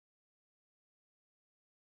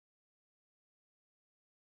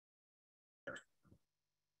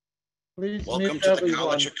Please Welcome mute to the everyone.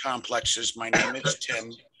 College of Complexes. My name is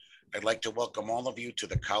Tim. I'd like to welcome all of you to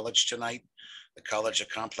the college tonight. The College of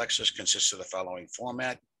Complexes consists of the following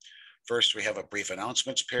format. First, we have a brief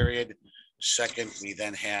announcements period. Second, we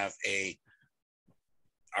then have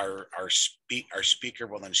our speaker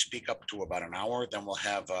will then speak up to about an hour. Then we'll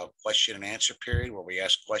have a question and answer period where we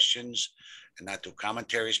ask questions and not do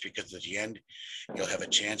commentaries, because at the end, you'll have a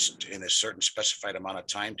chance in a certain specified amount of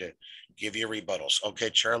time to give your rebuttals. Okay,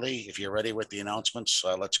 Charlie, if you're ready with the announcements,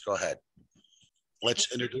 let's go ahead.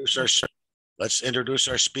 Let's introduce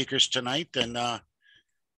our speakers tonight, and the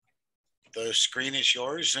screen is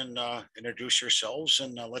yours, and introduce yourselves,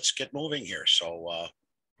 and let's get moving here. So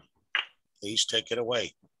please take it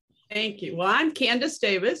away. Thank you. Well, I'm Candace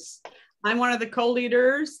Davis. I'm one of the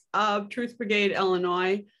co-leaders of Truth Brigade,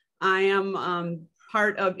 Illinois. I am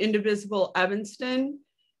part of Indivisible Evanston,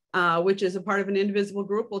 which is a part of an Indivisible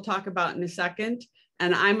group we'll talk about in a second.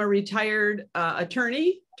 And I'm a retired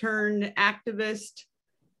attorney turned activist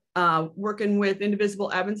working with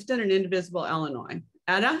Indivisible Evanston and Indivisible Illinois.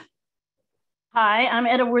 Etta? Hi, I'm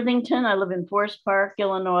Etta Worthington. I live in Forest Park,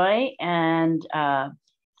 Illinois, and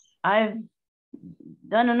I've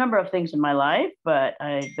done a number of things in my life, but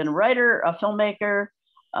I've been a writer, a filmmaker,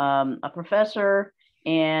 a professor,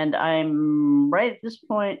 and I'm right at this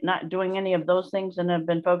point not doing any of those things, and I've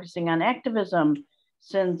been focusing on activism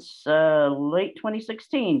since late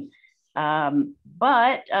 2016.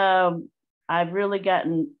 But I've really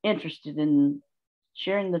gotten interested in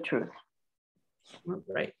sharing the truth. All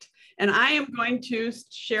right. And I am going to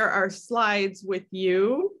share our slides with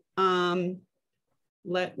you.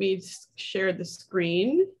 Let me share the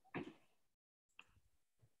screen.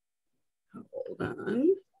 Hold on.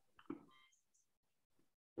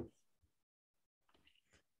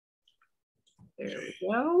 There we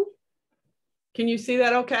go. Can you see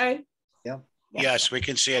that okay? Yeah. Yes, we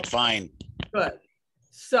can see it fine. Good.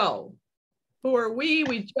 So who are we?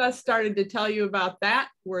 We just started to tell you about that.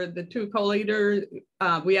 We're the two co-leaders.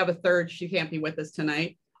 We have a third. She can't be with us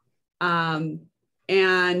tonight.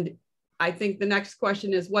 And I think the next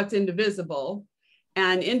question is, what's Indivisible?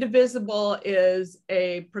 And Indivisible is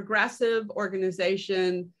a progressive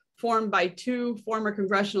organization formed by two former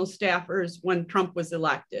congressional staffers when Trump was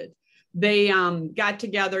elected. They got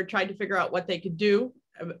together, tried to figure out what they could do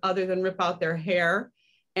other than rip out their hair.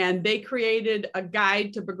 And they created a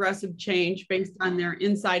guide to progressive change based on their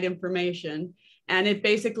inside information. And it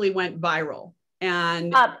basically went viral.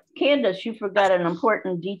 And Candace, you forgot an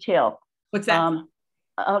important detail. What's that?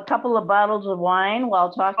 A couple of bottles of wine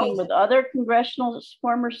while talking with other congressional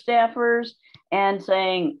former staffers and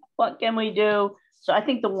saying, what can we do? So I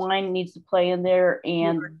think the wine needs to play in there,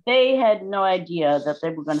 and they had no idea that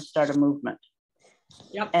they were going to start a movement.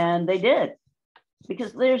 Yep. And they did,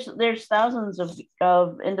 because there's thousands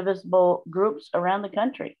of indivisible groups around the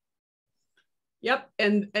country. Yep.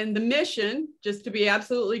 And the mission, just to be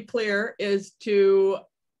absolutely clear, is to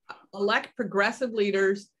elect progressive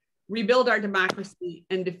leaders, rebuild our democracy,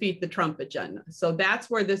 and defeat the Trump agenda. So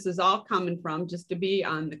that's where this is all coming from, just to be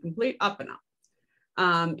on the complete up and up.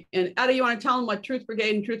 And Etta, you want to tell them what Truth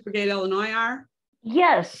Brigade and Truth Brigade Illinois are?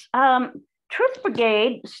 Yes. Truth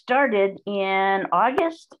Brigade started in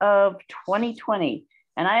August of 2020.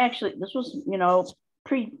 And this was,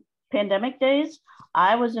 pre-pandemic days.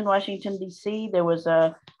 I was in Washington, D.C. There was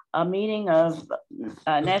a meeting of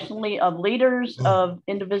nationally of leaders of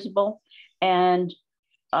Indivisible and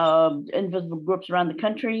invisible groups around the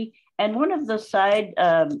country. And one of the side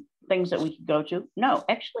things that we could go to, no,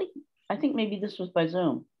 actually, I think maybe this was by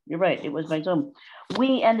Zoom. You're right, it was by Zoom.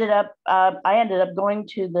 I ended up going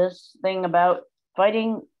to this thing about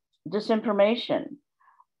fighting disinformation.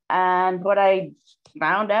 And what I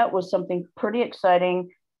found out was something pretty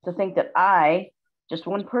exciting, to think that I, just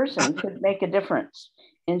one person, could make a difference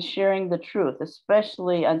in sharing the truth,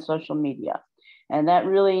 especially on social media. And that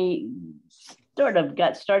really sort of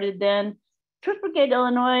got started then. Truth Brigade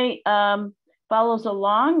Illinois follows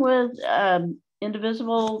along with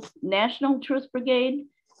Indivisible National Truth Brigade.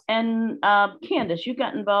 And Candace, you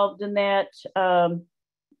got involved in that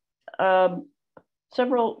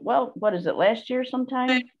what is it, last year sometime?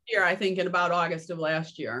 Last year, I think in about August of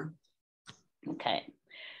last year. Okay.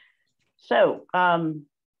 So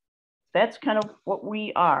that's kind of what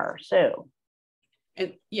we are. So.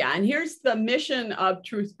 And yeah, and here's the mission of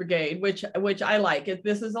Truth Brigade, which I like.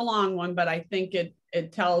 This is a long one, but I think it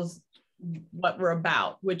tells what we're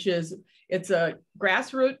about, which is it's a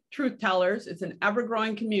grassroots truth tellers. It's an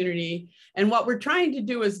ever-growing community. And what we're trying to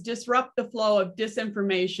do is disrupt the flow of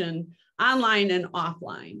disinformation online and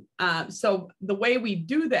offline. So the way we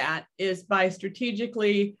do that is by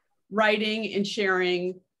strategically writing and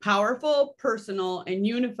sharing powerful, personal, and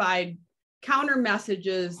unified counter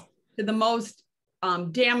messages to the most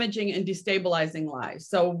damaging and destabilizing lies.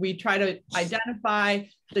 So we try to identify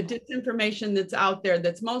the disinformation that's out there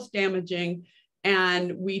that's most damaging,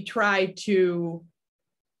 and we try to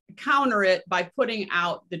counter it by putting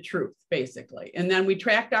out the truth, basically. And then we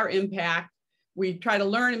track our impact. We try to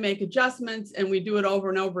learn and make adjustments, and we do it over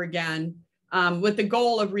and over again with the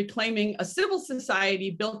goal of reclaiming a civil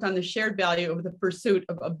society built on the shared value of the pursuit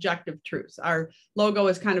of objective truths. Our logo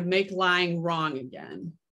is kind of make lying wrong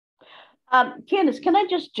again. Candace, can I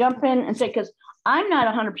just jump in and say, because I'm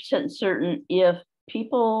not 100% certain if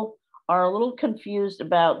people are a little confused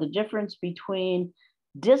about the difference between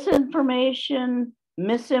disinformation,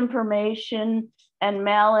 misinformation, and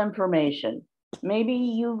malinformation.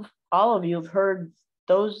 Maybe all of you have heard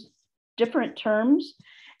those different terms,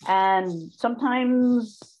 and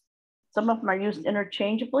sometimes some of them are used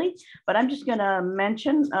interchangeably, but I'm just going to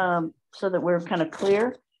mention so that we're kind of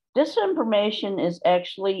clear. Disinformation is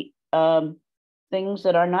actually things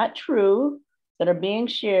that are not true, that are being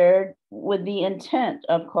shared with the intent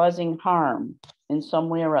of causing harm in some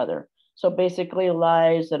way or other. So basically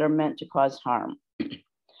lies that are meant to cause harm.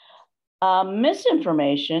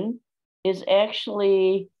 Misinformation is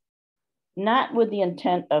actually not with the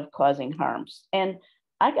intent of causing harms. And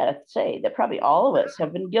I gotta say that probably all of us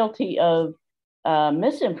have been guilty of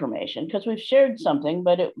misinformation because we've shared something,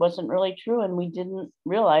 but it wasn't really true and we didn't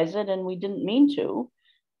realize it and we didn't mean to.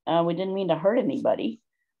 We didn't mean to hurt anybody,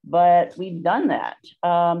 but we've done that.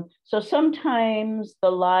 So sometimes the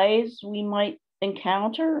lies we might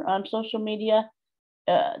encounter on social media,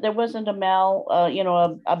 there wasn't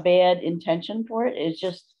a bad intention for it. It's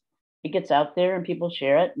just, it gets out there and people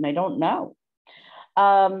share it and they don't know.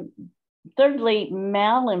 Thirdly,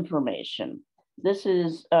 malinformation. This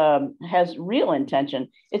is has real intention.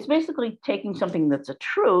 It's basically taking something that's a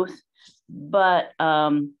truth, but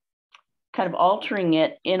kind of altering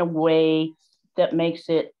it in a way that makes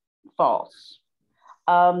it false.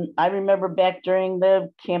 I remember back during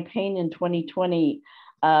the campaign in 2020,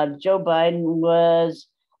 Joe Biden was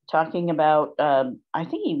talking about, I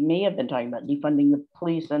think he may have been talking about defunding the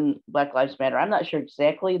police and Black Lives Matter. I'm not sure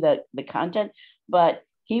exactly the content, but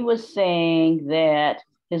he was saying that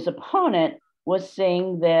his opponent was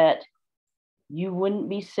saying that you wouldn't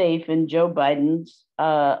be safe in Joe Biden's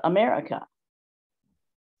America.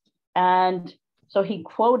 And so he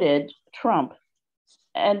quoted Trump,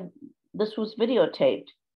 and this was videotaped.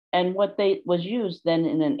 And what was used then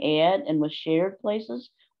in an ad and was shared places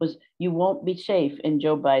was, you won't be safe in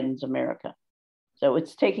Joe Biden's America. So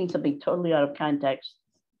it's taking something totally out of context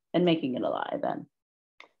and making it a lie then.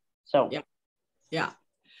 So yeah.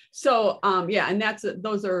 So and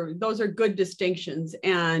those are good distinctions.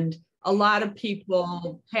 And a lot of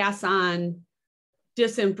people pass on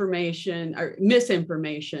disinformation or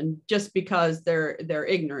misinformation just because they're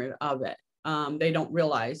ignorant of it. They don't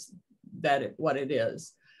realize what it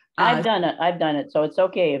is. I've done it. So it's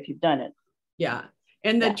okay if you've done it. Yeah.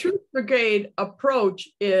 And the Truth Brigade approach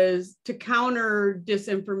is to counter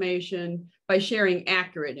disinformation by sharing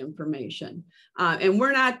accurate information. And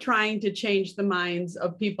we're not trying to change the minds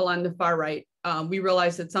of people on the far right. We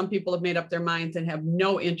realize that some people have made up their minds and have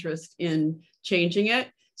no interest in changing it.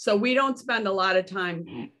 So we don't spend a lot of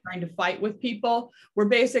time trying to fight with people. We're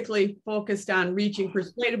basically focused on reaching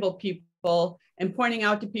persuadable people and pointing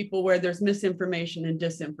out to people where there's misinformation and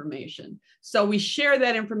disinformation. So we share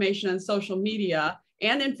that information on social media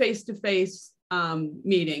and in face-to-face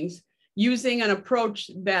meetings using an approach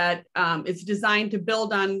that is designed to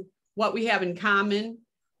build on what we have in common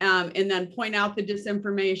and then point out the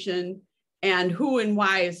disinformation and who and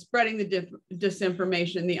why is spreading the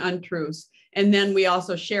disinformation, the untruths. And then we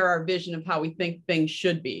also share our vision of how we think things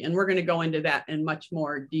should be. And we're going to go into that in much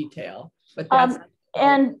more detail. But that's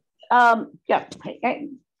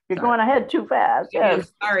you're going ahead too fast. I'm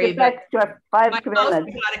sorry. Get back to our 5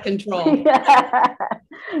 commandments. Out of control. That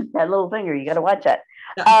little finger, you got to watch that.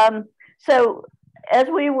 Yeah. So as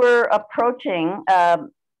we were approaching,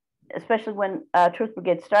 especially when Truth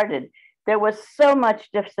Brigade started, there was so much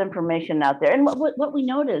disinformation out there. And what we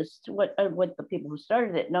noticed, what the people who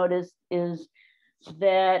started it noticed, is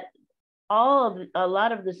that a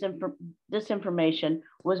lot of this disinformation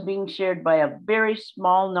was being shared by a very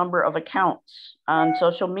small number of accounts on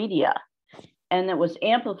social media. And it was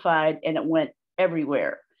amplified and it went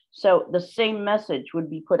everywhere. So the same message would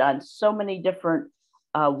be put on so many different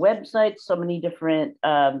websites, so many different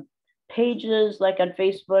pages, like on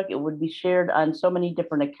Facebook. It would be shared on so many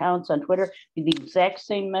different accounts on Twitter, the exact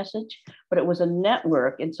same message, but it was a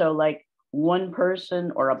network. And so like one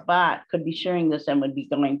person or a bot could be sharing this and would be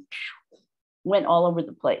going went all over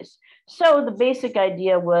the place. So the basic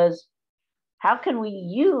idea was, how can we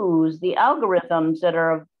use the algorithms that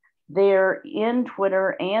are there in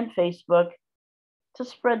Twitter and Facebook to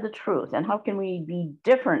spread the truth? And how can we be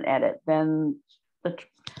different at it than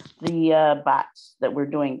the bots that were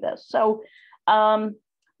doing this? So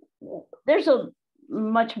there's a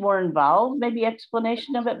much more involved maybe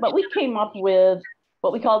explanation of it, but we came up with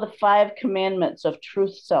what we call the 5 commandments of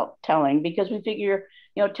truth telling, because we figure,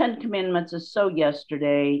 10 commandments is so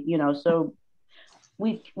yesterday, so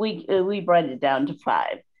we brought it down to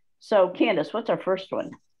 5. So Candace, what's our first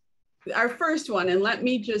one? Our first one, and let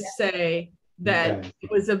me just say that it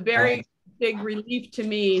was a very big relief to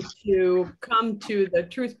me to come to the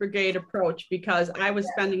Truth Brigade approach, because I was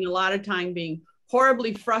spending a lot of time being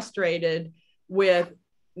horribly frustrated with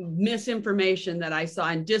misinformation that I saw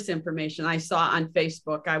and disinformation I saw on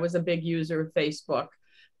Facebook. I was a big user of Facebook.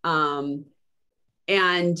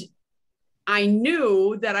 And I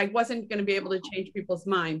knew that I wasn't going to be able to change people's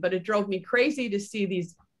mind, but it drove me crazy to see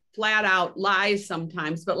these flat out lies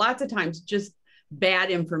sometimes, but lots of times just bad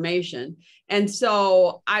information. And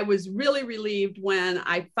so I was really relieved when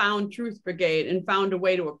I found Truth Brigade and found a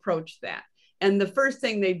way to approach that. And the first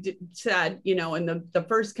thing they said, in the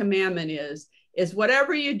first commandment is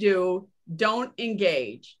whatever you do, don't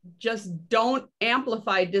engage. Just don't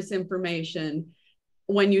amplify disinformation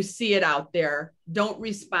when you see it out there. Don't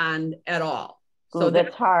respond at all. So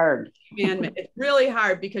that's hard. Commandment. It's really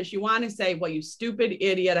hard, because you want to say, well, you stupid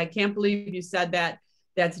idiot, I can't believe you said that.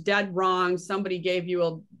 That's dead wrong. Somebody gave you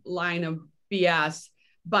a line of BS.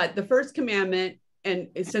 But the first commandment, and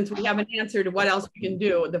since we haven't answered what else we can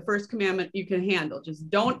do, the first commandment you can handle. Just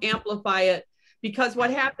don't amplify it, because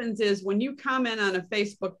what happens is when you comment on a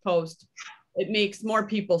Facebook post, it makes more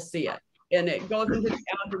people see it, and it goes into the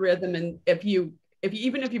algorithm. And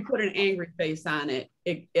even if you put an angry face on it,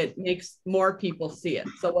 it makes more people see it.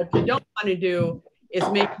 So what you don't want to do is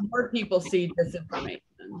make more people see disinformation.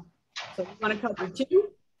 So you want to cover 2?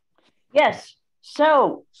 Yes.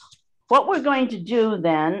 So what we're going to do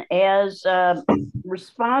then, as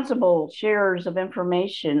responsible sharers of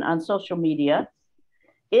information on social media,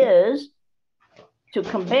 is to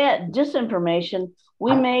combat disinformation.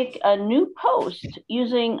 We make a new post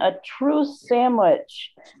using a truth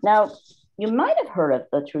sandwich. Now, you might have heard of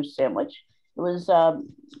the truth sandwich. It was a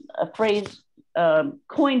phrase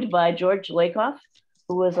coined by George Lakoff,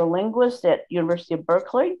 who was a linguist at University of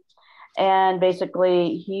Berkeley. And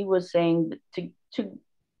basically, he was saying to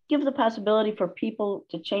give the possibility for people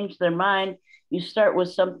to change their mind, you start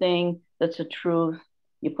with something that's a truth,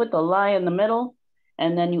 you put the lie in the middle,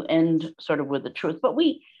 and then you end sort of with the truth. But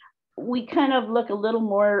we kind of look a little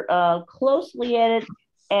more closely at it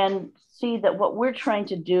and see that what we're trying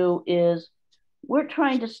to do is we're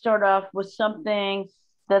trying to start off with something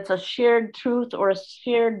that's a shared truth or a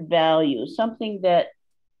shared value, something that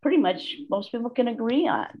pretty much most people can agree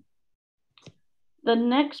on. The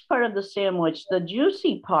next part of the sandwich, the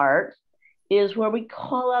juicy part, is where we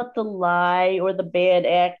call out the lie or the bad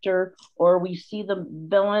actor, or we see the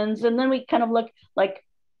villains, and then we kind of look like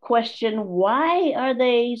question, why are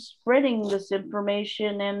they spreading this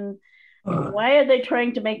information, and why are they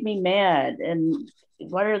trying to make me mad, and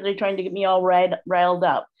why are they trying to get me all riled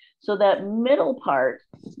up? So that middle part,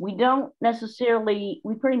 we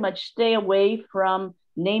pretty much stay away from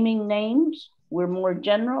naming names. We're more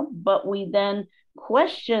general, but we then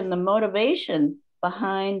question the motivation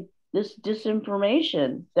behind this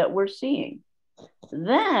disinformation that we're seeing.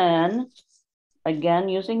 Then, again,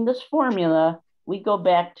 using this formula, we go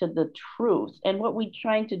back to the truth. And what we're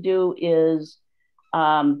trying to do is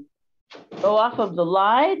go off of the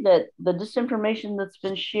lie, that the disinformation that's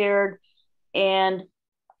been shared, and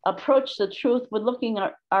approach the truth with looking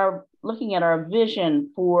at our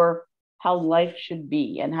vision for how life should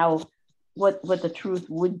be and what the truth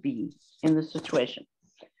would be in this situation.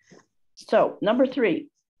 So number 3.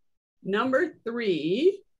 Number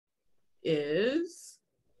 3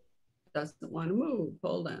 doesn't want to move.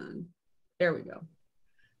 Hold on. There we go.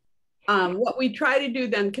 What we try to do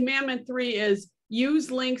then, commandment 3 is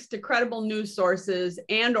use links to credible news sources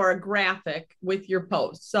and or a graphic with your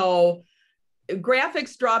post. So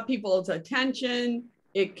graphics draw people's attention.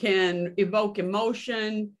 It can evoke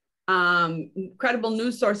emotion. Credible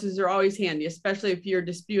news sources are always handy, especially if you're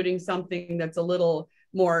disputing something that's a little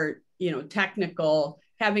more, technical.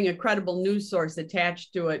 Having a credible news source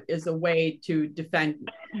attached to it is a way to defend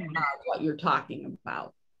what you're talking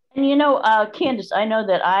about. And Candace, I know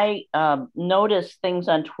that I notice things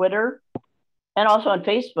on Twitter and also on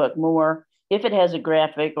Facebook more if it has a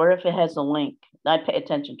graphic or if it has a link. I pay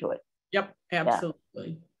attention to it. Yep, absolutely.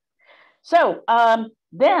 Yeah. So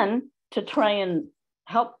then to try and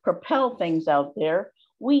help propel things out there,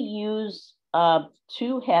 we use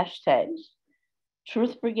 2 hashtags,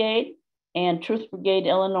 Truth Brigade and Truth Brigade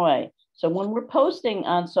Illinois. So when we're posting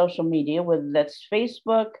on social media, whether that's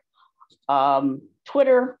Facebook,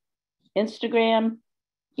 Twitter, Instagram,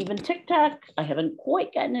 even TikTok, I haven't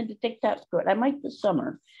quite gotten into TikTok, but I might this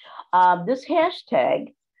summer. This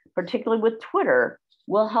hashtag, particularly with Twitter,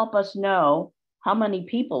 will help us know how many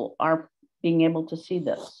people are being able to see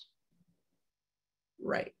this.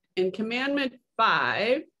 Right. And commandment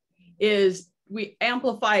 5 is we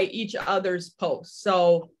amplify each other's posts.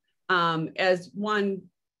 So as one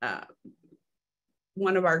of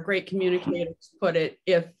our great communicators put it,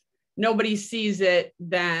 if nobody sees it,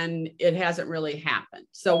 then it hasn't really happened.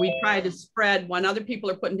 So we try to spread, when other people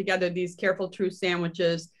are putting together these careful truth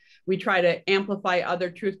sandwiches, we try to amplify other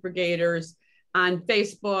Truth Brigaders on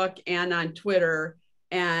Facebook and on Twitter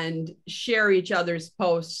and share each other's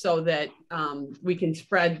posts so that we can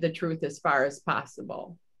spread the truth as far as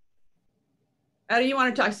possible. Eddie, you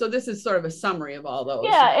want to talk? So this is sort of a summary of all those.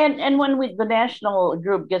 Yeah, and when the national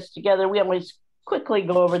group gets together, we always quickly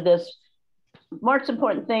go over this. Most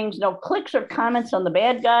important things, no clicks or comments on the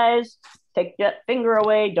bad guys. Take that finger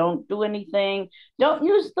away. Don't do anything. Don't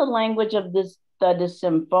use the language of the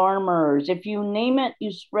disinformers. If you name it,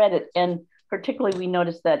 you spread it. And particularly, we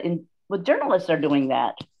notice that with journalists are doing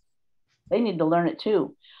that. They need to learn it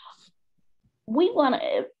too. We want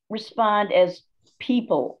to respond as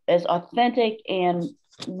people, as authentic and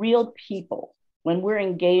real people when we're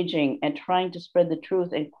engaging and trying to spread the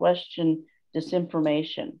truth and question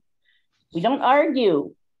disinformation. We don't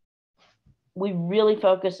argue. We really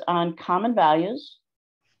focus on common values.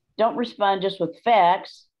 Don't respond just with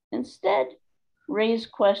facts. Instead, raise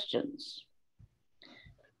questions.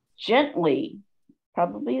 Gently,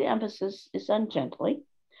 probably the emphasis is on gently,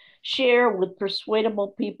 share with persuadable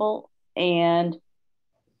people and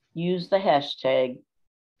use the hashtag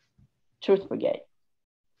Truth Brigade.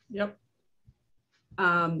 Yep.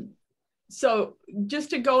 So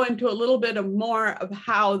just to go into a little bit more of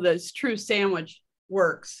how this truth sandwich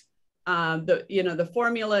works, the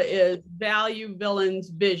formula is value, villains,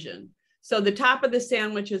 vision. So the top of the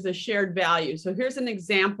sandwich is a shared value. So here's an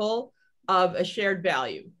example of a shared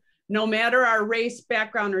value. No matter our race,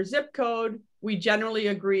 background, or zip code, we generally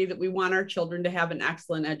agree that we want our children to have an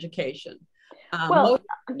excellent education. I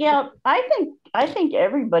think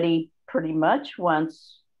everybody pretty much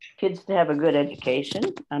wants kids to have a good education.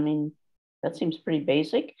 I mean, that seems pretty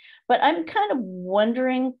basic, but I'm kind of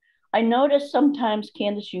wondering, I notice sometimes,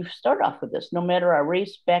 Candace, you start off with this, no matter our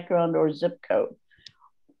race, background, or zip code.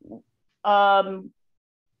 Why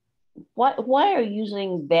are you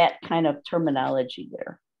using that kind of terminology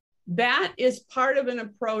there? That is part of an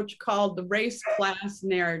approach called the race class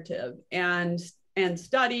narrative, and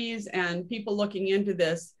studies and people looking into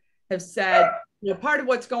this have said, part of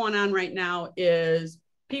what's going on right now is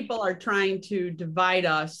people are trying to divide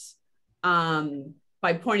us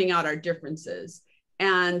by pointing out our differences.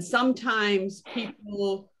 And sometimes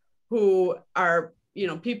people who are,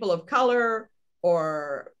 people of color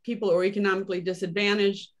or people who are economically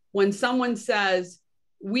disadvantaged, when someone says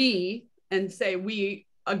we and say we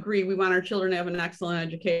agree we want our children to have an excellent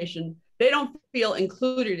education, they don't feel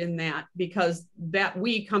included in that because that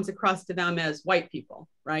we comes across to them as white people,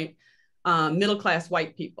 right? Middle-class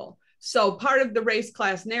white people. So part of the race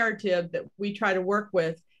class narrative that we try to work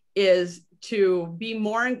with is to be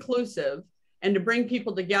more inclusive and to bring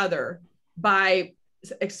people together by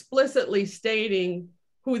explicitly stating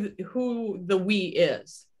who the we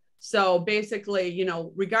is. So basically,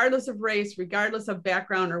 regardless of race, regardless of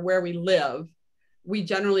background or where we live, we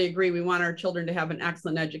generally agree we want our children to have an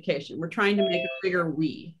excellent education. We're trying to make a bigger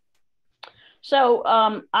we. So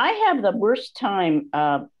I have the worst time,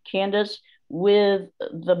 Candace, with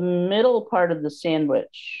the middle part of the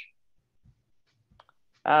sandwich.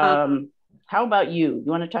 How about you?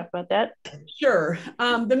 You want to talk about that? Sure.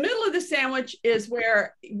 The middle of the sandwich is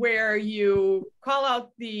where you call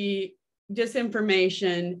out the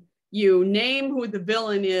disinformation, you name who the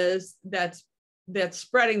villain is that's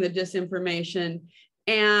spreading the disinformation,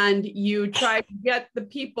 and you try to get the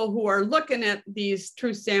people who are looking at these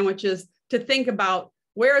truth sandwiches to think about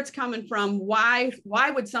where it's coming from. Why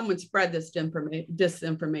would someone spread this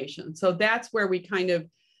disinformation? So that's where we're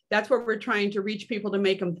trying to reach people to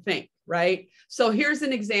make them think, right? So here's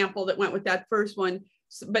an example that went with that first one.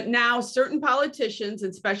 But now certain politicians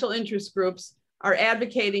and special interest groups are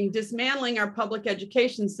advocating dismantling our public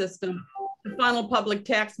education system to funnel public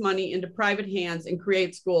tax money into private hands and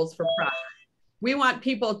create schools for profit. We want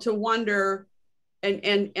people to wonder,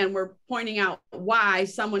 and we're pointing out why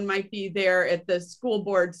someone might be there at the school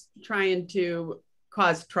boards trying to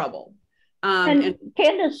cause trouble. And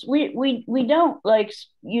Candace, we don't, like,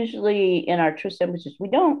 usually in our truth sandwiches, we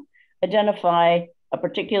don't identify a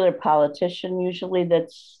particular politician usually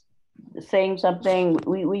that's saying something.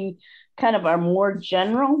 We kind of are more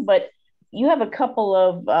general, but you have a couple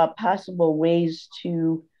of possible ways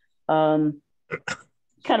to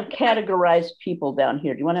kind of categorize people down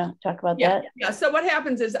here. Do you want to talk about that? Yeah. So what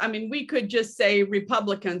happens is, I mean, we could just say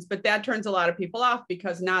Republicans, but that turns a lot of people off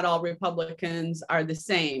because not all Republicans are the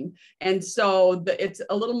same. And so it's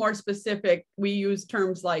a little more specific. We use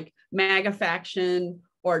terms like MAGA faction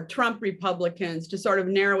or Trump Republicans to sort of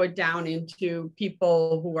narrow it down into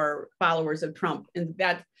people who are followers of Trump. And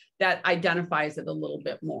that identifies it a little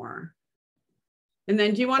bit more. And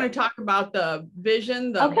then do you want to talk about the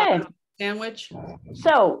vision, the sandwich?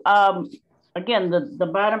 So again, the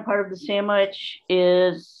bottom part of the sandwich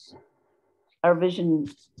is our vision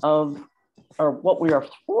of, or what we are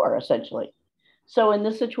for, essentially. So in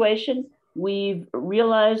this situation, we've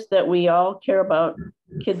realized that we all care about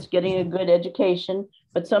kids getting a good education,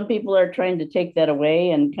 but some people are trying to take that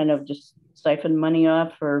away and kind of just siphon money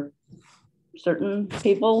off for certain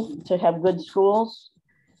people to have good schools.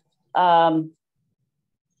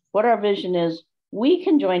 What our vision is, we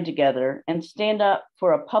can join together and stand up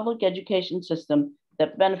for a public education system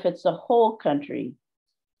that benefits the whole country,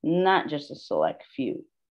 not just a select few.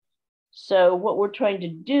 So what we're trying to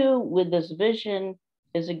do with this vision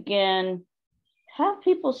is, again, have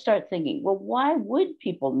people start thinking, well, why would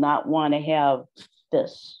people not want to have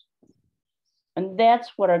this? And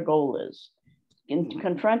that's what our goal is. In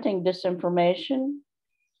confronting disinformation,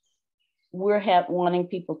 we're wanting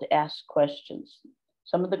people to ask questions.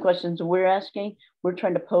 Some of the questions we're asking, we're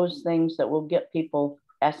trying to pose things that will get people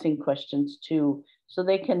asking questions too, so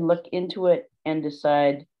they can look into it and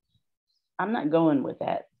decide, I'm not going with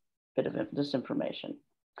that bit of disinformation.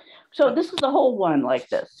 So this is the whole one like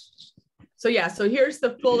this. So yeah, so here's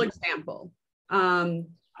the full example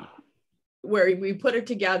where we put it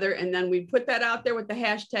together, and then we put that out there with the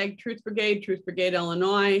hashtag Truth Brigade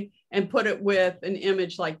Illinois, and put it with an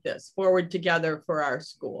image like this, forward together for our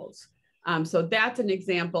schools. So that's an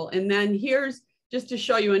example. And then here's, just to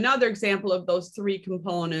show you another example of those three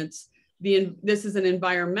components, this is an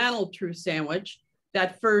environmental truth sandwich.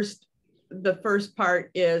 The first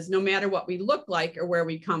part is, no matter what we look like or where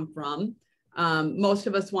we come from, most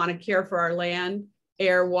of us want to care for our land,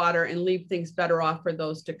 air, water, and leave things better off for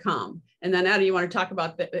those to come. And then Eddie, you want to talk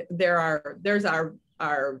about there's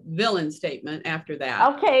our villain statement after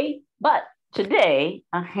that. Okay, but today,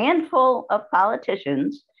 a handful of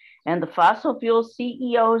politicians and the fossil fuel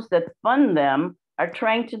CEOs that fund them are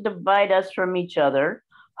trying to divide us from each other,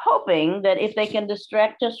 hoping that if they can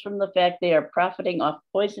distract us from the fact they are profiting off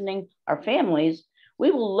poisoning our families,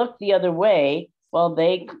 we will look the other way while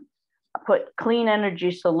they put clean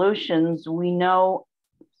energy solutions we know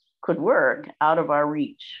could work out of our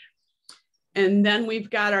reach. And then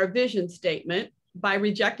we've got our vision statement. By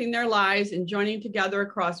rejecting their lies and joining together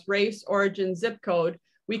across race, origin, zip code,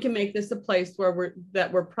 we can make this a place where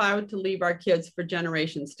we're proud to leave our kids for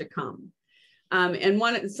generations to come.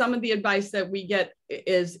 And some of the advice that we get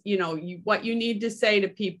is, what you need to say to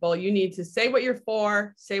people, you need to say what you're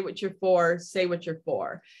for, say what you're for, say what you're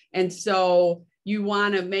for. And so you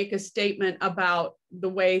want to make a statement about the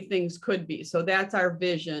way things could be. So that's our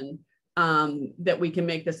vision, that we can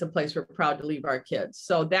make this a place we're proud to leave our kids.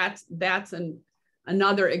 So that's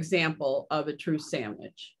another example of a truth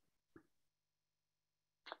sandwich.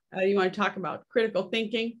 You want to talk about critical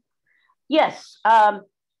thinking? Yes.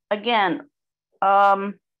 Again,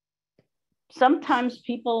 sometimes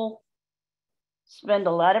people spend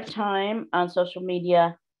a lot of time on social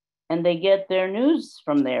media and they get their news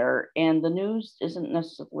from there, and the news isn't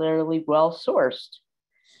necessarily well sourced.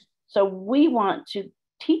 So we want to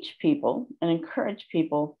teach people and encourage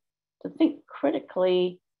people to think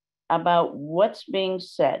critically about what's being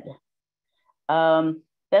said.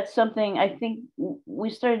 That's something I think we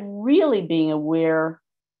started really being aware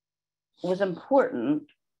was important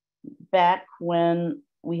back when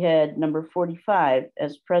we had number 45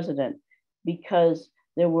 as president, because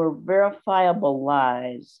there were verifiable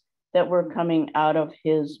lies that were coming out of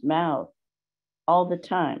his mouth all the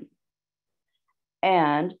time.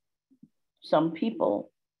 And some people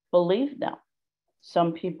believed them.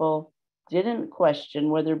 Some people didn't question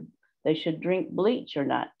whether they should drink bleach or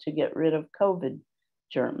not to get rid of COVID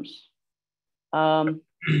germs.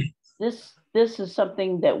 This is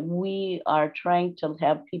something that we are trying to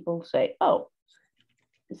have people say, oh,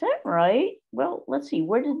 is that right? Well, let's see,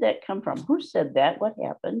 where did that come from? Who said that? What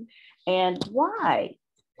happened? And why?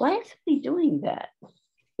 Why is he doing that?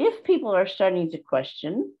 If people are starting to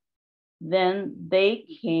question, then they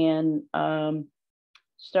can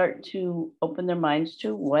start to open their minds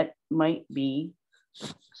to what might be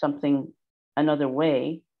something, another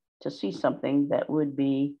way to see something that would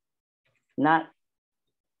be not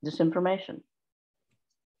disinformation.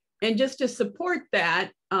 And just to support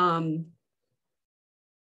that,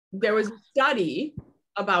 there was a study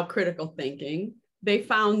about critical thinking. They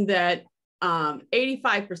found that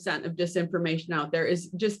 85% of disinformation out there is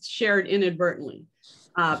just shared inadvertently.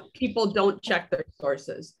 People don't check their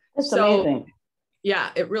sources. That's amazing.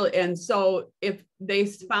 Yeah, it really, and so if they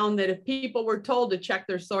found that if people were told to check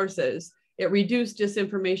their sources, it reduced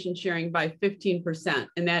disinformation sharing by 15%,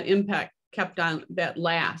 and that impact kept on, that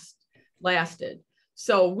lasted.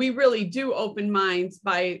 So we really do open minds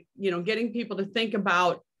by, getting people to think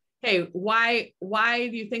about, hey, why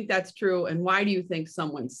do you think that's true? And why do you think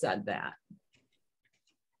someone said that?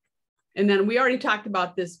 And then we already talked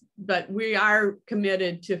about this, but we are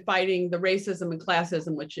committed to fighting the racism and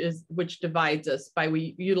classism, which divides us, by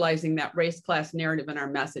utilizing that race class narrative in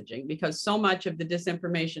our messaging, because so much of the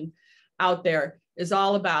disinformation out there is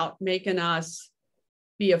all about making us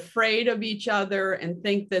be afraid of each other and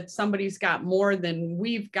think that somebody's got more than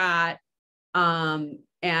we've got,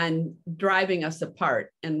 and driving us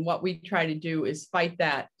apart. And what we try to do is fight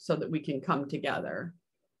that so that we can come together.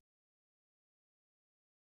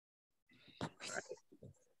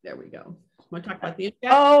 There we go. Want to talk about the impact?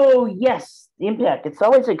 Oh, yes, the impact. It's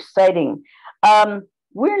always exciting.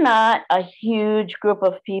 We're not a huge group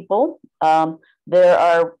of people. There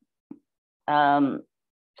are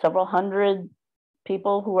several hundred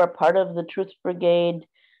people who are part of the Truth Brigade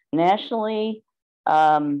nationally.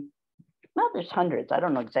 Well, there's hundreds. I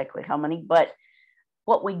don't know exactly how many, but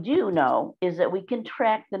what we do know is that we can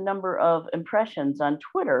track the number of impressions on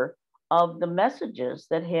Twitter of the messages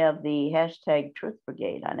that have the hashtag Truth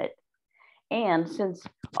Brigade on it. And since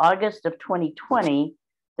August of 2020,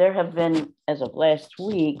 there have been, as of last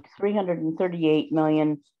week, 338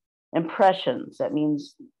 million impressions. That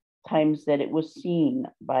means times that it was seen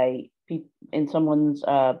by people in someone's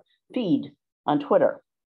feed on Twitter.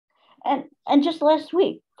 And just last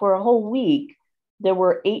week, for a whole week, there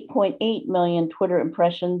were 8.8 million Twitter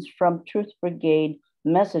impressions from Truth Brigade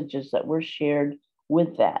messages that were shared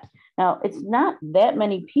with that. Now, it's not that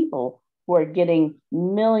many people who are getting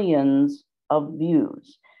millions of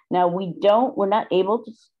views. Now, we're not able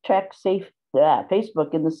to track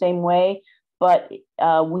Facebook in the same way, but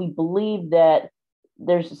we believe that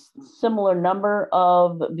there's a similar number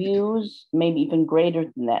of views, maybe even greater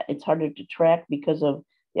than that. It's harder to track because of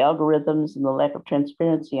the algorithms and the lack of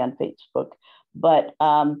transparency on Facebook. But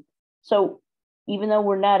so even though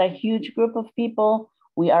we're not a huge group of people,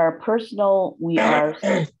 we are personal, we are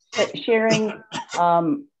sharing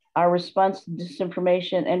our response to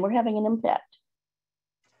disinformation, and we're having an impact.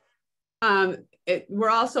 We're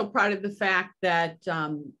also proud of the fact that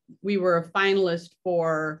we were a finalist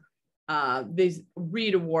for these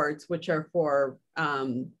READ Awards, which are for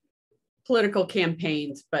political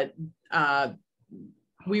campaigns, but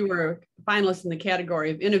we were finalists in the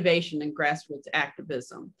category of innovation and grassroots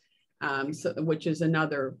activism, which is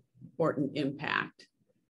another important impact.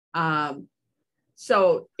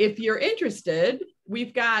 So if you're interested,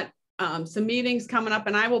 we've got some meetings coming up,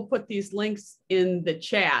 and I will put these links in the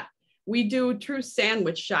chat. We do truth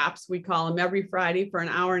sandwich shops, we call them, every Friday for an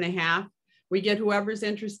hour and a half. We get whoever's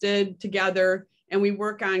interested together, and we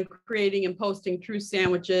work on creating and posting truth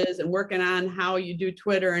sandwiches and working on how you do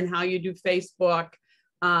Twitter and how you do Facebook,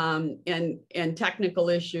 and technical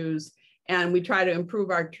issues. And we try to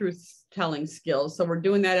improve our truth telling skills. So we're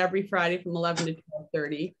doing that every Friday from 11 to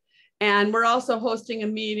 12:30. And we're also hosting a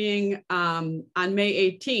meeting on May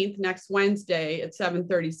 18th, next Wednesday at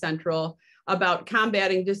 7:30 Central, about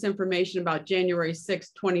combating disinformation about January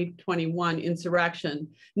 6th, 2021 insurrection.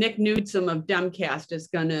 Nick Newsom of Demcast is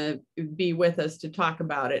going to be with us to talk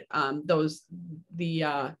about it.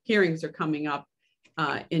 The hearings are coming up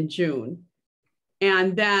in June.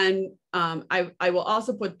 And then I will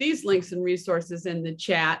also put these links and resources in the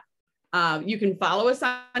chat. You can follow us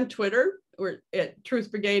on Twitter. We're at Truth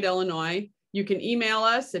Brigade Illinois. You can email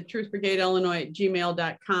us at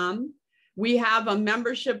truthbrigadeillinois@gmail.com. We have a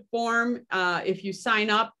membership form. If you sign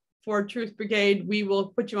up for Truth Brigade, we will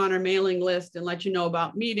put you on our mailing list and let you know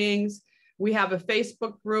about meetings. We have a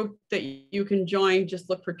Facebook group that you can join. Just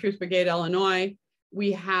look for Truth Brigade Illinois.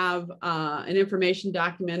 We have an information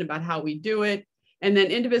document about how we do it. And then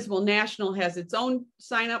Indivisible National has its own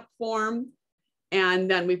sign up form. And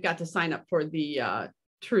then we've got to sign up for the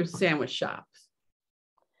truth sandwich shops.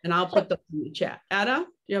 And I'll put them in the chat. Ada,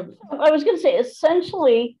 you have? I was going to say,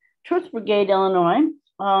 essentially, Truth Brigade Illinois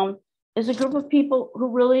is a group of people who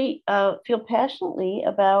really feel passionately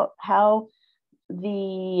about how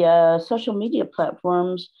the social media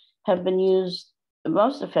platforms have been used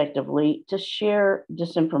most effectively to share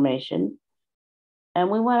disinformation. And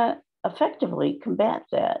we want to effectively combat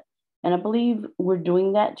that. And I believe we're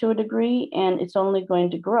doing that to a degree, and it's only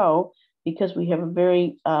going to grow because we have a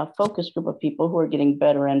very focused group of people who are getting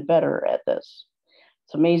better and better at this.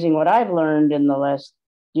 It's amazing what I've learned in the last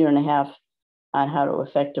year and a half on how to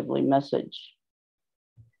effectively message.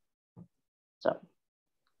 So.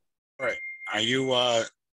 All right. Are you,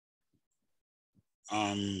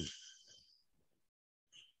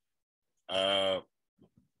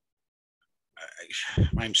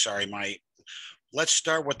 I'm sorry, let's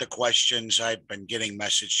start with the questions. I've been getting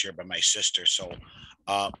messaged here by my sister. So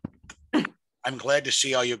I'm glad to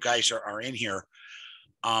see all you guys are in here.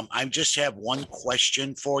 I just have one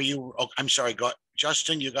question for you. Oh, I'm sorry. Go,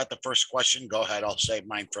 Justin, you got the first question. Go ahead. I'll save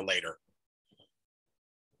mine for later.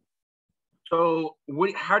 So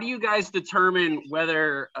how do you guys determine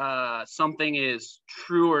whether something is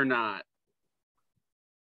true or not?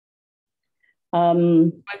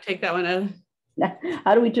 I take that one, Ed.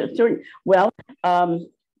 How do we determine? Well,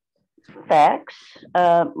 facts.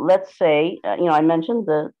 Let's say, I mentioned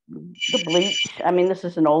the bleach. I mean, this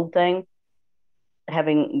is an old thing.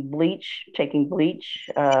 Taking bleach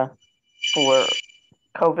for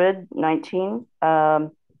COVID-19.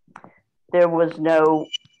 There was no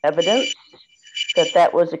evidence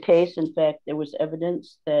that was the case. In fact, there was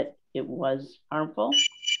evidence that it was harmful.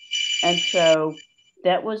 And so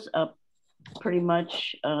that was a pretty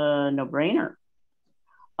much a no-brainer.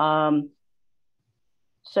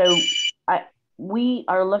 So we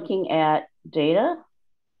are looking at data,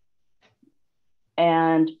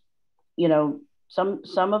 and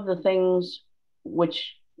some of the things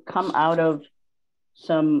which come out of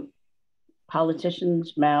some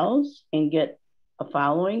politicians' mouths and get a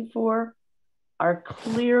following for are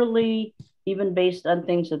clearly, even based on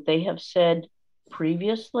things that they have said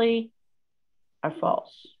previously, are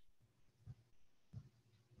false.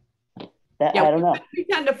 I don't know. We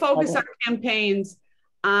tend to focus our campaigns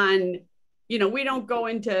on, we don't go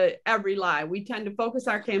into every lie. We tend to focus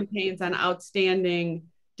our campaigns on outstanding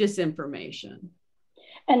disinformation.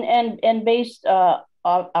 And based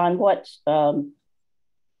on what's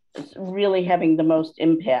really having the most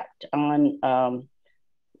impact on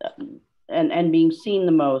and being seen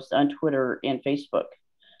the most on Twitter and Facebook.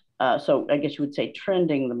 So I guess you would say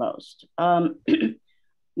trending the most.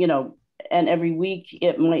 And every week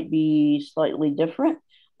it might be slightly different.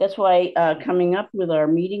 That's why coming up with our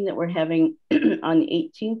meeting that we're having on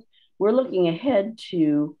the 18th, we're looking ahead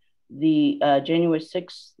to the January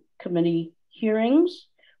 6th committee hearings,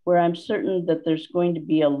 where I'm certain that there's going to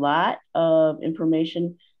be a lot of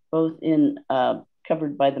information, both in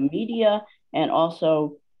covered by the media and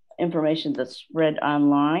also information that's spread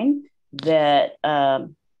online that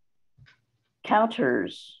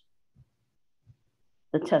counters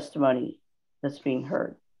the testimony that's being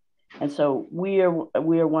heard. And so we are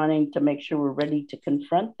wanting to make sure we're ready to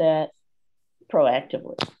confront that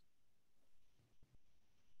proactively.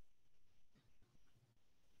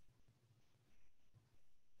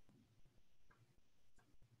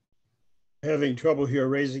 Having trouble here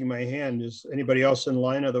raising my hand. Is anybody else in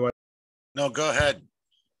line? Otherwise, no, go ahead.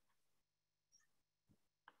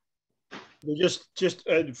 Just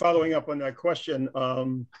following up on that question.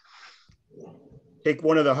 Take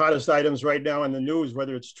one of the hottest items right now in the news,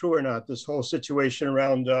 whether it's true or not, this whole situation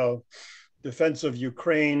around defense of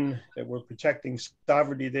Ukraine, that we're protecting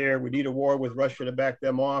sovereignty there. We need a war with Russia to back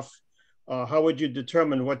them off. How would you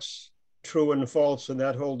determine what's true and false in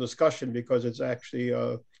that whole discussion? Because it's actually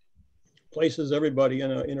places everybody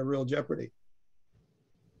in a real jeopardy.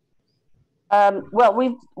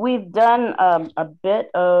 Well, we've done a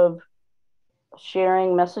bit of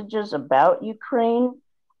sharing messages about Ukraine.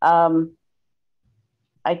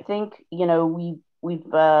 I think we've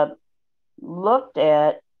looked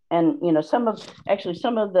at, and some of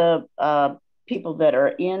the people that are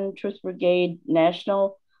in Truth Brigade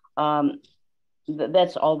National,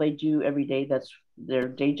 that's all they do every day. That's their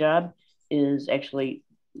day job, is actually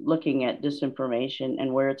looking at disinformation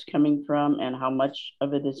and where it's coming from and how much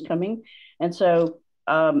of it is coming. And so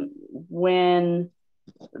when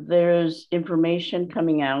there's information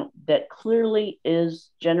coming out that clearly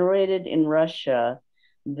is generated in Russia,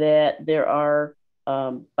 that there are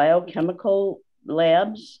biochemical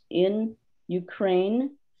labs in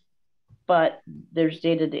Ukraine, but there's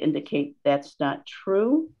data to indicate that's not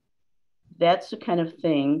true, that's the kind of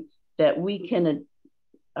thing that we can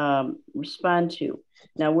respond to.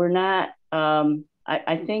 Now, we're not,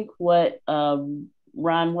 I think what,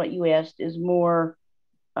 Ron, what you asked is more,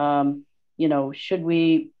 you know, should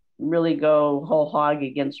we really go whole hog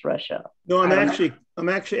against Russia? No, I'm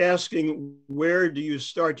actually asking, where do you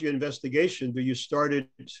start your investigation? Do you start it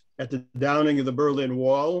at the downing of the Berlin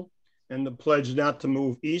Wall and the pledge not to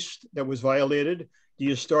move east that was violated? Do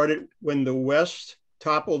you start it when the West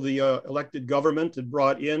toppled the elected government and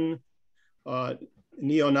brought in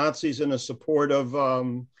neo-Nazis in a support of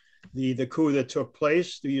the coup that took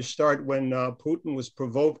place? Do you start when Putin was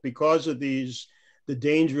provoked because of the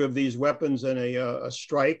danger of these weapons and a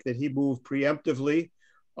strike that he moved preemptively?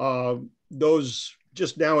 Those,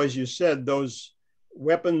 just now, as you said, those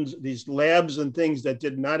weapons, these labs and things that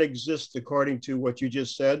did not exist according to what you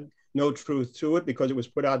just said, no truth to it because it was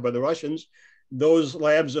put out by the Russians. Those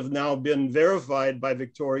labs have now been verified by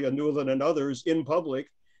Victoria Nuland and others in public.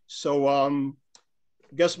 So I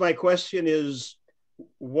guess my question is,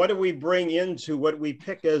 what do we bring into what we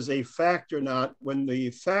pick as a fact or not, when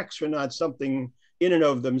the facts are not something in and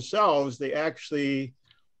of themselves? They actually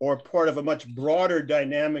are part of a much broader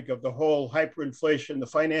dynamic of the whole hyperinflation, the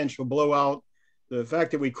financial blowout, the fact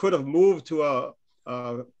that we could have moved to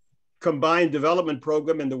a combined development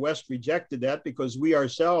program and the West rejected that because we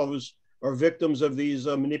ourselves are victims of these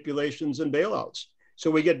manipulations and bailouts. So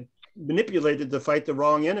we get manipulated to fight the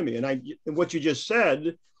wrong enemy. And what you just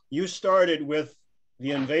said, you started with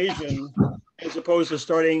the invasion as opposed to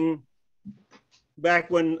starting back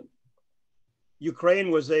when Ukraine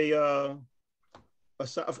was a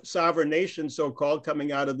sovereign nation, so-called,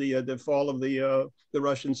 coming out of the fall of the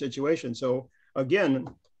Russian situation. So again,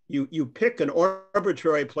 you pick an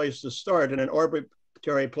arbitrary place to start and an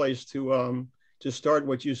arbitrary place to start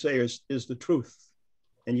what you say is the truth,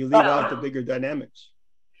 and you leave out the bigger dynamics.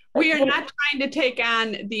 We are not trying to take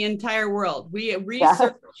on the entire world. We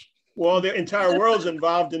research. Well, the entire world's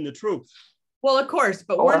involved in the truth. Well, of course,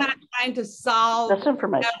 but we're not trying to solve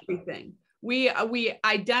everything. We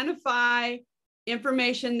identify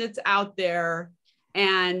information that's out there,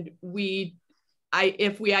 and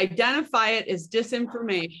if we identify it as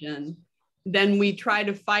disinformation, then we try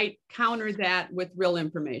to counter that with real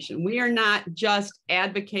information. We are not just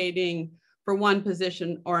advocating for one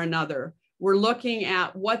position or another. We're looking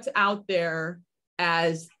at what's out there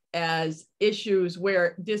as issues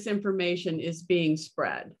where disinformation is being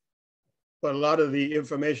spread. But a lot of the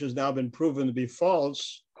information has now been proven to be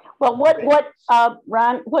false. Well,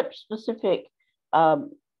 Ron, what specific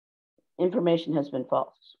information has been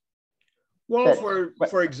false? Well,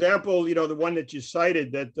 for example, you know, the one that you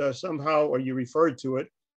cited that somehow, or you referred to it,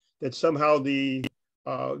 that somehow the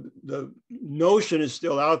notion is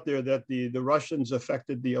still out there that the Russians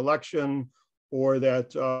affected the election, or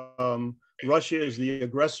that Russia is the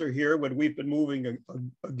aggressor here when we've been moving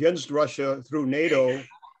against Russia through NATO.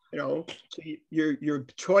 You know, so your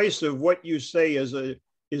choice of what you say is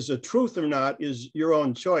a truth or not is your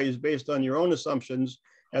own choice based on your own assumptions,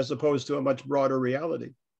 as opposed to a much broader reality.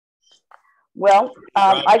 Well,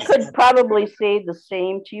 I could probably say the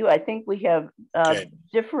same to you. I think we have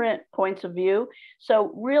different points of view.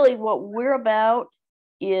 So really what we're about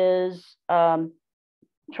is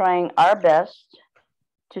trying our best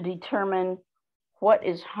to determine what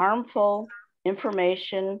is harmful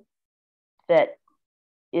information that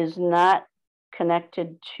is not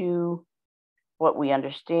connected to what we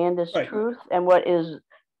understand as truth, and what is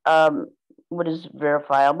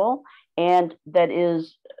verifiable, and that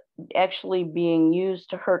is actually being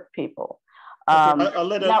used to hurt people. I'll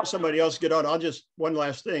let somebody else get on. One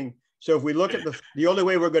last thing. So if we look at the only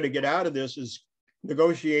way we're going to get out of this is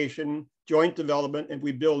negotiation, joint development, and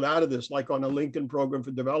we build out of this, like on a Lincoln program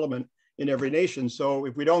for development in every nation. So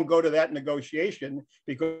if we don't go to that negotiation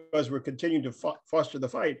because we're continuing to foster the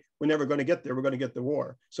fight, we're never going to get there. We're going to get the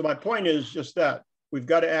war. So my point is just that we've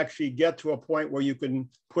got to actually get to a point where you can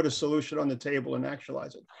put a solution on the table and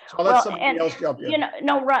actualize it. So I'll let somebody else jump in. You know,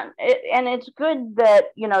 no, Ron, and it's good that,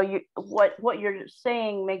 you know, what you're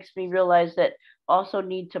saying makes me realize that also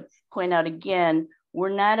need to point out again,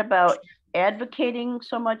 we're not about advocating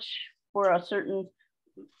so much for a certain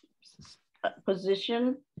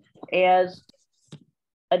position as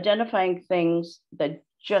identifying things that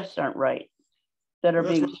just aren't right, that are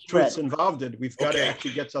being spread. Truth's involved in. We've got to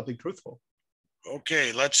actually get something truthful.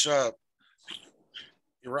 Okay, let's,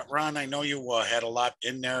 Ron, I know you had a lot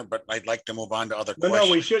in there, but I'd like to move on to other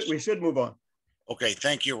questions. No, we should move on. Okay,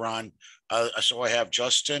 thank you, Ron. So I have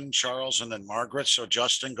Justin, Charles, and then Margaret. So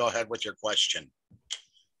Justin, go ahead with your question.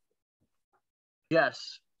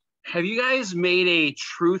 Yes. Have you guys made a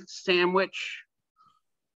truth sandwich?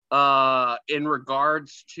 in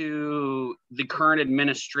regards to the current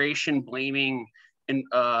administration blaming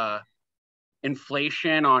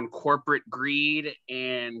inflation on corporate greed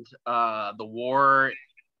and the war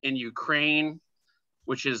in Ukraine,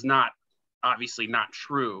 which is obviously not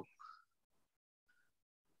true.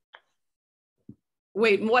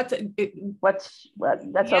 Wait, that's a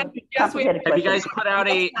complicated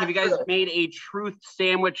question. Have you guys made a truth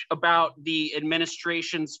sandwich about the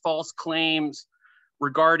administration's false claims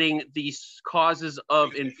regarding the causes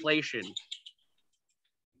of inflation?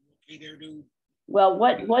 Well,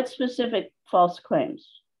 what specific false claims?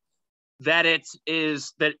 That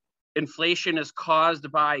that inflation is caused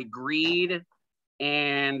by greed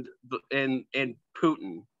and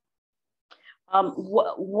Putin.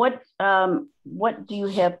 What do you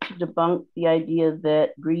have to debunk the idea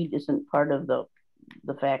that greed isn't part of the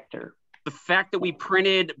factor? The fact that we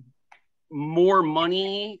printed more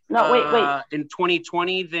money in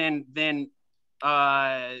 2020 than we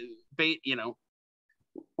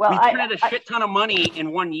printed a shit ton of money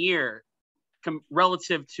in 1 year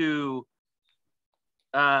relative to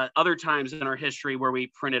other times in our history where we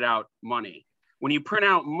printed out money. When you print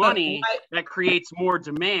out money, that creates more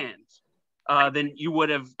demand than you would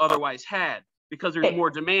have otherwise had, because there's more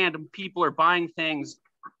demand and people are buying things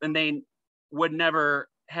than they would never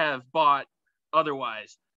have bought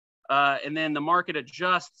otherwise. And then the market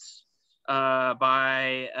adjusts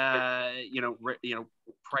by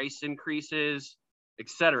price increases,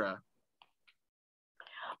 etc.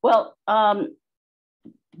 Well,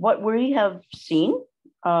 what we have seen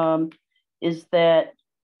is that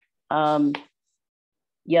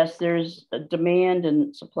yes, there's a demand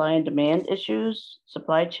and supply issues,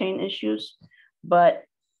 supply chain issues, but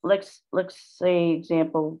let's say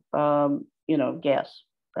example, gas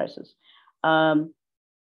prices.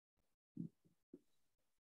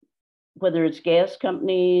 Whether it's gas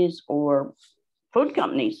companies or food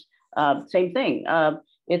companies, same thing.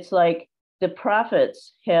 It's like the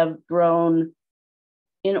profits have grown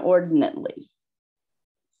inordinately,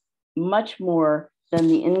 much more than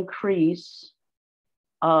the increase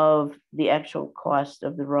of the actual cost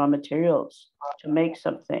of the raw materials to make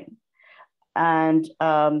something. And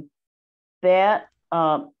that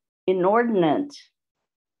inordinate,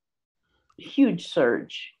 huge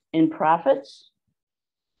surge in profits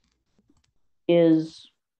is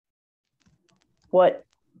what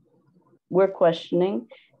we're questioning.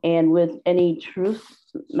 And with any truth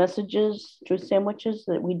sandwiches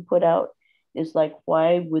that we'd put out, is like,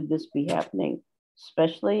 why would this be happening?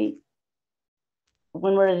 Especially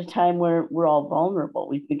when we're at a time where we're all vulnerable.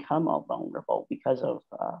 We've become all vulnerable because of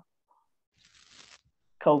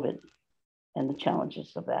COVID and the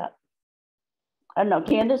challenges of that. I don't know,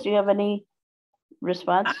 Candace, do you have any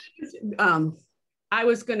response? I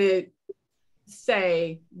was going to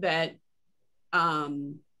say that,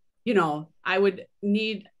 I would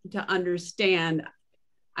need to understand.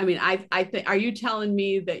 I mean, I think, are you telling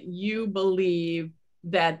me that you believe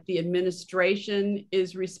that the administration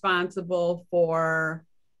is responsible for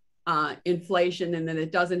inflation and that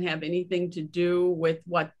it doesn't have anything to do with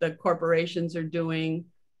what the corporations are doing?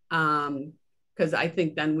 Because I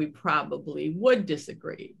think then we probably would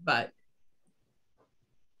disagree, but.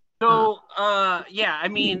 So, yeah, I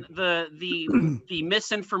mean, the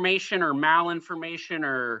misinformation or malinformation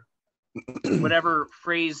or whatever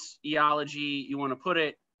phraseology you want to put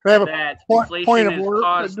it, that inflation is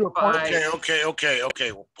caused by. Okay.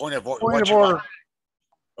 Point of order. Point of order.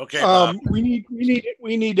 Okay.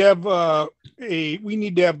 We need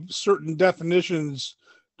to have certain definitions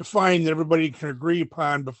defined that everybody can agree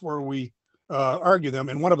upon before we argue them.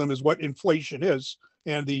 And one of them is what inflation is.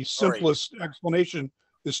 And the simplest explanation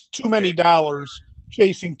is too many dollars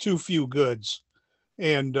chasing too few goods.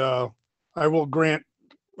 And I will grant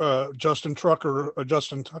Justin Tucker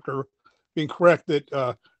being correct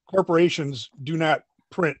that corporations do not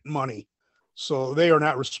print money. So they are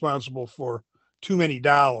not responsible for too many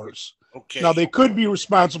dollars. Okay. Now they could be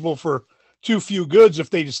responsible for too few goods if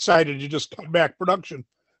they decided to just cut back production,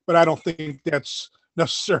 but I don't think that's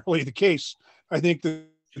necessarily the case. I think that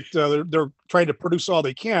they're trying to produce all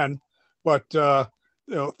they can, but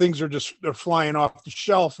things are they're flying off the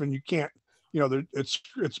shelf, and you can't.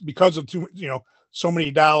 It's because of so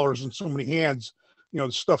many dollars and so many hands.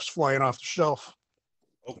 The stuff's flying off the shelf.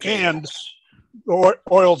 Okay. And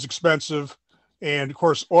oil's expensive, and of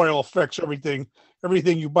course, oil affects everything.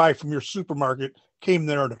 Everything you buy from your supermarket came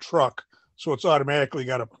there in a truck, so it's automatically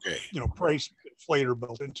got a price inflator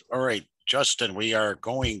built into it. All right, Justin, we are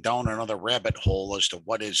going down another rabbit hole as to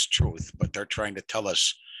what is truth, but they're trying to tell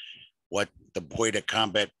us what the way to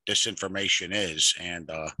combat disinformation is,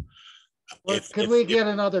 and Well, could we get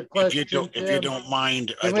another question? If you don't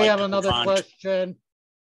mind, can we have another question?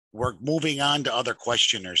 We're moving on to other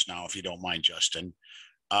questioners now, if you don't mind, Justin.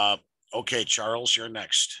 Okay, Charles, you're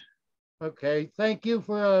next. Okay, thank you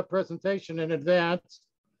for a presentation in advance.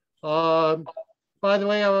 By the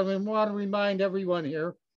way, I want to remind everyone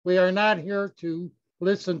here, we are not here to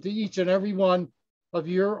listen to each and every one of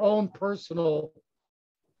your own personal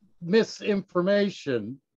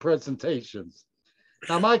misinformation presentations.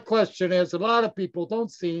 Now, my question is, a lot of people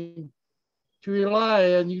don't seem to rely,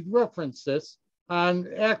 and you reference this, on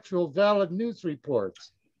actual valid news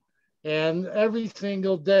reports. And every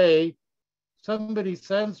single day, somebody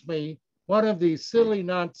sends me one of these silly,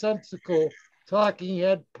 nonsensical talking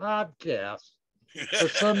head podcasts for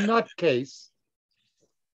some nutcase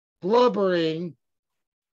blubbering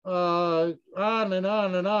on and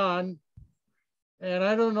on and on. And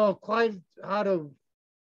I don't know quite how to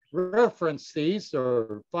reference these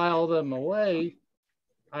or file them away.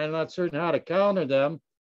 I'm not certain how to counter them.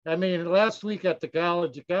 I mean, last week at the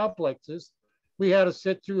College of Complexes, we had to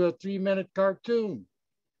sit through a 3-minute cartoon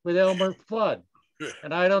with Elmer Fudd.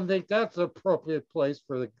 And I don't think that's an appropriate place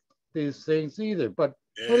for these things either. But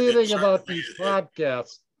what do you think about these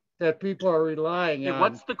podcasts that people are relying on?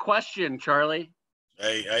 What's the question, Charlie?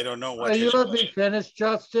 I don't know what. You let me finish,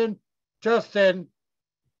 Justin. Justin,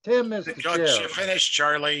 Tim is the chair. Finish,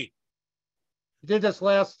 Charlie. You did this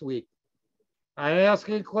last week. I'm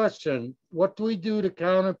asking a question. What do we do to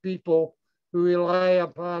counter people who rely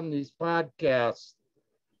upon these podcasts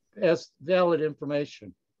as valid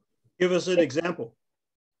information? Give us an example.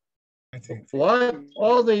 I think. What?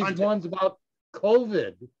 All these ones about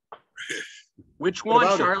COVID. Which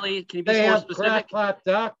one, Charlie? Can you be more specific? They have crackpot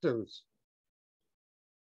doctors.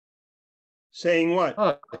 Saying what?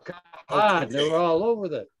 Oh, God, okay. They were all over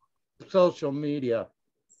the social media.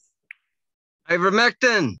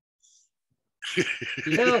 Ivermectin.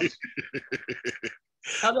 Yes.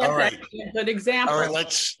 Oh, that's actually a good example. All right,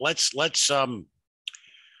 let's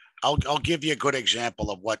I'll give you a good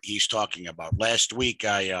example of what he's talking about. Last week,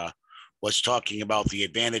 I was talking about the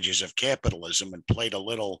advantages of capitalism and played a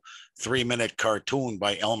little 3-minute cartoon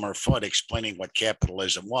by Elmer Fudd explaining what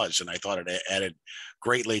capitalism was. And I thought it added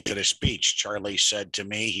greatly to the speech. Charlie said to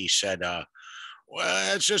me, he said,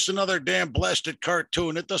 well, it's just another damn blasted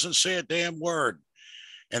cartoon. It doesn't say a damn word.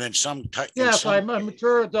 And then yes, I'm a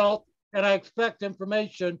mature adult and I expect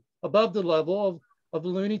information above the level of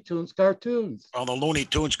Looney Tunes cartoons. Well, the Looney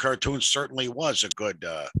Tunes cartoon certainly was a good,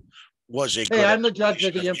 Hey, I'm the judge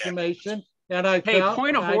of the information, and I. Hey,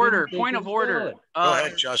 point of order. Point of order. Go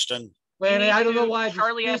ahead, Justin. Lanny, I don't know why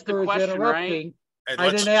Charlie asked the is question, interrupting. Right?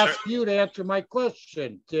 I didn't ask you to answer my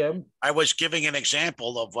question, Tim. I was giving an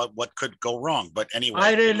example of what could go wrong, but anyway.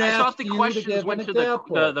 I didn't ask I thought the you questions to give went an to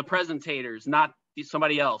example. the presentators, not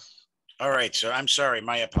somebody else. All right, so I'm sorry.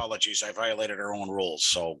 My apologies. I violated our own rules.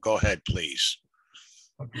 So go ahead, please.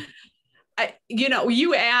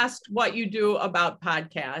 You asked what you do about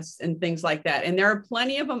podcasts and things like that. And there are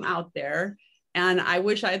plenty of them out there. And I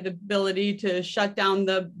wish I had the ability to shut down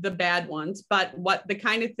the bad ones. But what the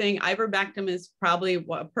kind of thing, ivermectin is probably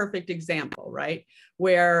a perfect example, right?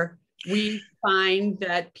 Where we find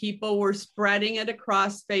that people were spreading it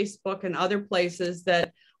across Facebook and other places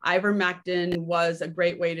that ivermectin was a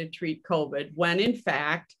great way to treat COVID, when in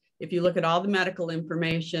fact, if you look at all the medical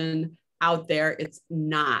information out there, it's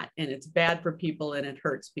not, and it's bad for people and it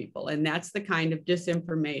hurts people. And that's the kind of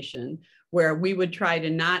disinformation where we would try to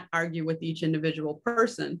not argue with each individual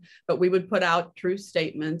person, but we would put out true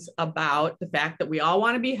statements about the fact that we all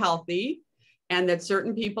want to be healthy and that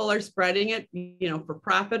certain people are spreading it, for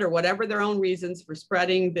profit or whatever their own reasons for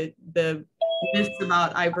spreading the myths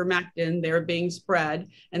about ivermectin. They're being spread,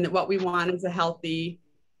 and that what we want is a healthy,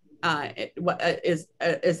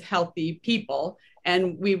 is healthy people.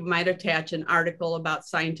 And we might attach an article about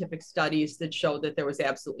scientific studies that show that there was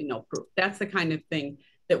absolutely no proof. That's the kind of thing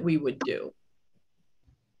that we would do.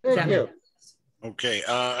 Thank you. Okay,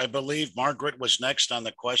 I believe Margaret was next on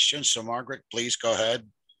the question. So Margaret, please go ahead.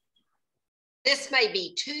 This may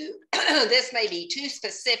be too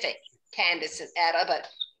specific, Candace and Etta, but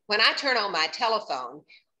when I turn on my telephone,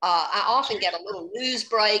 I often get a little news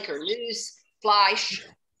break or news flash,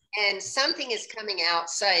 and something is coming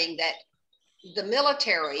out saying that the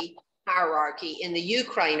military hierarchy in the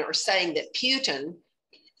Ukraine are saying that Putin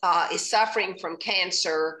is suffering from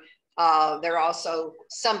cancer. There are also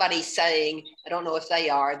somebody saying, I don't know if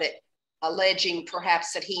they are, that alleging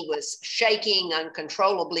perhaps that he was shaking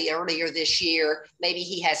uncontrollably earlier this year. Maybe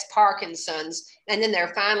he has Parkinson's. And then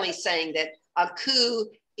they're finally saying that a coup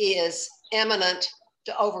is imminent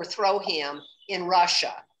to overthrow him in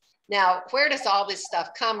Russia. Now, where does all this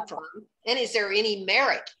stuff come from? And is there any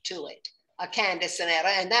merit to it, Candace and Etta?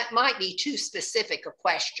 And that might be too specific a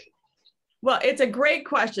question. Well, it's a great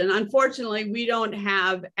question. Unfortunately, we don't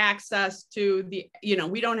have access to the,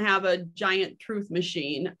 we don't have a giant truth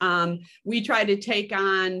machine. We try to take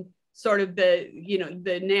on sort of the,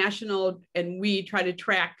 the national, and we try to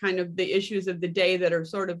track kind of the issues of the day that are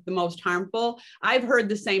sort of the most harmful. I've heard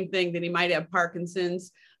the same thing, that he might have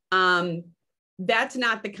Parkinson's. That's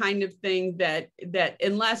not the kind of thing that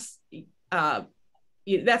unless,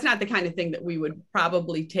 that's not the kind of thing that we would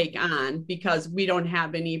probably take on, because we don't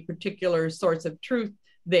have any particular source of truth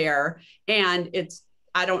there. And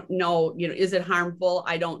I don't know, is it harmful?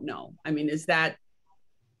 I don't know. I mean, is that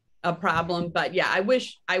a problem? But yeah, I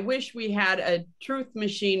wish we had a truth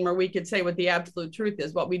machine where we could say what the absolute truth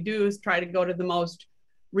is. What we do is try to go to the most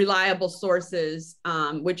reliable sources,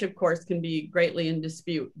 which of course can be greatly in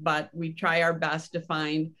dispute, but we try our best to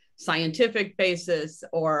find scientific basis,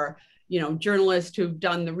 or journalists who've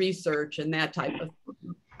done the research and that type of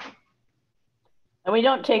thing. And we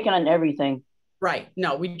don't take on everything. Right.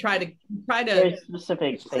 No, we try to very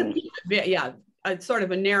specific things. Yeah, it's sort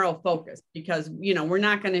of a narrow focus, because we're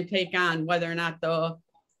not going to take on whether or not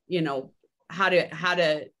how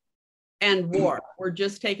to end war. We're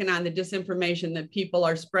just taking on the disinformation that people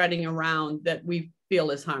are spreading around that we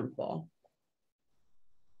feel is harmful.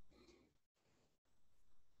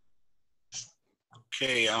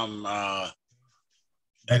 Okay, the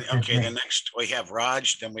next we have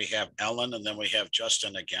Raj, then we have Ellen, and then we have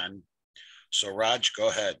Justin again. So Raj, go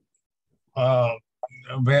ahead.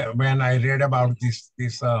 When I read about this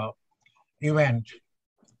event,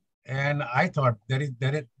 and I thought there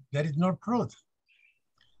is no truth.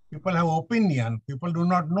 People have opinion. People do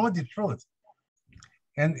not know the truth,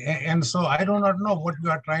 and so I do not know what you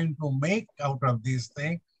are trying to make out of this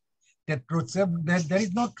thing. The truth, that there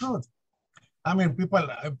is no truth. I mean, people,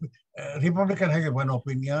 Republican have one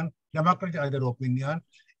opinion, Democrat have other opinion,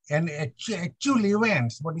 and actual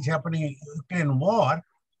events, what is happening in Ukraine war,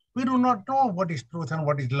 we do not know what is truth and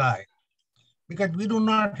what is lie, because we do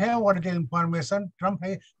not have what is information.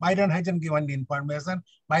 Biden hasn't given the information.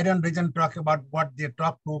 Biden doesn't talk about what they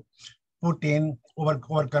talked to Putin over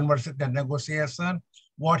conversation, the negotiation,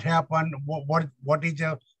 what happened, what is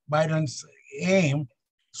Biden's aim.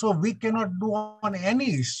 So we cannot do on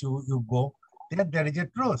any issue you go, that there is a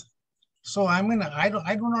truth. So I mean, I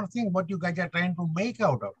do not think what you guys are trying to make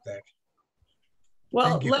out of that.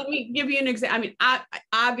 Well, let me give you an example. I mean,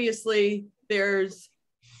 obviously there's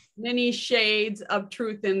many shades of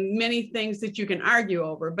truth and many things that you can argue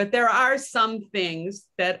over, but there are some things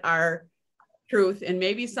that are truth, and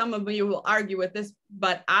maybe some of you will argue with this,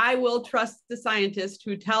 but I will trust the scientists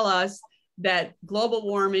who tell us that global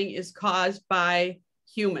warming is caused by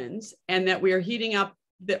humans, and that we are heating up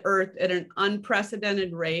the earth at an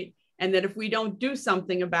unprecedented rate, and that if we don't do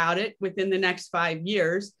something about it within the next 5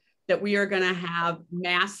 years, that we are going to have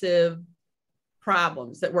massive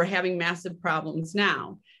problems, that we're having massive problems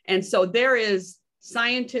now. And so there is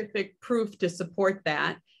scientific proof to support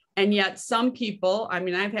that. And yet some people, I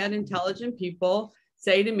mean, I've had intelligent people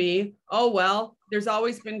say to me, oh, well, there's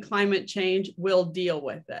always been climate change, we'll deal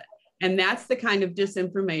with it. And that's the kind of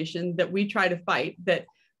disinformation that we try to fight, that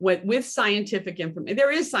with scientific information. There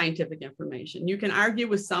is scientific information. You can argue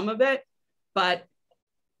with some of it, but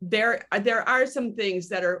there are some things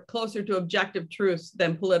that are closer to objective truths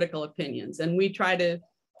than political opinions, and we try to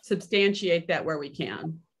substantiate that where we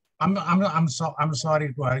can. I'm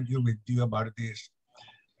sorry to argue with you about this.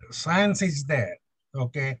 Science is there,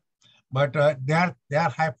 okay, but their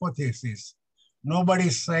hypothesis.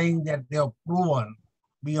 Nobody's saying that they have proven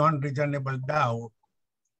beyond reasonable doubt.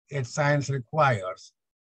 Science requires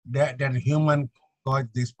that human caused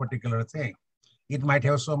this particular thing. It might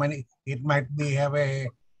have so many. It might have a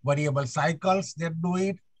variable cycles that do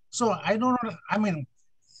it. So I don't know. I mean,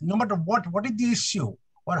 no matter what is the issue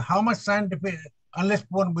or how much scientific, unless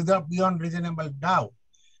proven beyond reasonable doubt,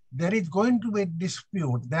 there is going to be a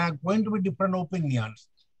dispute. There are going to be different opinions.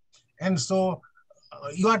 And so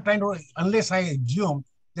you are trying to, unless I assume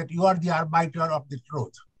that you are the arbiter of the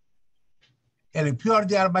truth. And if you are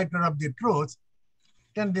the arbiter of the truth,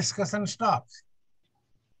 then discussion stops.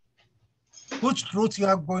 Whose truth you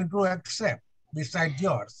are going to accept besides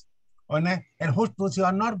yours? And whose truth you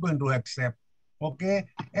are not going to accept? Okay,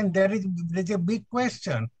 and there's a big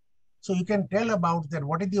question. So you can tell about that.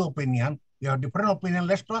 What is the opinion? You have different opinion.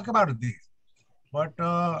 Let's talk about this. But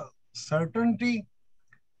certainty,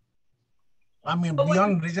 I mean,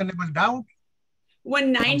 beyond reasonable doubt.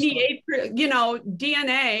 When 98%,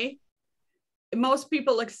 DNA, most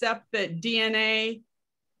people accept that DNA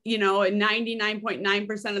you know,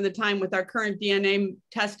 99.9% of the time with our current DNA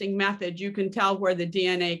testing method, you can tell where the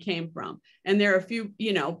DNA came from. And there are a few,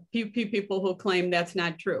 you know, few people who claim that's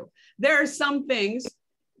not true. There are some things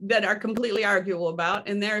that are completely arguable about,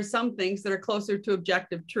 and there are some things that are closer to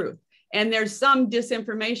objective truth. And there's some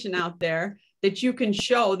disinformation out there that you can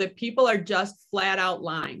show that people are just flat out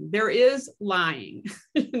lying. There is lying,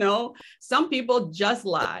 you know, some people just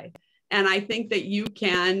lie. And I think that you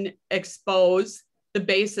can expose the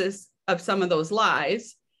basis of some of those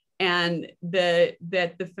lies and the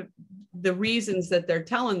reasons that they're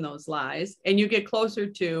telling those lies, and you get closer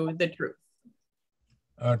to the truth.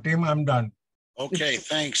 Tim, I'm done. Okay,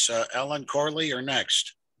 thanks. Ellen Corley, you're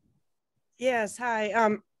next. Yes,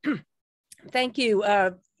 hi. Thank you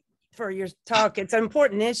for your talk. It's an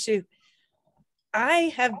important issue.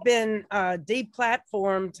 I have been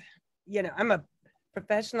deplatformed. You know, I'm a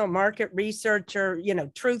professional market researcher, you know,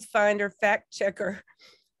 truth finder, fact checker,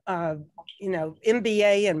 you know,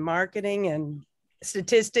 MBA in marketing and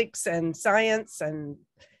statistics and science and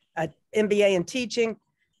MBA in teaching.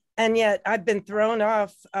 And yet I've been thrown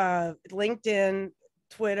off LinkedIn,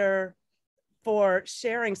 Twitter for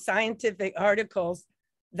sharing scientific articles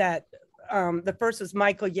that the first was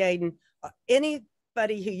Michael Yaden.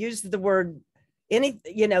 Anybody who uses the word,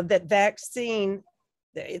 you know, that vaccine,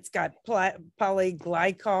 it's got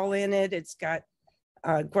polyglycol in it, it's got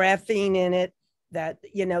graphene in it, that,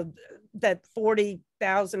 you know, that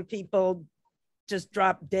 40,000 people just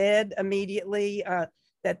dropped dead immediately,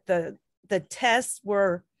 that the tests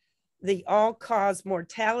were the all-cause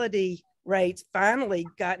mortality rates finally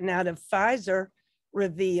gotten out of Pfizer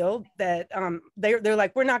revealed that they're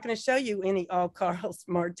like, we're not going to show you any all-cause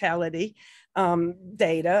mortality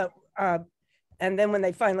data. And then when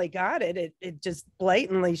they finally got it, it just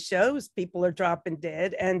blatantly shows people are dropping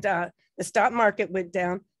dead, and the stock market went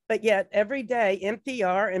down. But yet every day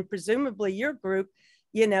NPR and presumably your group,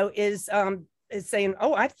 you know, is saying,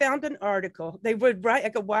 oh, I found an article. They would write, I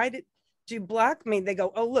go, why did you block me? They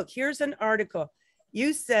go, oh, look, here's an article.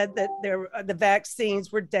 You said that the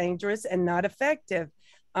vaccines were dangerous and not effective.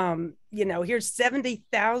 You know, here's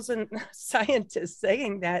 70,000 scientists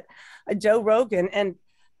saying that, Joe Rogan. And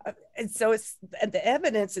so it's, the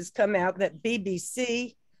evidence has come out that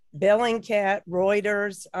BBC, Bellingcat,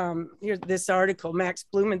 Reuters, here's this article, Max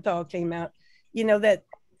Blumenthal came out, you know, that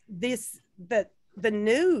the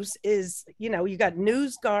news is, you know, you got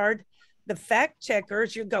NewsGuard, the fact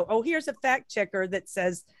checkers, you go, oh, here's a fact checker that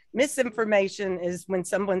says misinformation is when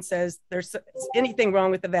someone says there's anything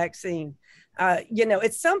wrong with the vaccine. You know,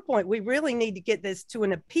 at some point we really need to get this to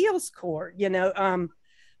an appeals court, you know,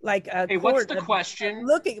 like a hey, court. What's the question?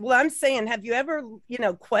 Well, I'm saying, have you ever, you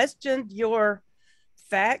know, questioned your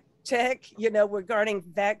fact check, you know, regarding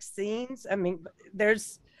vaccines? I mean,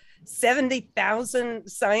 there's 70,000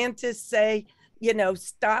 scientists say, you know,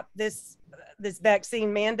 stop this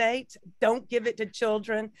vaccine mandate, don't give it to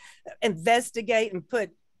children, investigate and put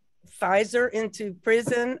Pfizer into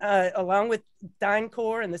prison, along with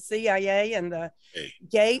DynCorp and the CIA and the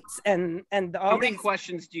Gates and all. How many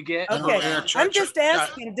questions do you get? Okay, I'm just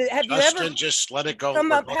asking. Have you ever just let it go?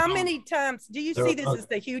 Come up? How many times do you see this as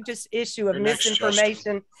the hugest issue of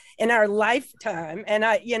misinformation in our lifetime? And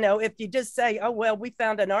you know, if you just say, "Oh well, we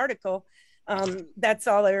found an article," that's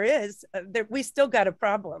all there is. We still got a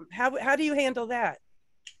problem. How do you handle that?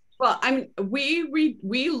 Well, I mean,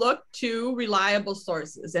 we look to reliable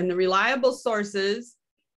sources, and the reliable sources,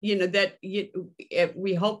 you know, that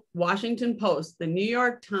we hope Washington Post, the New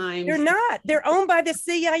York Times. They're not. They're owned by the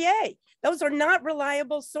CIA. Those are not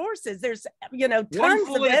reliable sources. There's, you know, tons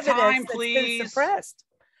of evidence that's been suppressed.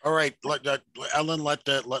 All right, Ellen,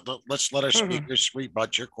 let's let our speakers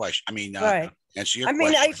rebut your question. I mean, answer your question. I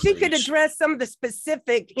mean, if you could address some of the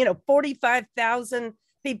specific, you know, 45,000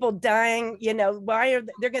 people dying, you know, why are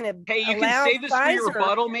they're going to hey, you allow can say this Pfizer for your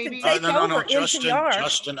rebuttal, maybe? No,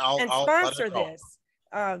 Justin, I'll sponsor this.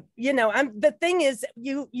 You know, the thing is,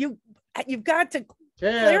 you've got to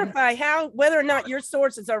clarify whether or not your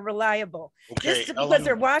sources are reliable. Okay, just because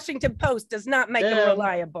they're Washington Post does not make them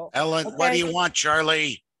reliable. Ellen, okay? What do you want,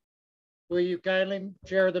 Charlie? Will you kindly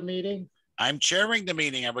chair the meeting? I'm chairing the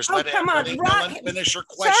meeting. I was letting Ellen finish her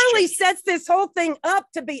question. Charlie sets this whole thing up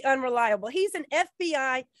to be unreliable. He's an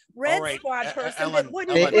FBI Red Squad person. Ellen, that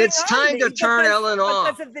wouldn't it's time to turn Ellen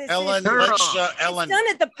off. Ellen, Ellen. It's done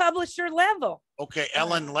at the publisher level. Okay,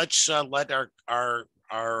 Ellen, let's let our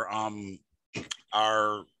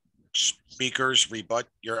speakers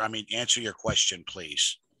answer your question,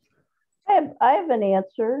 please. I have an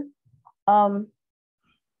answer.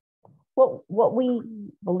 What we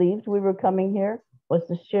believed we were coming here was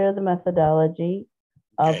to share the methodology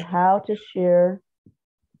of how to share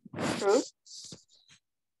truth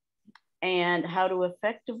and how to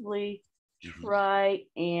effectively try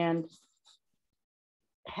and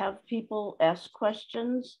have people ask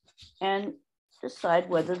questions and decide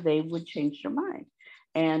whether they would change their mind.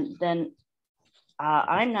 And then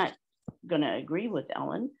I'm not going to agree with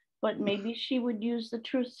Ellen, but maybe she would use the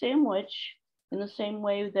truth sandwich in the same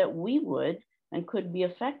way that we would, and could be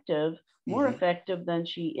effective, more effective than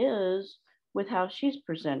she is with how she's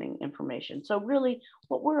presenting information. So really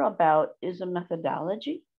what we're about is a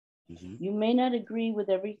methodology. You may not agree with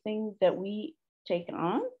everything that we take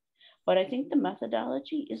on, but I think the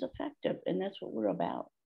methodology is effective, and that's what we're about.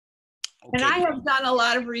 And I have done a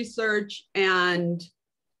lot of research and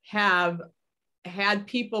have had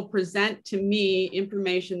people present to me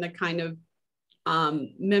information that kind of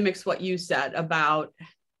mimics what you said about,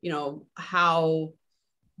 you know, how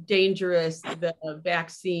dangerous the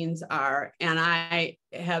vaccines are. And I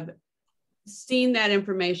have seen that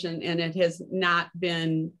information and it has not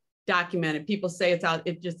been documented. People say it's out.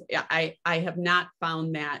 It just, I have not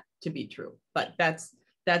found that to be true, but that's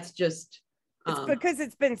just. It's because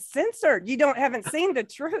it's been censored. You haven't seen the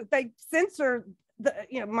truth. They censor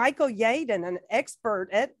Michael Yaden, an expert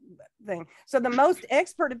at thing. So the most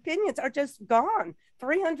expert opinions are just gone.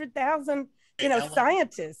 300,000,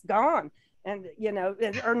 scientists gone, and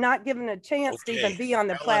are not given a chance to even be on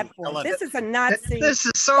the platform. This is a Nazi. This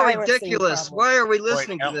is so ridiculous. Problem. Why are we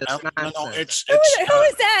listening to this nonsense? Who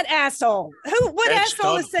is that asshole? What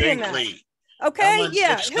asshole is saying that? Okay,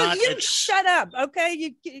 Ellen, you shut up.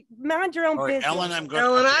 Okay, you mind your own business. Ellen,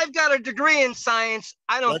 I've got a degree in science.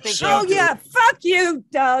 I don't think. Oh yeah, fuck you,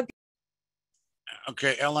 Doug.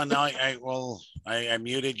 Okay, Ellen, I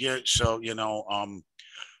muted you, so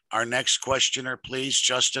our next questioner, please,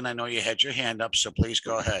 Justin. I know you had your hand up, so please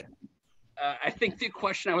go ahead. I think the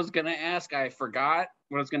question I was going to ask, I forgot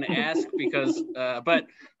what I was going to ask because, but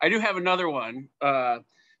I do have another one.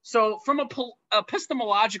 So from a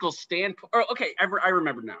epistemological standpoint, I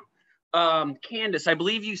remember now. Candace, I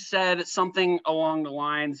believe you said something along the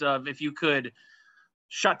lines of, if you could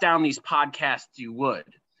shut down these podcasts, you would.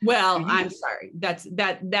 Well, I'm sorry. That's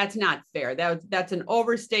not fair. That's an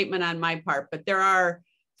overstatement on my part, but there are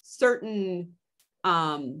certain,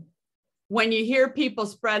 when you hear people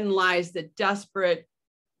spreading lies that desperate,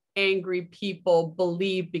 angry people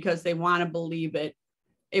believe because they want to believe it,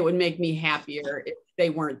 it would make me happier if they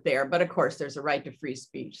weren't there. But of course, there's a right to free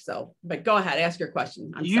speech. So, but go ahead, ask your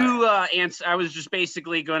question. I was just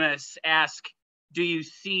basically going to ask, do you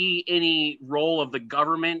see any role of the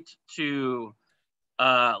government to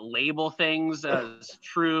label things as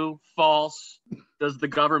true, false? Does the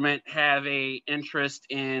government have a interest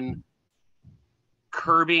in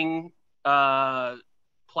curbing platforms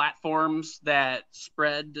that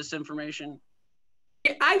spread disinformation?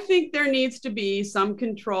 I think there needs to be some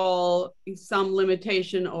control, some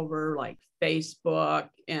limitation over like Facebook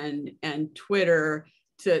and Twitter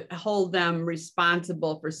to hold them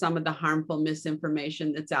responsible for some of the harmful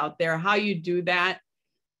misinformation that's out there. How you do that,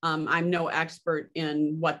 I'm no expert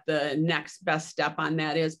in what the next best step on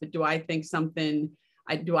that is, but do I think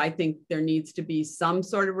there needs to be some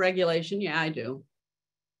sort of regulation? Yeah, I do.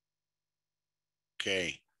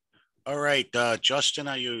 Okay. All right, Justin,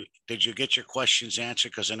 did you get your questions answered?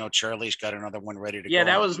 Because I know Charlie's got another one ready to go. Yeah,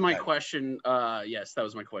 that was my question. Yes, that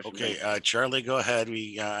was my question. Okay, Charlie, go ahead.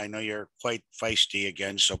 I know you're quite feisty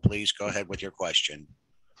again, so please go ahead with your question.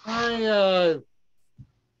 I've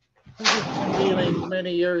been dealing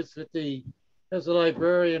many years as a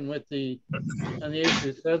librarian on the issue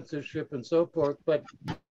of censorship and so forth, but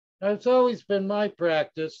it's always been my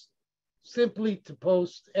practice simply to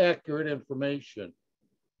post accurate information.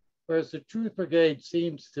 Whereas the Truth Brigade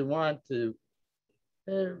seems to want to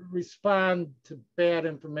respond to bad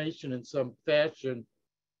information in some fashion.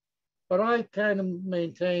 But I kind of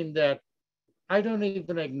maintain that I don't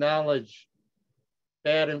even acknowledge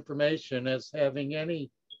bad information as having any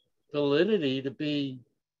validity to be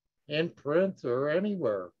in print or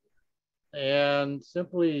anywhere, and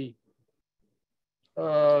simply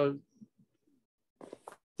deal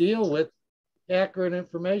with accurate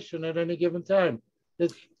information at any given time. Do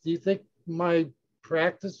you think my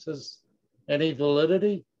practice has any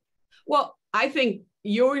validity? Well, I think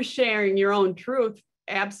you're sharing your own truth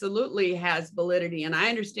absolutely has validity. And I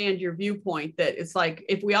understand your viewpoint that it's like,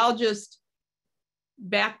 if we all just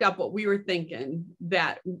backed up what we were thinking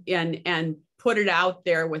and put it out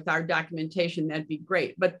there with our documentation, that'd be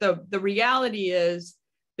great. But the reality is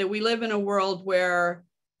that we live in a world where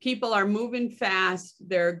people are moving fast.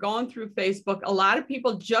 They're going through Facebook. A lot of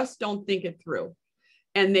people just don't think it through.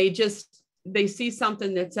 And they see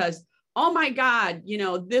something that says, oh my God,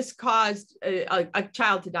 this caused a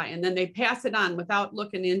child to die. And then they pass it on without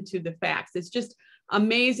looking into the facts. It's just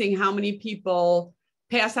amazing how many people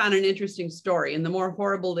pass on an interesting story. And the more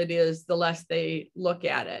horrible it is, the less they look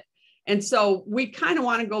at it. And so we kind of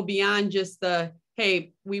want to go beyond just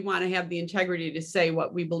hey, we want to have the integrity to say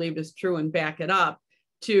what we believe is true and back it up,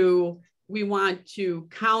 to we want to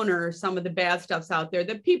counter some of the bad stuffs out there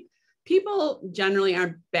that people generally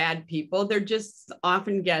aren't bad people. They're just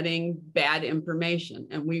often getting bad information.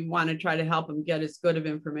 And we want to try to help them get as good of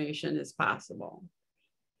information as possible.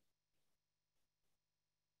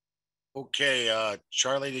 Okay,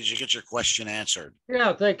 Charlie, did you get your question answered?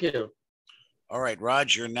 Yeah, thank you. All right,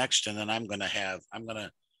 Raj, you're next, and then I'm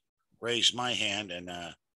gonna raise my hand and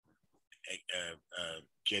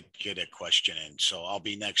get a question in. So I'll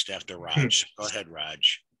be next after Raj. Go ahead,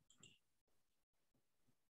 Raj.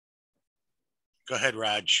 Go ahead,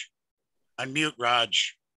 Raj. Unmute,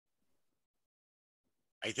 Raj.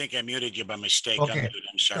 I think I muted you by mistake. Okay.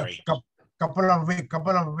 I'm sorry. Couple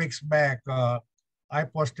of weeks back, I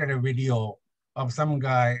posted a video of some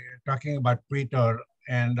guy talking about Twitter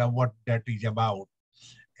and what that is about.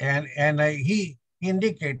 And he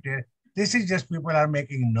indicated this is just people are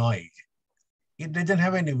making noise. It doesn't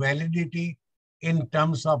have any validity in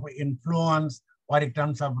terms of influence or in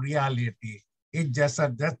terms of reality. It just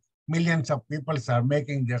millions of people are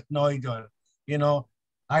making just noise, or,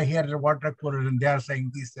 I hear the water cooler and they are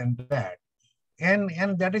saying this and that.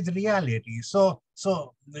 And that is reality. So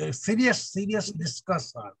serious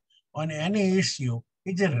discussion on any issue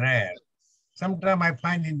is rare. Sometimes I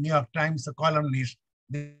find in New York Times, a columnist,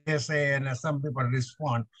 they say, and some people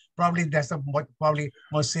respond, probably that's probably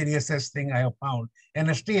most seriousest thing I have found.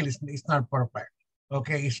 And still, it's not perfect.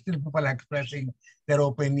 Okay, it's still people expressing their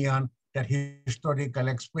opinion, their historical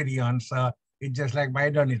experience. It's just like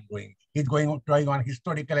Biden is doing. He's drawing on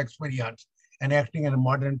historical experience and acting in a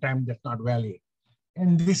modern time that's not valid.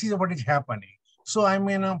 And this is what is happening. So I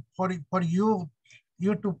mean, for you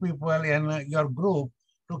two people and your group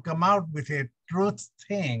to come out with a truth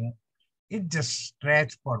thing, it just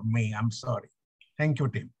stretched for me. I'm sorry. Thank you,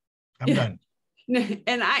 Tim. I'm done.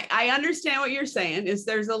 And I understand what you're saying is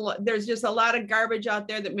there's just a lot of garbage out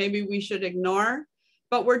there that maybe we should ignore.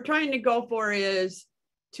 But we're trying to go for is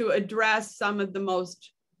to address some of the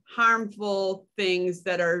most harmful things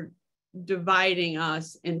that are dividing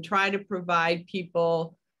us and try to provide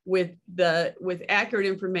people with accurate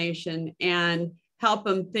information and help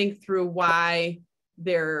them think through why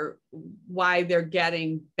they're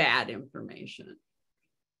getting bad information.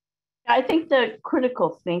 I think the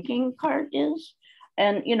critical thinking part is,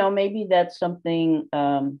 and maybe that's something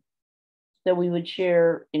that we would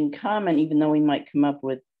share in common, even though we might come up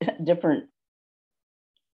with different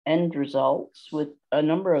end results with a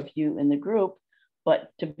number of you in the group,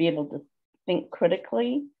 but to be able to think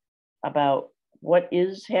critically about what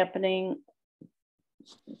is happening,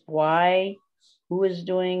 why, who is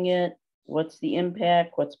doing it, what's the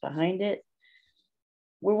impact, what's behind it.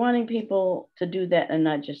 We're wanting people to do that and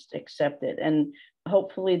not just accept it. And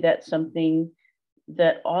hopefully that's something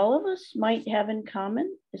that all of us might have in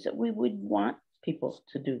common, is that we would want people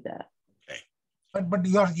to do that. Okay. But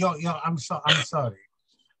I'm sorry.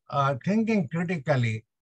 Thinking critically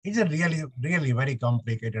is a really very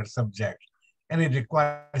complicated subject, and it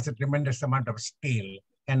requires a tremendous amount of skill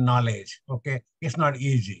and knowledge. Okay, it's not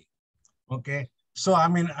easy. Okay, so I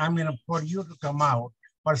mean, for you to come out,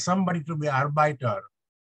 for somebody to be arbiter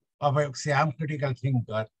of say I'm critical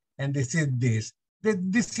thinker, and this is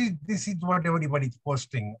what everybody's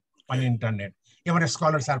posting on the internet. Even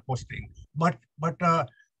scholars are posting. But how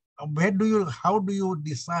do you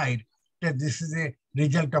decide that this is a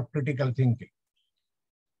result of critical thinking?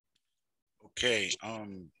 Okay.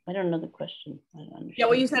 I don't know the question. Yeah,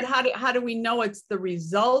 well, you said how do we know it's the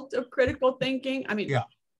result of critical thinking? I mean, yeah,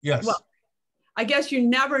 yes. Well, I guess you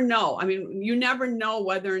never know. I mean, you never know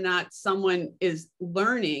whether or not someone is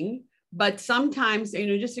learning, but sometimes,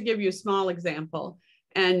 just to give you a small example,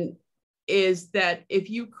 and is that if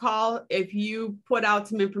you put out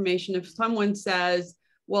some information, if someone says,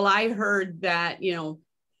 well, I heard that,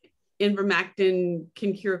 ivermectin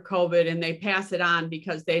can cure COVID, and they pass it on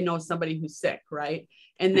because they know somebody who's sick, right?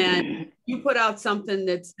 And then you put out something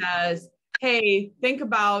that says, hey, think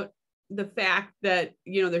about the fact that,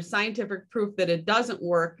 there's scientific proof that it doesn't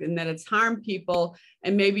work and that it's harmed people.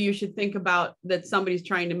 And maybe you should think about that somebody's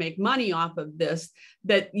trying to make money off of this,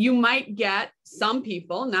 that you might get some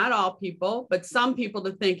people, not all people, but some people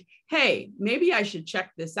to think, hey, maybe I should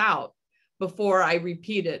check this out before I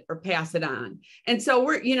repeat it or pass it on. And so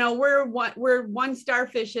we're one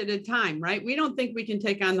starfish at a time, right? We don't think we can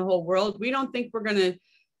take on the whole world. We don't think we're going to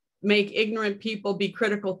make ignorant people be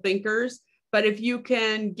critical thinkers. But if you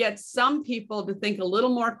can get some people to think a little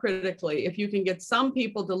more critically, if you can get some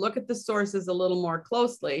people to look at the sources a little more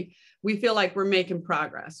closely, we feel like we're making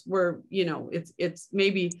progress. We're, you know, it's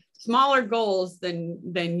maybe smaller goals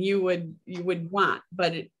than you would want,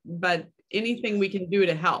 but anything we can do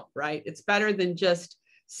to help, right? It's better than just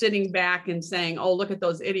sitting back and saying, oh, look at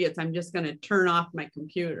those idiots, I'm just going to turn off my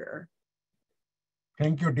computer.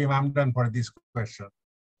 Thank you, Tim. I'm done for this question.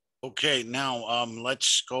 Okay, now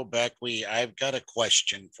let's go back. I've got a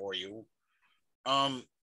question for you.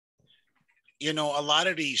 You know, a lot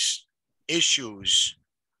of these issues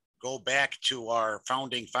go back to our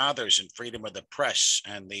founding fathers and freedom of the press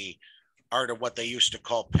and the art of what they used to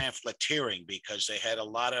call pamphleteering, because they had a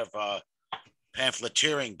lot of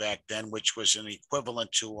pamphleteering back then, which was an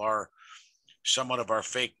equivalent to somewhat of our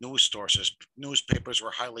fake news sources. Newspapers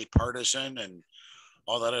were highly partisan and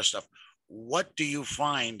all that other stuff. What do you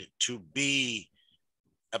find to be,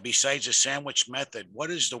 besides the sandwich method, what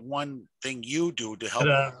is the one thing you do to help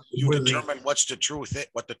you determine what the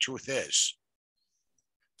truth is?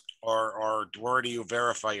 Or where do you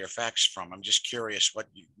verify your facts from? I'm just curious what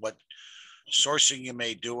sourcing you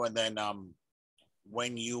may do, and then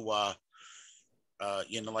when you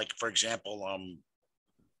you know, like for example,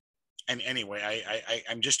 and anyway,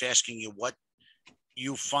 I'm just asking you what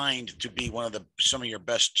you find to be some of your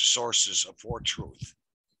best sources for truth.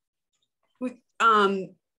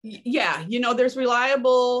 Yeah, you know, there's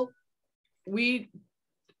reliable.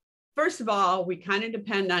 First of all, we kind of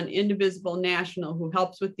depend on Indivisible National, who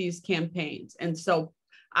helps with these campaigns. And so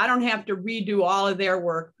I don't have to redo all of their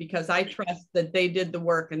work because I trust that they did the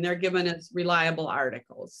work and they're giving us reliable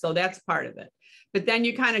articles. So that's part of it. But then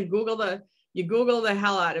you kind of Google the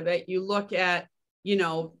hell out of it. You look at, you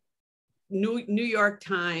know, New York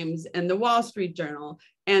Times and the Wall Street Journal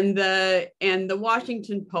and the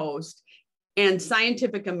Washington Post and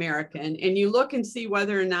Scientific American, and you look and see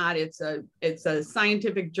whether or not it's a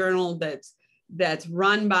scientific journal that's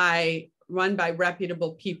run by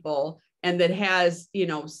reputable people and that has, you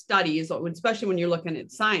know, studies, especially when you're looking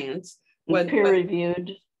at science. Peer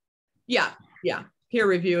reviewed. Yeah, peer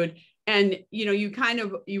reviewed. And, you know, you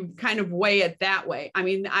kind of weigh it that way. I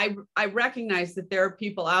mean, I recognize that there are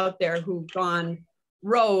people out there who've gone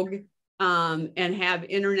rogue and have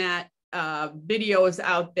internet videos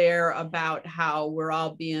out there about how we're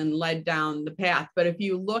all being led down the path. But if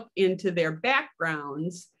you look into their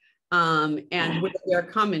backgrounds and where they're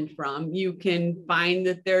coming from, you can find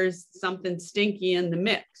that there's something stinky in the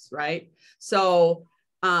mix, right? So,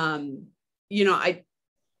 you know,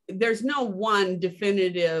 there's no one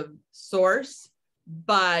definitive source,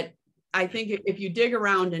 but I think if you dig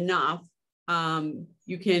around enough,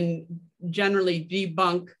 you can generally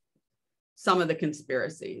debunk some of the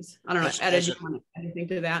conspiracies. I don't know, Ed, do you want to add anything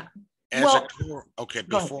to that?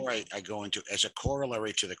 Before I go into, as a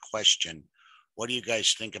corollary to the question, what do you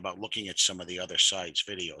guys think about looking at some of the other sides'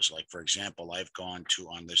 videos? Like, for example, I've gone to,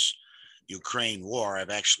 on this Ukraine war, I've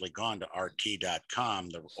actually gone to RT.com,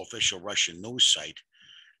 the official Russian news site.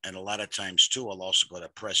 And a lot of times too, I'll also go to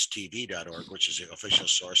presstv.org, which is the official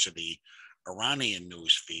source of the Iranian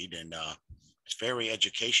news feed. And it's very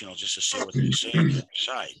educational just to see what they say on the other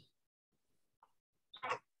side.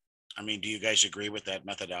 I mean, do you guys agree with that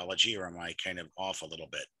methodology, or am I kind of off a little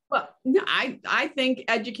bit? Well, no, I think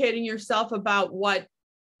educating yourself about what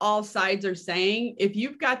all sides are saying, if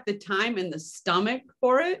you've got the time and the stomach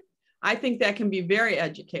for it, I think that can be very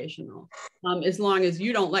educational, as long as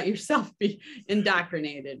you don't let yourself be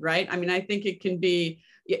indoctrinated, right? I mean, I think it can be,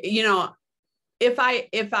 you know, if I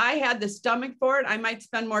had the stomach for it, I might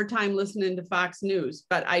spend more time listening to Fox News,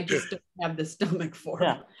 but I just don't have the stomach for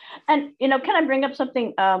it. And, you know, can I bring up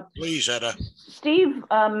something? Please, Etta. Steve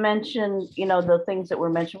mentioned, you know, the things that were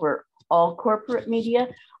mentioned were all corporate media.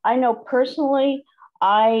 I know personally,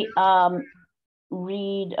 I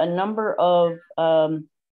read a number of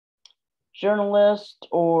journalists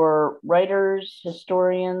or writers,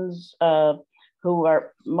 historians who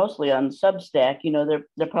are mostly on Substack. You know,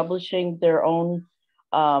 they're publishing their own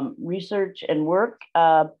research and work.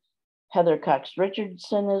 Heather Cox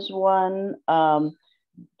Richardson is one.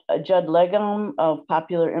 Judd Legum of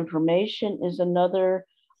Popular Information is another.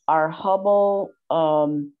 R. Hubble.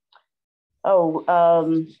 Well,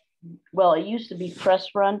 it used to be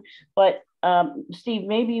Press Run, but Steve,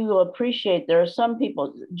 maybe you will appreciate there are some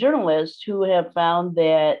people, journalists, who have found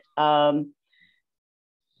that,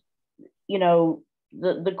 you know,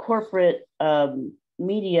 the corporate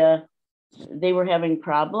media, they were having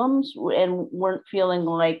problems and weren't feeling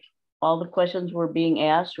like all the questions were being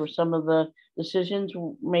asked or some of the decisions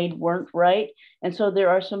made weren't right. And so there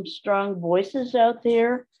are some strong voices out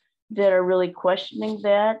there that are really questioning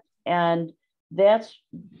that. And that's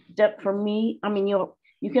that for me. I mean, you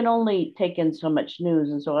can only take in so much news.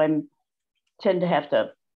 And so tend to have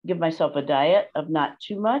to give myself a diet of not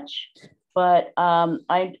too much. But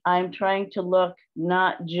I'm trying to look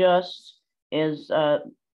not just as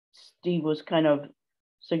Steve was kind of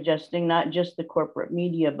suggesting, not just the corporate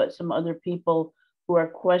media, but some other people who are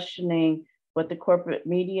questioning what the corporate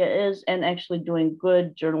media is and actually doing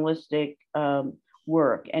good journalistic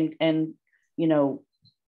work and you know,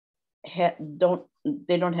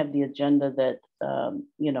 they don't have the agenda that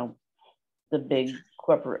you know, the big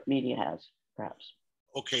corporate media has, perhaps.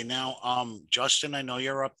 Okay, now, Justin, I know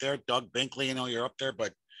you're up there. Doug Binkley, I know you're up there,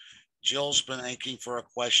 but Jill's been aching for a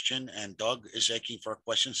question, and Doug is aching for a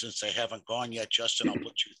question since they haven't gone yet. Justin, I'll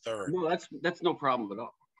put you third. No, that's no problem at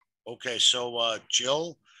all. Okay, so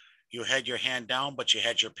Jill, you had your hand down, but you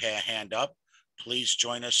had your hand up. Please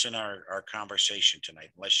join us in our conversation tonight,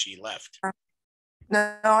 unless she left.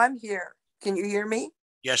 No, I'm here. Can you hear me?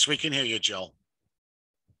 Yes, we can hear you, Jill.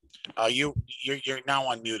 You're now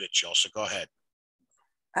unmuted, Jill, so go ahead.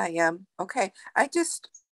 I am. Okay. I just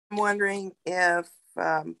am wondering if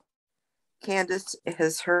Candace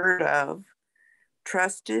has heard of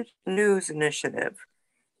Trusted News Initiative.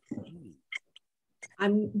 I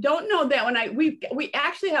don't know that one. We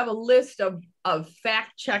actually have a list of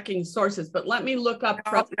fact checking sources, but let me look up.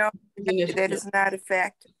 No, that is not a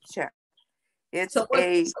fact check. It's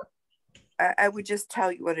I would just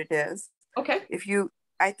tell you what it is. Okay.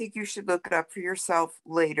 I think you should look it up for yourself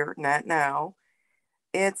later, not now.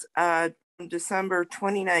 It's December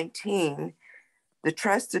 2019, the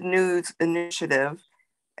Trusted News Initiative.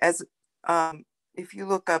 As if you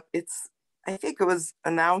look up, I think it was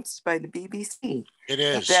announced by the BBC. It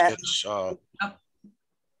is.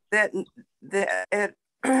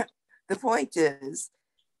 The point is,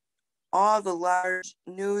 all the large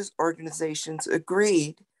news organizations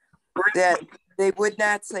agreed that they would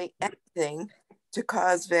not say anything to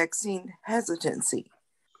cause vaccine hesitancy.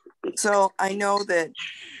 So I know that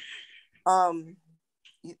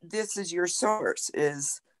this is your source,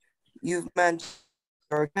 is you've mentioned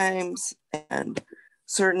New York Times and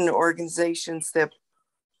certain organizations that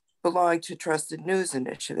belong to Trusted News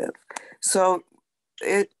Initiative. So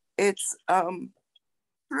it's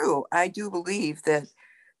true. I do believe that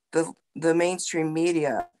the mainstream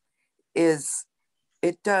media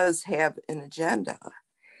does have an agenda.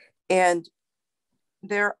 And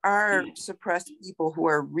there are suppressed people who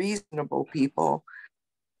are reasonable people.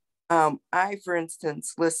 I, for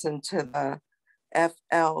instance, listened to the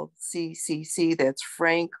FLCCC, that's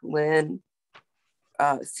Frank Lynn,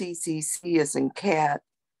 CCC as in cat,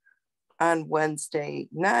 on Wednesday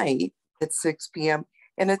night at 6 p.m.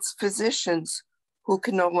 And it's physicians who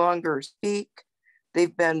can no longer speak.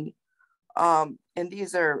 They've been, and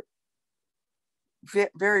these are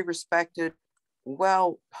very respected,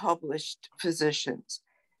 well-published physicians,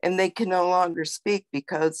 and they can no longer speak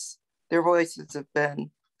because their voices have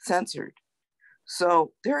been censored.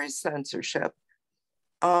 So there is censorship.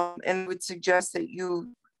 And I would suggest that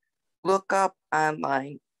you look up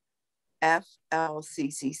online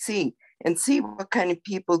FLCCC and see what kind of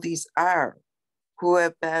people these are who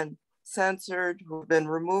have been censored, who have been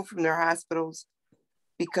removed from their hospitals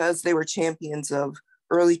because they were champions of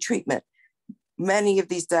early treatment. Many of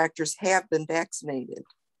these doctors have been vaccinated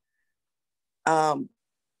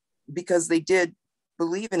because they did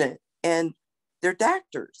believe in it, and they're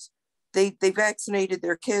doctors. They vaccinated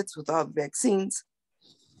their kids with all the vaccines.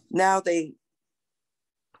 Now they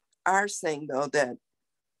are saying, though, that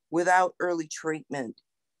without early treatment,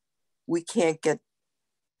 we can't get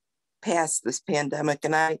past this pandemic.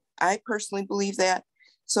 And I personally believe that.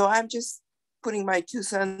 So I'm just putting my 2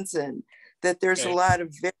 cents in that there's a lot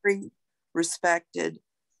of very respected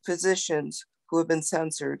physicians who have been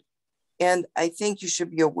censored. And I think you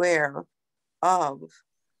should be aware of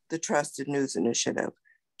the Trusted News Initiative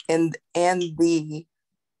and the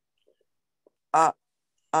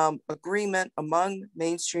agreement among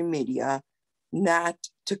mainstream media not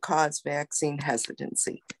to cause vaccine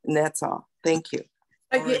hesitancy. And that's all. Thank you.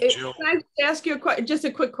 Can I ask you just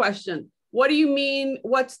a quick question? What do you mean?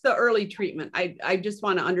 What's the early treatment? I just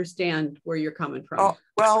want to understand where you're coming from. Oh,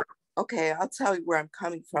 well, okay, I'll tell you where I'm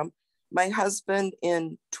coming from. My husband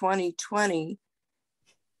in 2020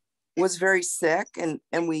 was very sick, and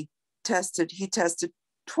he tested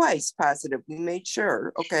twice positive. We made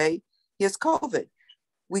sure, okay, he has COVID.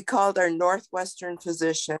 We called our Northwestern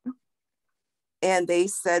physician and they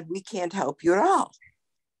said, we can't help you at all.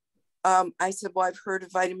 I said, well, I've heard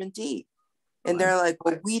of vitamin D. And they're like,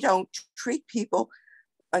 well, we don't treat people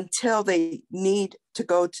until they need to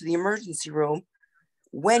go to the emergency room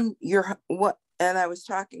when and I was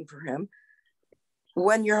talking for him,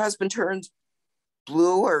 when your husband turns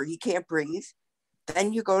blue or he can't breathe,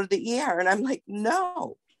 then you go to the ER. And I'm like,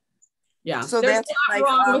 no. Yeah. So there's a lot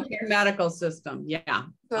wrong with your medical system. Yeah.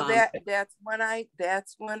 So that's when I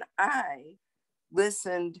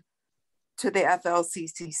listened to the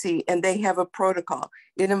FLCCC, and they have a protocol.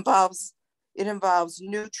 It involves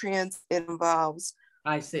nutrients. It involves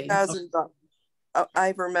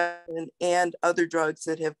ivermectin and other drugs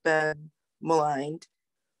that have been maligned,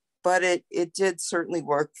 but it did certainly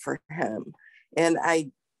work for him. And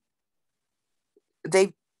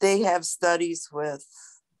they have studies with.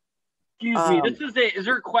 Excuse me. Is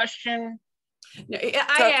there a question?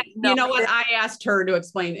 I asked her to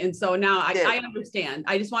explain, and so now I understand.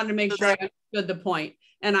 I just wanted to make sure I understood the point.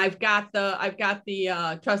 And I've got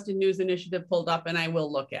the Trusted News Initiative pulled up, and I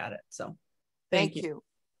will look at it. So, thank you.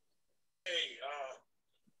 Okay,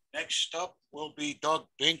 next up will be Doug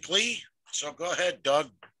Binkley. So go ahead,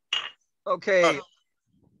 Doug. Okay.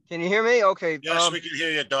 Can you hear me? Okay. Yes, we can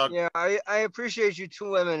hear you, Doug. Yeah, I appreciate you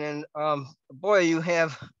two women, and boy, you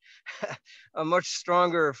have a much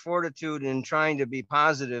stronger fortitude in trying to be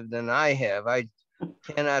positive than I have. I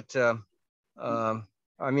cannot.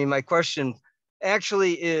 My question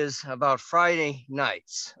actually is about Friday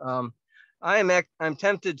nights. I'm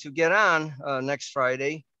tempted to get on next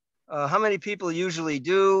Friday. How many people usually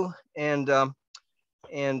do? And I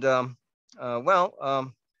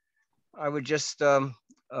would just.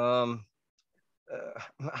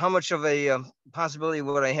 How much of a possibility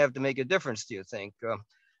would I have to make a difference, do you think?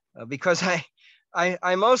 Because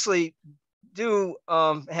I mostly do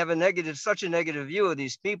have such a negative view of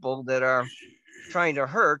these people that are trying to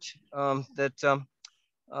hurt see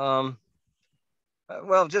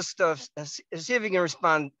if you can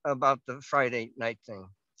respond about the Friday night thing.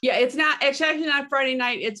 Yeah, it's actually not Friday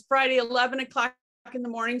night. It's Friday, 11 o'clock in the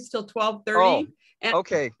mornings till 12:30. Oh,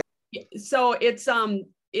 okay. So it's an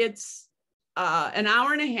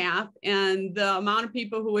hour and a half, and the amount of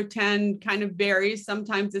people who attend kind of varies.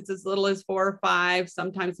 Sometimes it's as little as 4 or 5,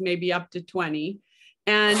 sometimes maybe up to 20.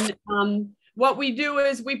 And what we do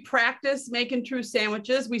is we practice making true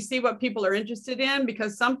sandwiches. We see what people are interested in,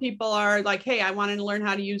 because some people are like, hey, I want to learn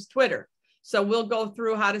how to use Twitter. So we'll go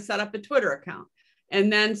through how to set up a Twitter account.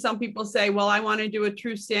 And then some people say, well, I want to do a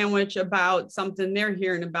true sandwich about something they're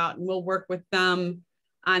hearing about, and we'll work with them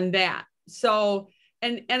on that. So,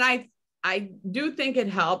 and I do think it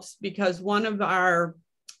helps, because one of our,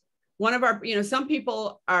 some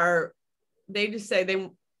people they just say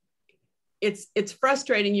it's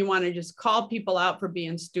frustrating. You want to just call people out for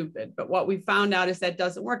being stupid. But what we found out is that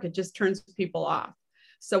doesn't work. It just turns people off.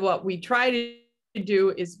 So what we try to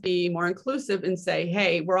do is be more inclusive and say,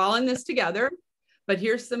 hey, we're all in this together, but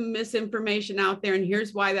here's some misinformation out there, and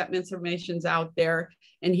here's why that misinformation's out there,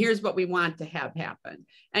 and here's what we want to have happen.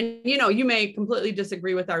 And you may completely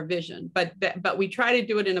disagree with our vision, but we try to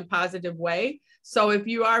do it in a positive way. So if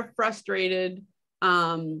you are frustrated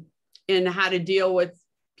in how to deal with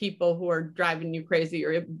people who are driving you crazy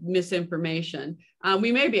or misinformation,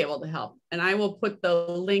 we may be able to help. And I will put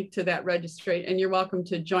the link to that registration, and you're welcome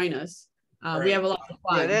to join us. Right. We have a lot of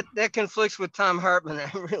fun. Yeah, that conflicts with Tom Hartman.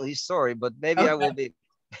 I'm really sorry, but maybe I will be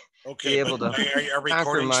able to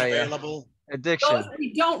conquer my addiction.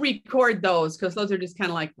 We don't record those because those are just kind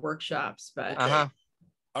of like workshops. But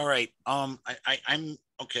all right. I'm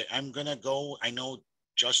okay. I'm gonna go. I know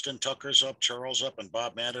Justin Tucker's up, Charles up, and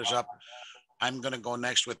Bob Matter's up. I'm gonna go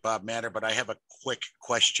next with Bob Matter, but I have a quick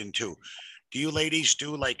question too. Do you ladies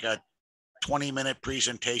do like a 20-minute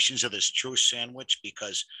presentations of this truth sandwich?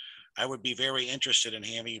 Because I would be very interested in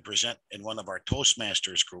having you present in one of our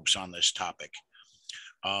Toastmasters groups on this topic.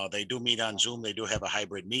 They do meet on Zoom. They do have a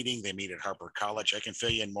hybrid meeting. They meet at Harper College. I can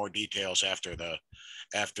fill you in more details after the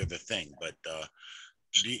thing, but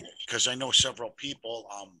because I know several people,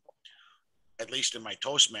 at least in my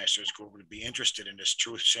Toastmasters group, would be interested in this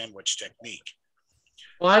truth sandwich technique.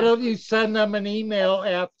 Why don't you send them an email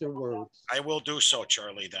afterwards? I will do so,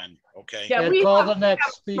 Charlie, then. Okay. Yeah, and call the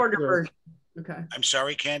next speaker. Okay. I'm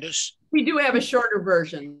sorry, Candace. We do have a shorter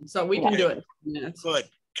version, so we can do it in minutes. Good,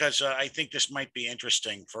 because I think this might be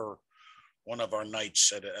interesting for one of our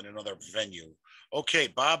nights at another venue. Okay,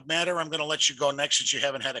 Bob Matter, I'm going to let you go next since you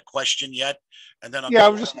haven't had a question yet, and then I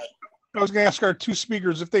was going to ask our two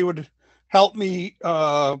speakers if they would help me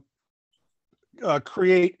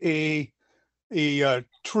create a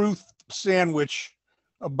truth sandwich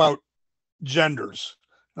about genders.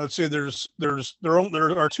 Let's say there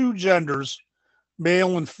are two genders,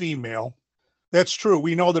 male and female. That's true.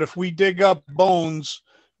 We know that if we dig up bones,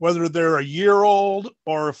 whether they're a year old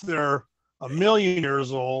or if they're a million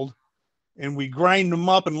years old, and we grind them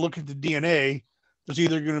up and look at the DNA, there's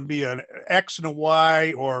either going to be an X and a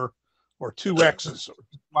Y or two X's or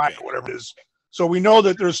Y or whatever it is. So we know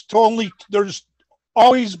that there's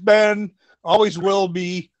always been, always will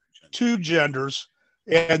be two genders,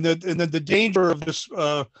 and the danger of this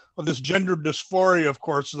gender dysphoria, of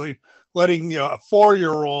course, letting a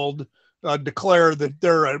 4-year-old declare that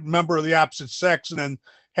they're a member of the opposite sex, and then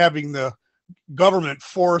having the government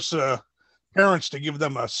force parents to give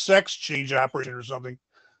them a sex change operation or something.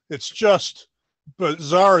 It's just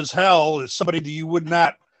bizarre as hell. It's somebody that you would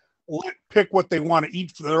not pick what they want to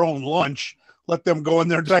eat for their own lunch. Let them go in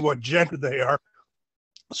there and decide what gender they are.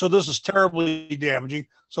 So this is terribly damaging.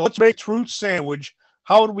 So let's make truth sandwich.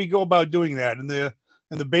 How do we go about doing that? And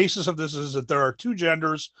the basis of this is that there are two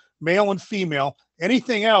genders, male and female.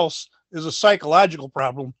 Anything else is a psychological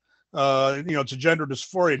problem. It's a gender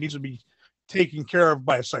dysphoria. It needs to be taken care of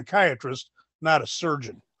by a psychiatrist, not a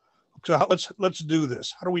surgeon. So let's do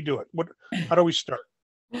this. How do we do it? How do we start?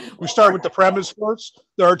 We start with the premise first.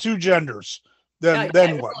 There are two genders.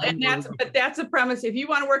 Then what? But that's a premise. If you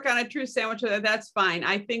want to work on a truth sandwich, that's fine.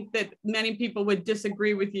 I think that many people would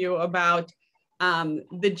disagree with you about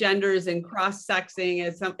the genders and cross-sexing.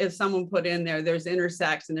 As someone put in there, there's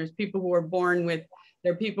intersex, and there's people who are born with.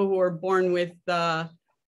 There are people who are born with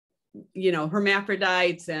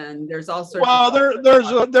hermaphrodites, and there's all sorts. Well,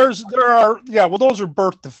 those are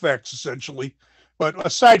birth defects essentially. But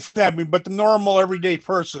aside from that, but the normal everyday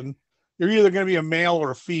person, you're either going to be a male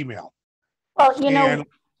or a female. Well, you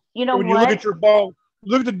know when you look at your bone,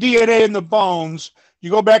 look at the DNA in the bones,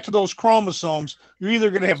 you go back to those chromosomes, you're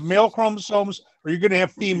either going to have male chromosomes or you're going to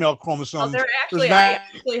have female chromosomes. I actually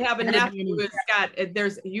have a nephew who's got,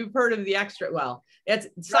 you've heard of the extra, well, it's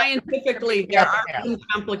scientifically, there are some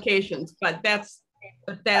complications, but that's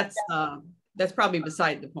probably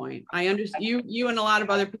beside the point. I understand you and a lot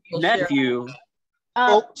of other people nephew.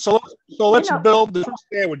 So let's build the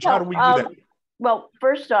sandwich. How do we do that? Well,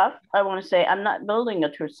 first off, I want to say I'm not building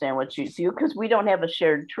a truth sandwich with you because we don't have a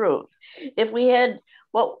shared truth. If we had,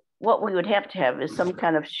 what we would have to have is some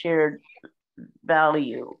kind of shared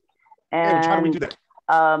value. And how do we do that?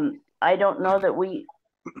 I don't know that we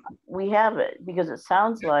have it, because it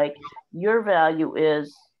sounds like your value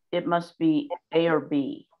is it must be A or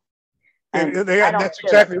B. That's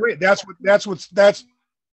exactly right. That's what the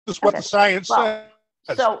science says.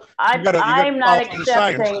 So I'm not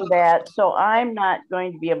accepting that. So I'm not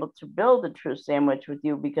going to be able to build a truth sandwich with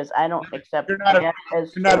you because I don't accept that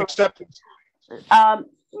as you're not accepting.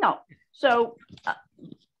 No. So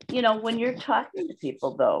when you're talking to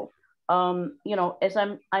people though, as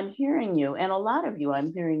I'm hearing you, and a lot of you,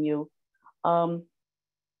 I'm hearing you,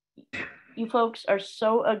 you folks are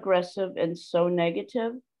so aggressive and so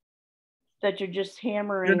negative that you're just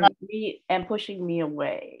hammering me and pushing me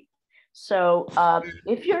away. So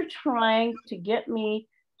if you're trying to get me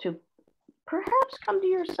to perhaps come to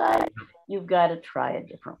your side, you've got to try a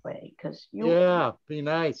different way, because be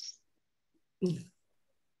nice.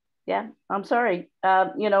 Yeah, I'm sorry.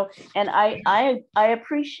 And I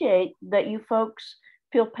appreciate that you folks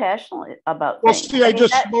feel passionate about things. Well, see,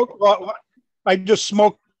 I just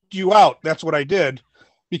smoked you out. That's what I did,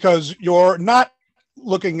 because you're not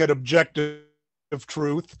looking at objective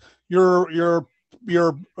truth. Your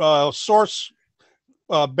source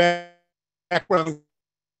background.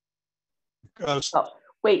 What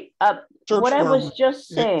I was just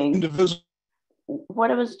saying.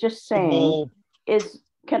 What I was just saying is,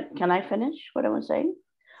 can I finish what I was saying?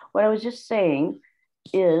 What I was just saying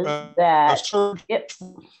is that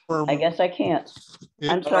I guess I can't.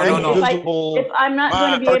 I'm sorry. If I'm not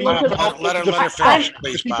going to be able to let her finish,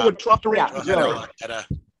 please, Bob.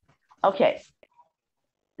 Okay.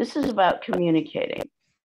 This is about communicating.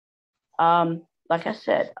 Like I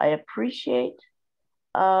said, I appreciate,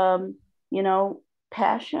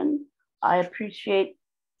 passion. I appreciate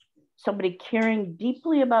somebody caring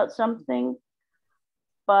deeply about something,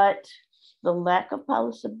 but the lack of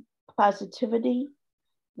positivity,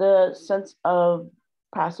 the sense of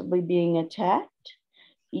possibly being attacked,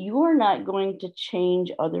 you are not going to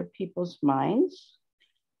change other people's minds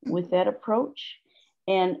with that approach.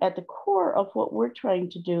 And at the core of what we're trying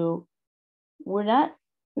to do, we're not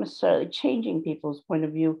necessarily changing people's point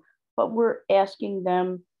of view, but we're asking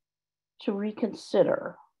them to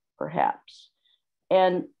reconsider, perhaps.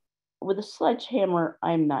 And with a sledgehammer,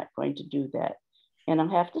 I'm not going to do that. And I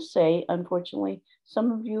have to say, unfortunately,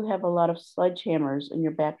 some of you have a lot of sledgehammers in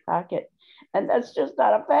your back pocket, and that's just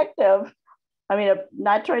not effective. I mean, I'm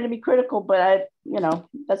not trying to be critical, but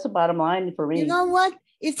that's the bottom line for me. You know what?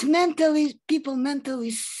 It's people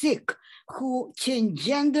mentally sick who change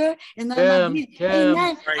gender, and I'm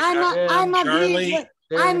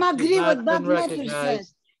agree with Bob Mather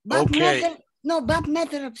says. Bob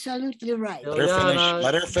Mather absolutely right.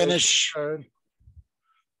 Let her finish.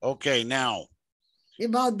 Okay, now.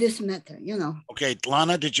 About this matter, Okay,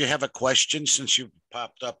 Lana, did you have a question since you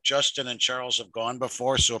popped up? Justin and Charles have gone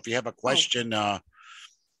before, so if you have a question,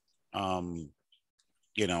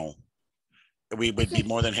 we would be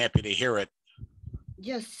more than happy to hear it.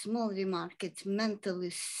 Just small remark. It's mentally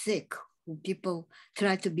sick who people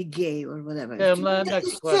try to be gay or whatever.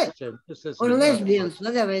 Next question. Or lesbians,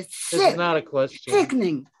 whatever. It's sick. This is not a question.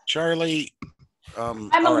 Sickening. Charlie.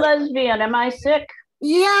 I'm a lesbian. Am I sick?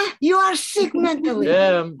 Yeah, you are sick mentally.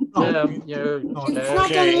 It's not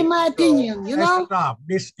only my opinion, Stop.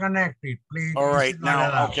 Disconnect it, please. All right,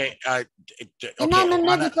 now, okay. And I'm a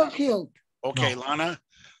medical field. Okay, Lana,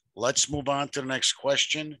 let's move on to the next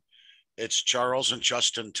question. It's Charles and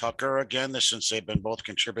Justin Tucker again, since they've been both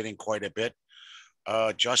contributing quite a bit.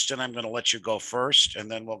 Justin, I'm going to let you go first, and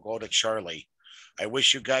then we'll go to Charlie. I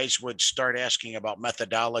wish you guys would start asking about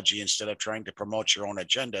methodology instead of trying to promote your own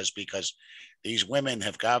agendas, because these women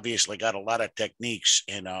have obviously got a lot of techniques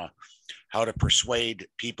in how to persuade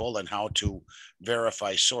people and how to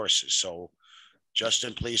verify sources. So,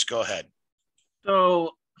 Justin, please go ahead.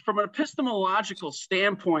 So, from an epistemological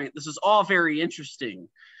standpoint, this is all very interesting.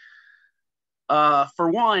 For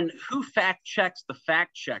one, who fact checks the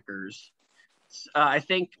fact checkers? I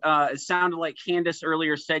think it sounded like Candace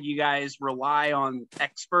earlier said you guys rely on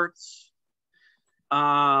experts.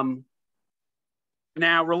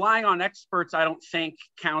 Now, relying on experts, I don't think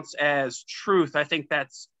counts as truth. I think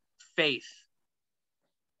that's faith.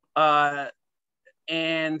 So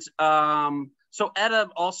Etta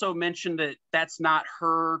also mentioned that that's not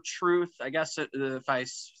her truth. I guess if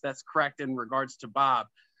that's correct in regards to Bob.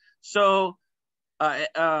 So, if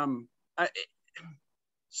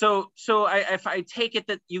I take it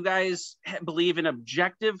that you guys believe in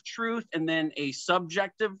objective truth and then a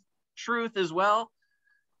subjective truth as well,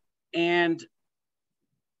 and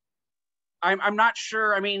I'm not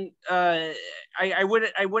sure. I mean, I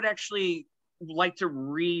would actually like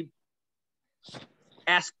to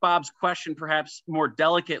ask Bob's question perhaps more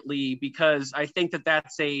delicately, because I think that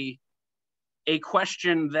that's a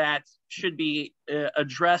question that should be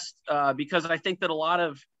addressed, because I think that a lot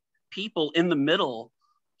of people in the middle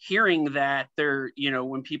hearing that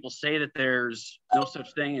when people say that there's no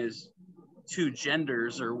such thing as two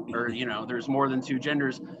genders or there's more than two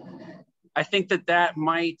genders, I think that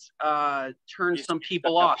might turn some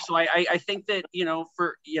people off. So I think that, I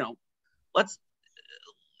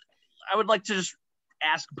would like to just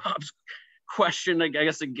ask Bob's question, I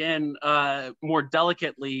guess, again, more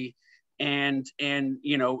delicately, and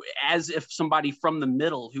as if somebody from the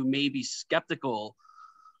middle who may be skeptical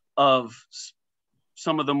of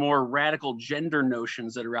some of the more radical gender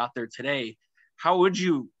notions that are out there today, how would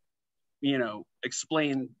you,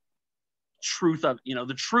 explain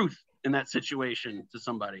the truth in that situation to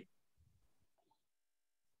somebody?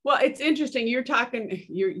 Well, it's interesting.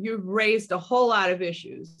 You've raised a whole lot of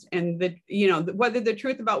issues, and whether the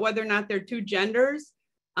truth about whether or not they're two genders.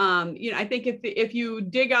 I think if you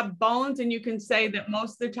dig up bones and you can say that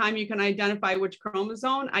most of the time you can identify which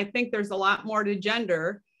chromosome, I think there's a lot more to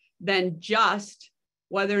gender than just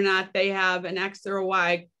whether or not they have an X or a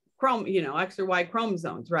Y X or Y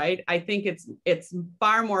chromosomes, right? I think it's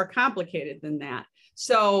far more complicated than that.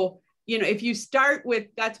 So, if you start with,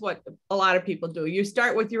 that's what a lot of people do. You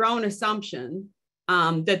start with your own assumption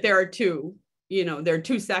that there are two, there are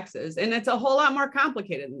two sexes, and it's a whole lot more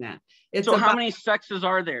complicated than that. So how many sexes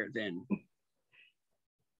are there then?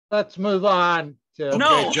 Let's move on.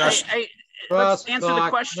 Let's answer the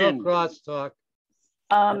question. No crosstalk.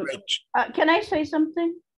 Can I say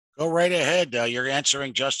something? Go right ahead. You're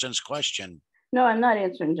answering Justin's question. No, I'm not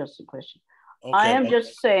answering Justin's question. Okay, I am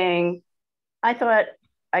just saying, I thought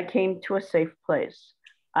I came to a safe place.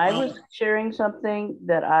 I was sharing something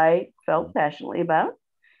that I felt passionately about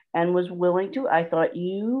and was willing to. I thought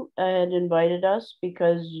you had invited us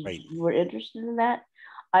because you were interested in that.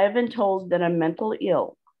 I have been told that I'm mentally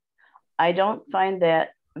ill. I don't find that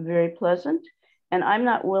very pleasant, and I'm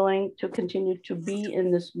not willing to continue to be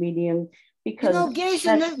in this medium because gays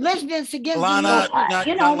and lesbians against Lana,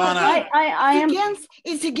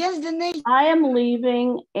 it's against the nation. I am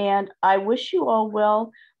leaving, and I wish you all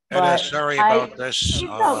well. But sorry about this.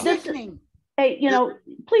 Hey,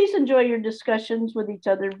 please enjoy your discussions with each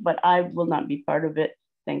other, but I will not be part of it.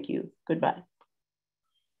 Thank you. Goodbye.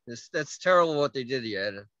 That's terrible what they did to you,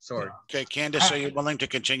 Ed. Sorry. Okay, Candace, are you willing to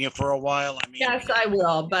continue for a while? I mean, yes, I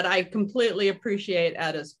will, but I completely appreciate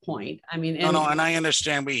Edda's point. I mean, no, and I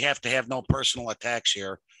understand we have to have no personal attacks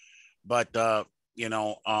here, but you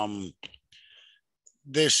know,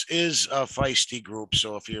 this is a feisty group.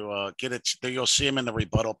 So if you get it, you'll see them in the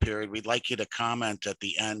rebuttal period. We'd like you to comment at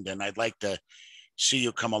the end, and I'd like to see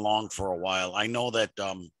you come along for a while. I know that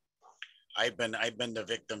I've been the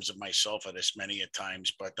victims of myself of this many a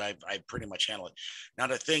times, but I pretty much handle it. Now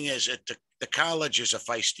the thing is, the college is a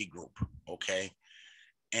feisty group, okay,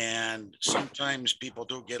 and sometimes people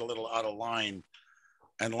do get a little out of line.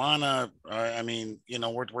 And Lana, I mean, you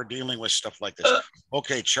know, we're dealing with stuff like this.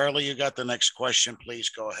 Okay, Charlie, you got the next question. Please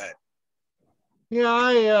go ahead.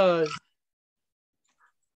 Yeah,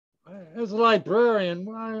 as a librarian,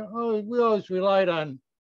 we always relied on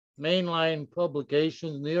mainline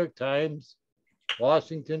publications, New York Times,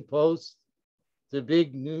 Washington Post, the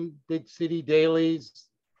big city dailies.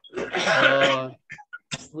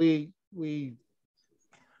 We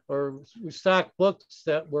stocked books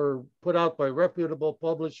that were put out by reputable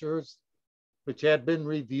publishers, which had been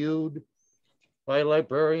reviewed by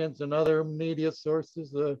librarians and other media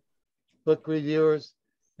sources, book reviewers.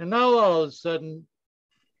 And now all of a sudden,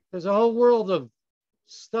 there's a whole world of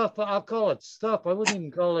stuff. I'll call it stuff. I wouldn't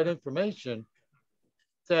even call it information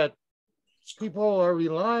that people are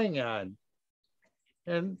relying on.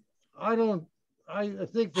 And I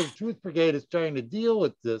think the Truth Brigade is trying to deal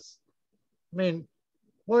with this. I mean,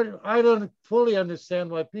 I don't fully understand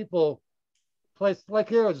why people place, like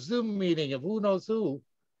here, a Zoom meeting of who knows who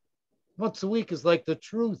once a week is like the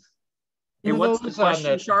truth. And what's the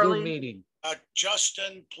question, Charlie? Zoom meeting?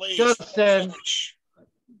 Justin, please. Justin,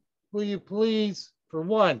 will you please, for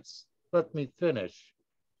once, let me finish?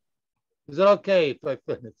 Is it okay if I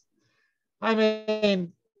finish? I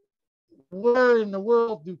mean, where in the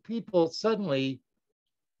world do people suddenly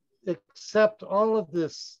accept all of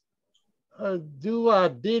this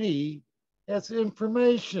diddy as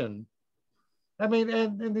information? I mean,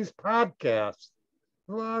 and these podcasts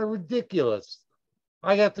are ridiculous.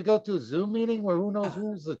 I have to go to a Zoom meeting where who knows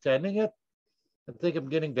who's attending it. I think I'm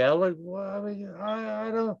getting valid. Well, I mean, I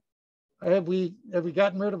don't. Have we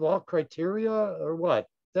gotten rid of all criteria or what?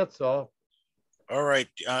 That's all. All right,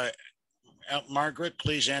 Margaret,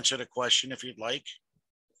 please answer the question if you'd like.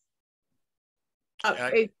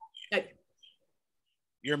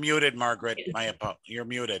 You're muted, Margaret. You're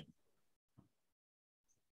muted.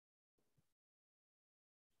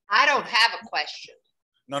 I don't have a question.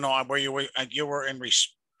 No, where you were in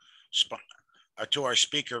response to our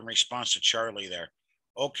speaker in response to Charlie there.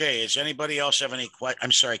 Okay, does anybody else have any questions?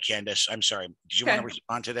 I'm sorry, Candace. I'm sorry. Did you want to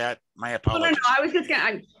respond to that? My apologies. No, I was just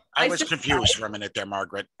gonna. I was confused for a minute there,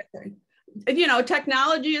 Margaret. You know,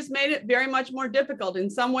 technology has made it very much more difficult. In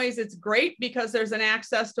some ways, it's great because there's an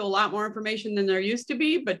access to a lot more information than there used to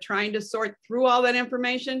be, but trying to sort through all that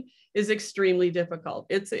information is extremely difficult.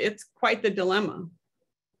 It's quite the dilemma.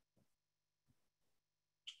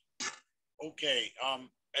 Okay,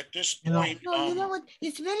 at this point, you know what?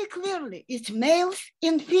 It's very clearly it's males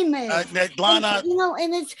and females. Lana, you know,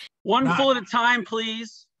 and it's one full at a time,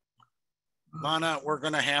 please. Lana, we're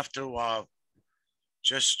gonna have to we're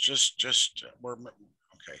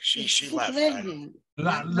okay. She left.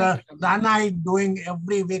 Lana is doing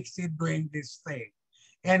every week. She's doing this thing,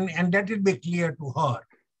 and that will be clear to her.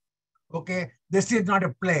 Okay, this is not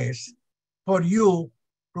a place for you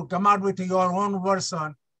to come out with your own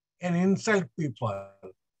version and insult people,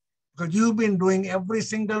 because you've been doing every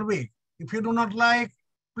single week. If you do not like,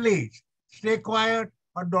 please stay quiet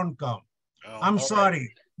or don't come. I'm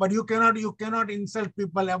sorry, but you cannot insult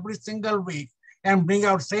people every single week and bring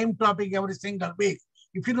out same topic every single week.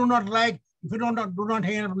 If you do not like, if you do not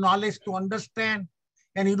have enough knowledge to understand,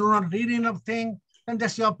 and you do not read enough things, then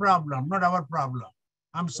that's your problem, not our problem.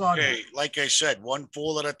 I'm sorry. Okay, like I said, one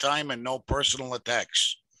fool at a time and no personal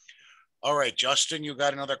attacks. All right, Justin, you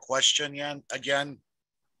got another question again?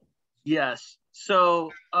 Yes.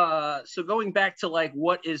 So going back to like,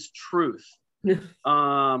 what is truth?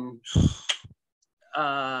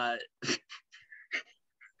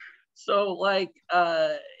 So like,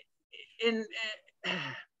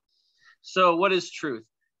 so what is truth?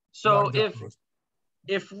 So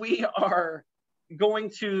if we are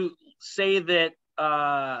going to say that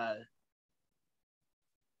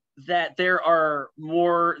that there are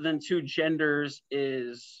more than two genders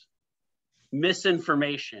is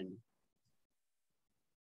misinformation,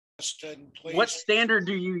 Justin, please. What standard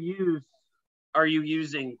are you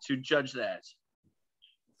using to judge that?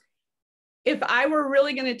 If I were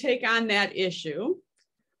really going to take on that issue,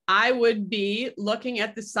 I would be looking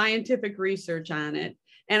at the scientific research on it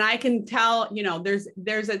And I can tell, you know,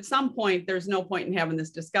 there's at some point, there's no point in having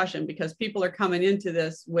this discussion because people are coming into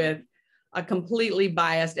this with a completely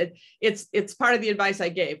biased, it's part of the advice I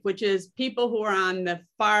gave, which is people who are on the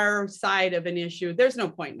far side of an issue, there's no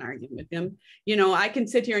point in arguing with them. You know, I can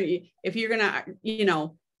sit here and if you're gonna, you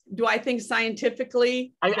know, do I think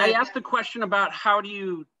scientifically? I asked the question about how do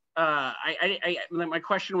you, my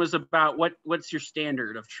question was about what's your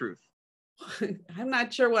standard of truth? I'm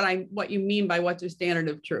not sure what you mean by what's your standard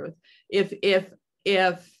of truth. If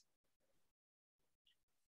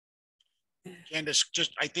Candace,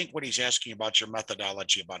 just I think what he's asking about your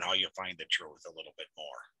methodology about how you find the truth a little bit more.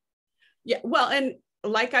 Yeah, well, and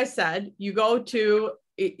like I said, you go to,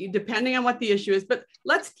 depending on what the issue is, but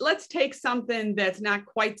let's take something that's not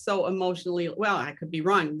quite so emotionally, well, I could be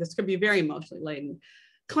wrong. This could be very emotionally laden.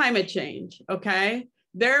 Climate change, okay?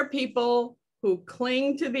 There are people who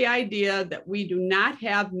cling to the idea that we do not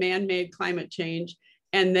have man-made climate change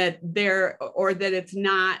and that that it's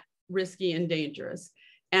not risky and dangerous.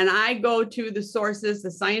 And I go to the sources,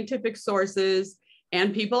 the scientific sources,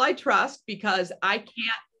 and people I trust because I can't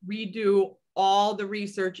redo all the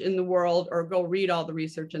research in the world or go read all the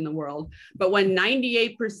research in the world. But when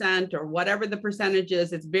 98% or whatever the percentage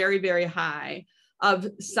is, it's very, very high, of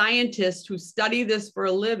scientists who study this for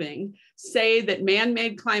a living say that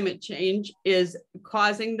man-made climate change is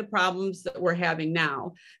causing the problems that we're having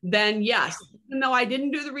now, then yes, even though I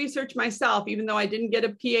didn't do the research myself, even though I didn't get a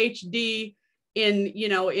PhD in, you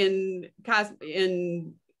know, in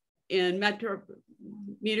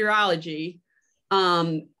meteorology,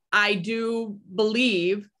 I do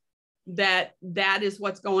believe that that is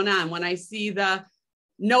what's going on. When I see the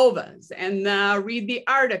novas and read the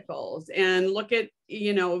articles and look at,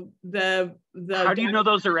 you know, the how do you know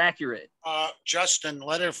those are accurate? Justin,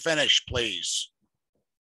 let her finish, please.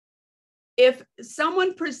 If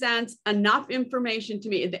someone presents enough information to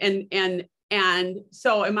me and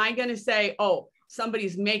so am I going to say, oh,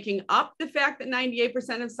 somebody's making up the fact that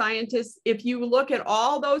 98% of scientists, if you look at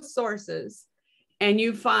all those sources and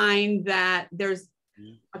you find that there's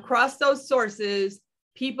across those sources,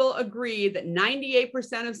 people agree that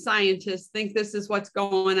 98% of scientists think this is what's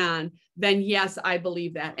going on, then yes, I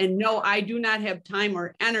believe that. And no, I do not have time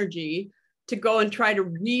or energy to go and try to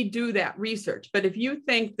redo that research. But if you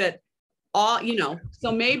think that all, you know,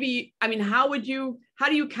 so maybe, I mean, how do you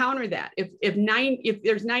counter that? If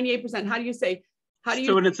there's 98%, how do you say,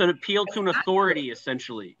 so it's an appeal to an authority,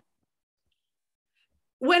 essentially.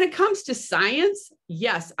 When it comes to science,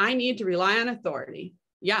 yes, I need to rely on authority.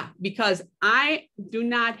 Yeah, because I do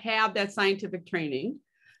not have that scientific training.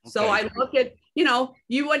 Okay. So I look at, you know,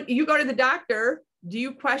 you go to the doctor, do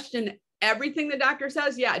you question everything the doctor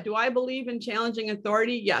says? Yeah. Do I believe in challenging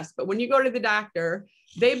authority? Yes. But when you go to the doctor,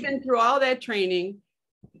 they've been through all that training.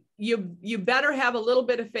 You better have a little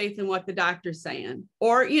bit of faith in what the doctor's saying.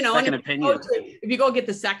 Or, you know, if you go get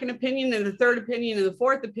the second opinion and the third opinion and the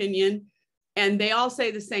fourth opinion, and they all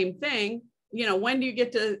say the same thing, you know, when do you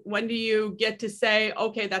get to say,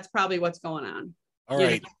 okay, that's probably what's going on? All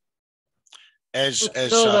right. Let's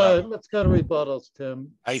go to rebuttals,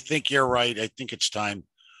 Tim. I think you're right. I think it's time.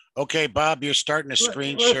 Okay, Bob, you're starting to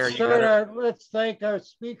screen share. Let's thank our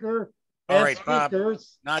speaker. All right, Bob.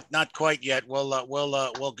 Not quite yet.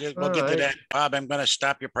 We'll get to that. Bob, I'm going to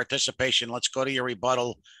stop your participation. Let's go to your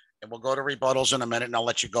rebuttal, and we'll go to rebuttals in a minute, and I'll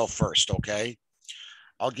let you go first. Okay.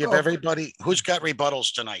 I'll give everybody who's got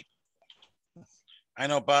rebuttals tonight. I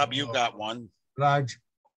know, Bob, you got one. Raj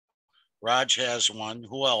has one.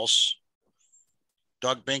 Who else?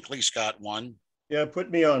 Doug Binkley's got one. Yeah, put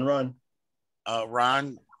me on, Ron.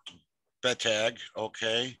 Ron Betag.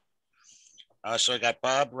 Okay. So I got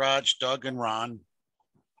Bob, Raj, Doug, and Ron.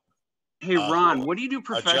 Hey, Ron, what do you do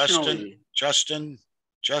professionally? Justin,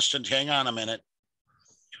 hang on a minute.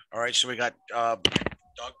 All right, so we got Doug.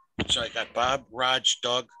 So I got Bob, Raj,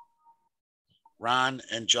 Doug, Ron,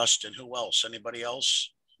 and Justin. Who else? Anybody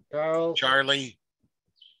else? Charlie.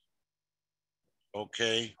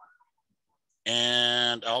 Okay.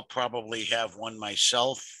 And I'll probably have one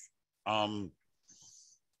myself. At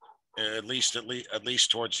least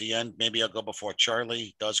towards the end. Maybe I'll go before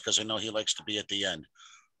Charlie does because I know he likes to be at the end.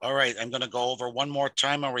 All right, I'm going to go over one more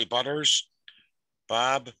time our rebutters.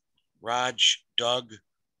 Bob, Raj, Doug,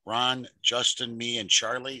 Ron, Justin, me, and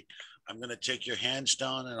Charlie. I'm going to take your hands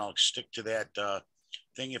down and I'll stick to that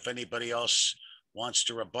thing. If anybody else wants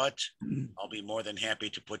to rebut, I'll be more than happy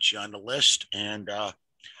to put you on the list. And I'll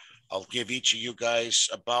give each of you guys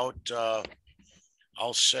about,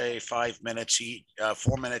 I'll say 5 minutes each,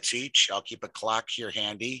 4 minutes each. I'll keep a clock here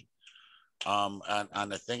handy on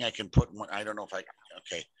the thing. I can put one, I don't know if I,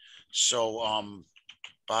 okay. So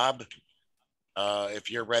Bob,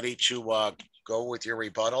 If you're ready to go with your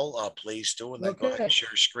rebuttal, please do, and then go ahead and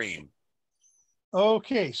share screen.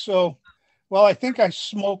 Okay, so, well, I think I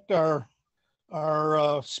smoked our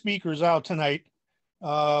speakers out tonight.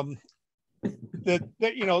 That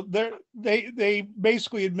you know, they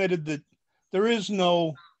basically admitted that there is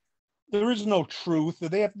no truth.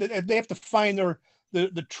 That they have to find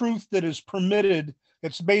the truth that is permitted.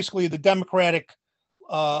 It's basically the Democratic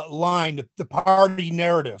line, the party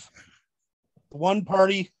narrative, the one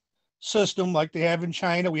party system like they have in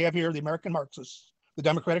China. We have here the American Marxists, the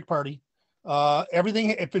Democratic Party. Everything,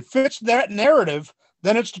 if it fits that narrative,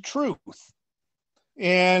 then it's the truth.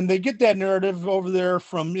 And they get that narrative over there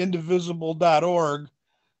from indivisible.org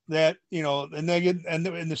that, you know, and they get, and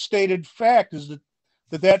the stated fact is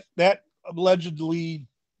that allegedly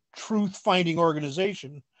truth finding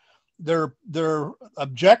organization, their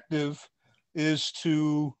objective is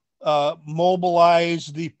to mobilize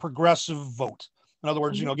the progressive vote. In other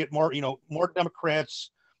words, you know, get more Democrats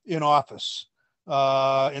in office.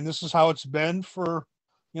 And this is how it's been for,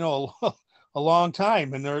 you know, a long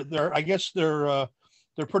time. And I guess they're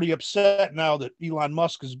pretty upset now that Elon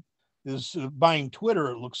Musk is buying Twitter,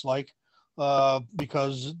 it looks like,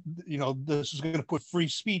 because, you know, this is going to put free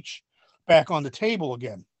speech back on the table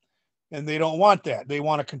again. And they don't want that. They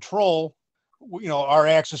want to control, you know, our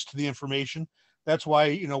access to the information. That's why,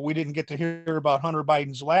 you know, we didn't get to hear about Hunter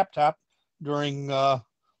Biden's laptop during the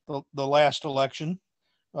last election.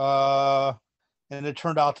 And it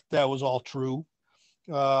turned out that was all true.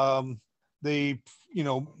 They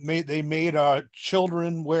made our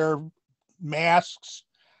children wear masks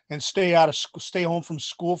and stay home from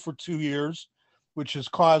school for 2 years, which has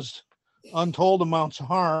caused untold amounts of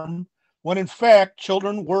harm, when in fact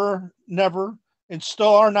children were never and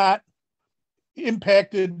still are not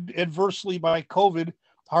impacted adversely by COVID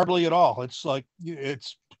hardly at all. It's like,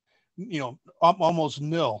 it's, you know, almost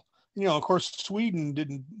nil. You know, of course, Sweden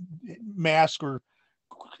didn't mask or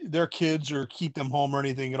their kids or keep them home or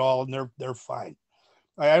anything at all, and they're fine.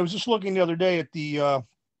 I was just looking the other day at the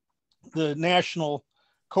national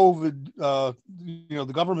COVID,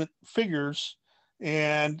 the government figures,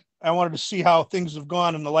 and I wanted to see how things have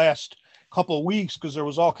gone in the last couple of weeks, because there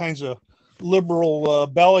was all kinds of liberal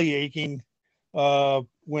belly aching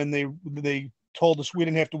when they told us we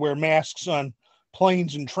didn't have to wear masks on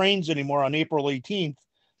planes and trains anymore on April 18th.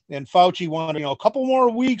 And Fauci wanted, you know, a couple more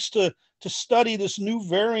weeks to study this new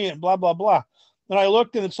variant, blah, blah, blah. And I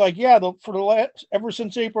looked, and it's like, yeah, ever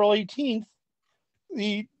since April 18th,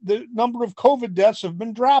 the number of COVID deaths have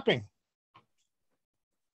been dropping.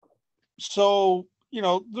 So, you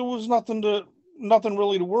know, there was nothing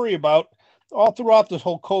really to worry about all throughout this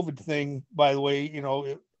whole COVID thing. By the way, you know,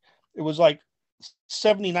 it was like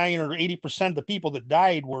 79 or 80% of the people that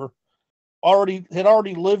died had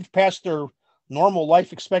already lived past their normal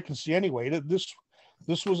life expectancy anyway.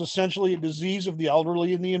 This was essentially a disease of the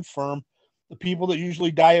elderly and the infirm, the people that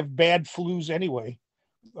usually die of bad flus anyway.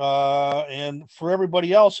 And for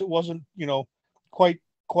everybody else, it wasn't, you know, quite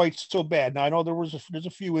so bad. Now I know there's a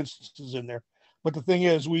few instances in there, but the thing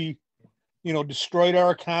is, we, you know, destroyed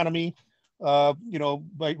our economy. You know,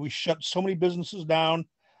 we shut so many businesses down,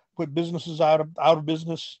 put businesses out of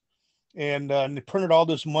business, and they printed all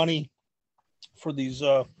this money for these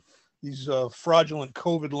fraudulent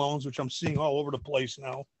COVID loans, which I'm seeing all over the place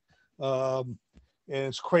now. And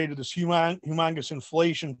it's created this humongous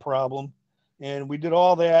inflation problem. And we did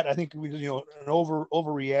all that. I think we, you know, an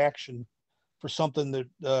overreaction for something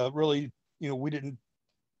that really, you know, we didn't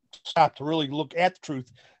stop to really look at the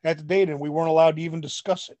truth, at the data, and we weren't allowed to even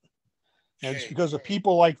discuss it. And it's because of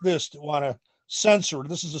people like this that want to censor.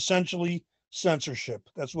 This is essentially censorship.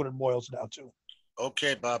 That's what it boils down to.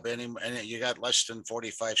 Okay, Bob, and you got less than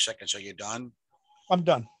 45 seconds. Are you done? I'm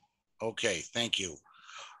done. Okay, thank you.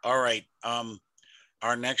 All right.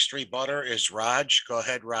 Our next rebutter is Raj. Go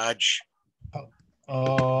ahead, Raj.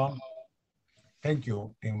 Thank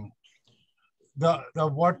you, Tim. The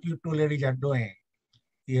what you two ladies are doing,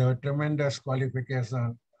 you have tremendous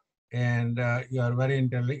qualification, and you are very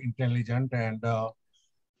intelligent. And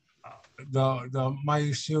my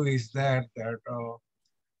issue is that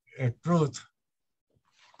truth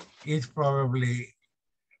is probably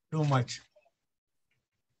too much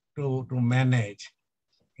to manage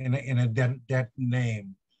in that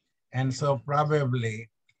name. And so probably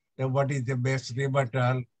what is the best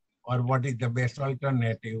rebuttal or what is the best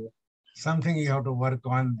alternative, something you have to work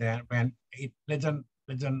on then when it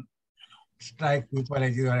doesn't strike people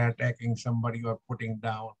as you are attacking somebody or putting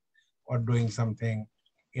down or doing something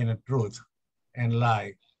in a truth and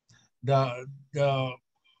lie.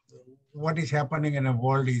 What is happening in the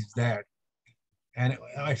world is that and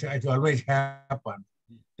it always happens.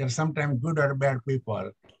 There are sometimes good or bad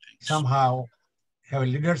people somehow have a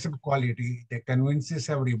leadership quality that convinces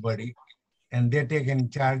everybody, and they take in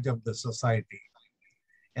charge of the society.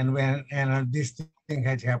 And this thing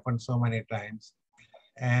has happened so many times,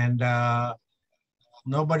 and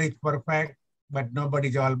nobody's perfect, but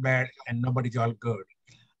nobody's all bad and nobody's all good.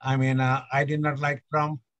 I mean, I did not like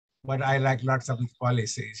Trump, but I like lots of his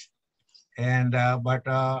policies. And but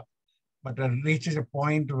it reaches a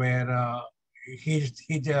point where his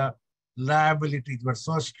liabilities were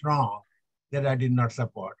so strong that I did not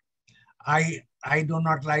support. I do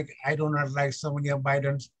not like so many of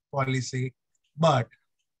Biden's policy, but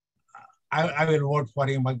I will vote for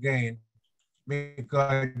him again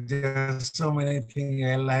because there's so many things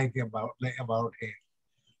I like about him.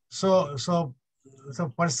 So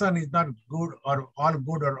person is not good or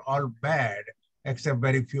all bad, except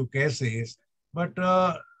very few cases. But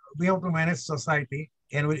we have to manage society,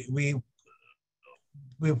 and we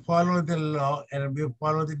follow the law and we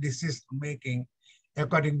follow the decision making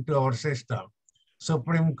according to our system.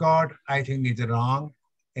 Supreme Court, I think, is wrong,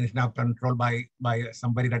 and it's now controlled by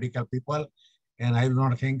some very radical people, and I do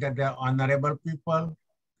not think that they're honorable people.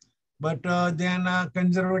 But then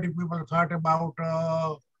conservative people thought about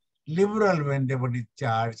liberal when they were in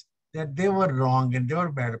charge, that they were wrong and they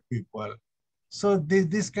were bad people. So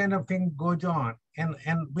this kind of thing goes on, and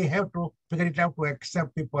we have to figure it out to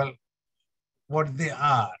accept people what they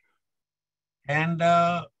are and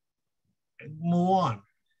move on.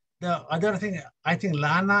 The other thing, I think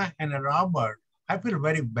Lana and Robert, I feel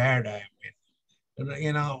very bad. I mean,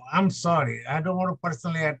 you know, I'm sorry. I don't want to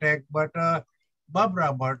personally attack, but Bob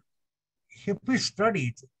Robert, if we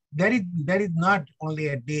study it, there is not only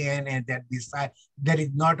a DNA that decides, there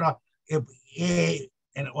is not a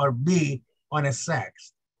or B on a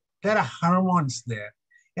sex. There are hormones there.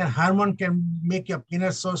 And hormone can make your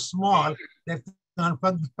penis so small that it's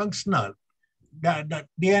non-functional. The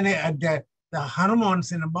DNA, the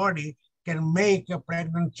hormones in the body can make a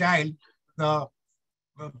pregnant child, the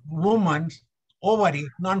woman's ovary,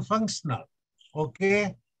 non-functional.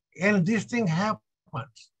 Okay? And this thing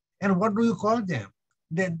happens. And what do you call them?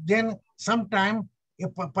 Then sometime a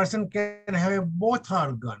person can have both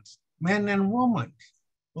organs, men and women.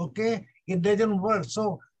 Okay, it doesn't work.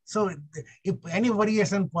 So if any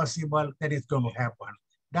variation possible, that is going to happen.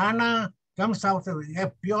 Dana comes out of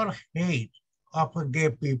a pure hate of gay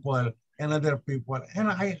people and other people,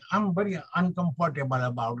 and I'm very uncomfortable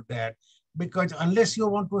about that, because unless you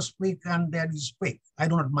want to speak and then you speak, I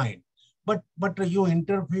do not mind. But you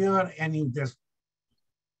interfere and you just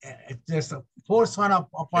force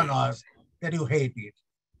upon us that you hate it.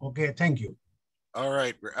 Okay, thank you. All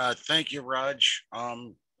right, thank you, Raj.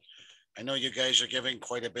 I know you guys are giving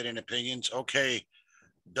quite a bit in opinions. Okay,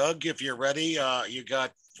 Doug, if you're ready, you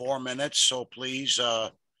got 4 minutes, so please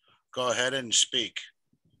go ahead and speak.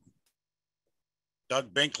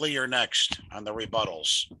 Doug Binkley, you're next on the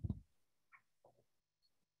rebuttals.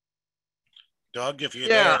 Doug, if you're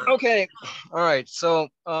there. Okay. All right. So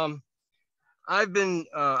I've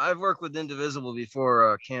worked with Indivisible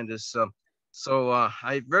before, Candace. So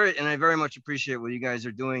I very much appreciate what you guys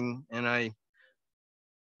are doing, and I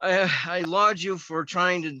laud you for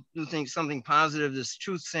trying to do something positive. This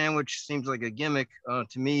truth sandwich seems like a gimmick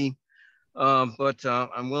to me, but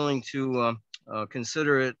I'm willing to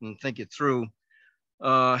consider it and think it through.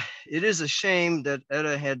 It is a shame that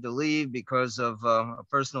Etta had to leave because of a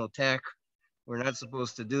personal attack. We're not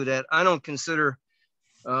supposed to do that. I don't consider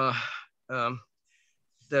that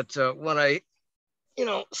what I,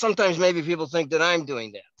 sometimes maybe people think that I'm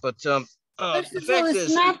doing that, but the fact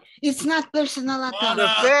is, it's not personal attack. The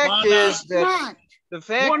fact is that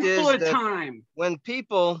when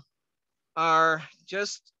people are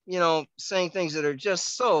just, saying things that are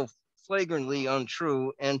just so flagrantly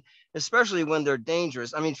untrue, and especially when they're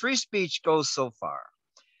dangerous. I mean, free speech goes so far.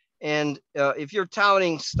 And if you're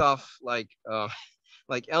touting stuff like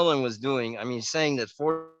Ellen was doing, I mean, saying that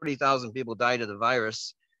 40,000 people died of the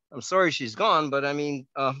virus, I'm sorry she's gone, but I mean,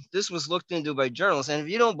 this was looked into by journalists. And if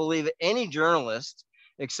you don't believe any journalist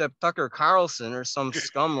except Tucker Carlson or some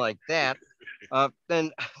scum like that,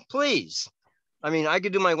 then please, I mean, I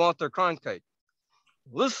could do my Walter Cronkite.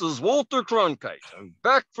 This is Walter Cronkite. I'm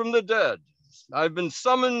back from the dead. I've been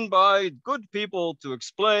summoned by good people to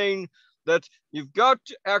explain that you've got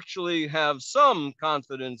to actually have some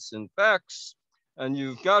confidence in facts, and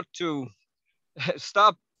you've got to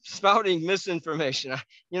stop spouting misinformation.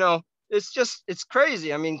 It's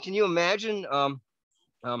crazy. I mean, can you imagine?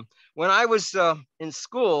 When I was in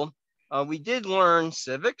school, we did learn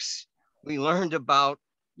civics. We learned about,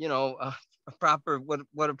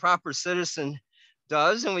 what a proper citizen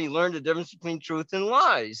does, and we learned the difference between truth and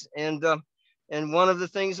lies. And one of the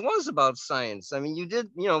things was about science. I mean,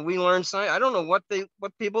 we learned science. I don't know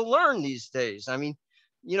what people learn these days. I mean,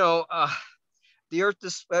 the earth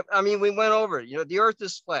is, I mean, we went over it, the earth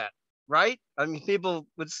is flat, right? I mean, people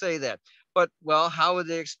would say that, but well, how would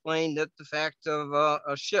they explain that the fact of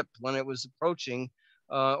a ship when it was approaching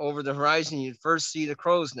over the horizon, you'd first see the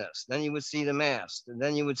crow's nest, then you would see the mast, and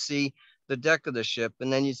then you would see the deck of the ship,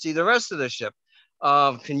 and then you'd see the rest of the ship.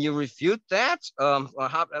 Can you refute that?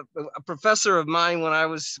 A professor of mine, when I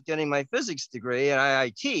was getting my physics degree at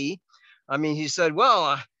IIT, I mean, he said,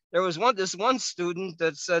 well, there was this one student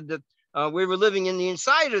that said that we were living in the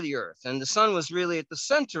inside of the earth and the sun was really at the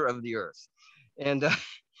center of the earth. And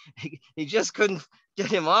he just couldn't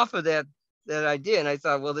get him off of that idea. And I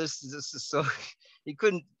thought, well, this is so, he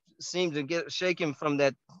couldn't seem to shake him from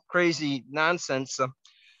that crazy nonsense.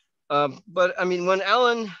 But I mean,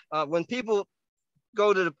 when people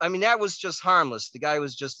go to I mean, that was just harmless. The guy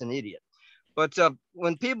was just an idiot. But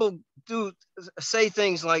when people do say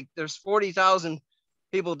things like there's 40,000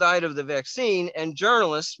 people died of the vaccine, and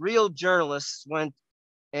real journalists went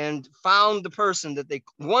and found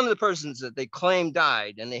one of the persons that they claimed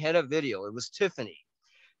died, and they had a video. It was Tiffany.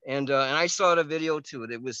 And I saw the video too.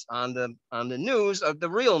 It was on the news, of the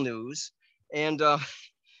real news. And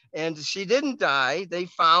she didn't die. They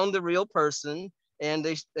found the real person, and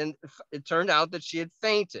it turned out that she had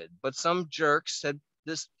fainted, but some jerks had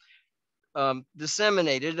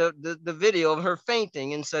disseminated the video of her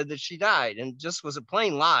fainting and said that she died, and just was a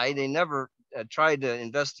plain lie. They never tried to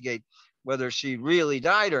investigate whether she really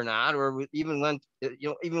died or not, or even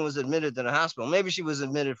was admitted to the hospital. Maybe she was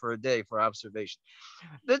admitted for a day for observation.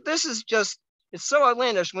 This is just, it's so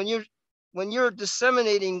outlandish. When you're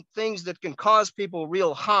disseminating things that can cause people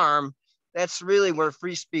real harm, that's really where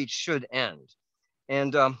free speech should end.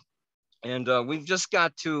 And we've just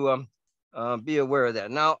got to be aware of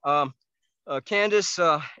that. Now, Candace,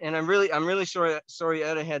 and I'm really sorry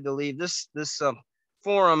Etta had to leave. This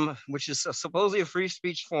forum, which is supposedly a free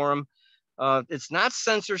speech forum, it's not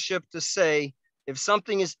censorship to say if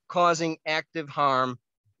something is causing active harm,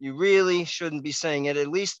 you really shouldn't be saying it, at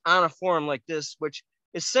least on a forum like this, which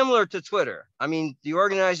is similar to Twitter. I mean, the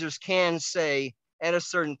organizers can say at a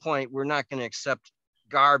certain point, we're not going to accept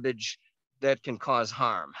garbage that can cause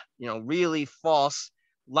harm, really false,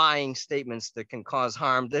 lying statements that can cause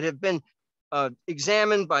harm that have been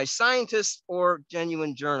examined by scientists or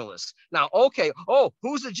genuine journalists. Now, okay,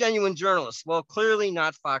 who's a genuine journalist? Well, clearly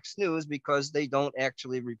not Fox News, because they don't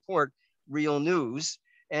actually report real news,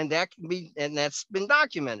 and that's been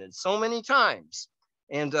documented so many times.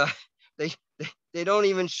 And they don't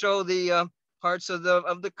even show the parts of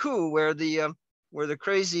the coup where the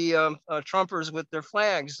crazy Trumpers with their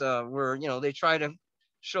flags they try to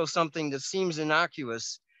show something that seems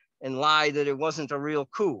innocuous and lie that it wasn't a real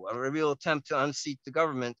coup, a real attempt to unseat the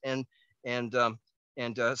government and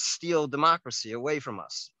steal democracy away from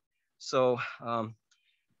us. So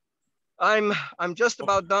I'm just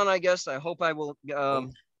about done, I guess. I hope I will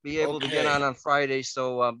be able to get on Friday.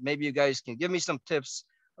 So maybe you guys can give me some tips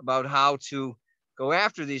about how to go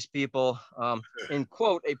after these people in,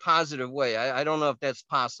 quote, a positive way. I don't know if that's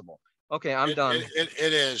possible. Okay, I'm done. It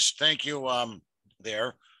is. Thank you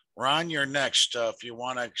there. Ron, you're next. If you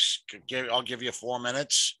want to I'll give you 4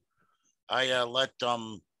 minutes. I let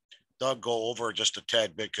Doug go over just a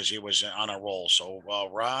tad bit because he was on a roll. So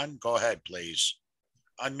Ron, go ahead, please.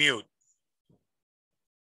 Unmute.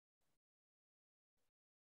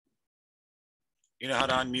 You know how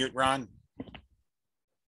to unmute, Ron?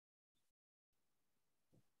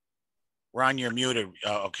 Ron, you're muted.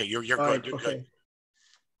 Okay, you're good. Right, you're okay. good.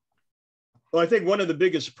 Well, I think one of the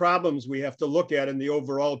biggest problems we have to look at in the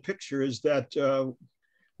overall picture is that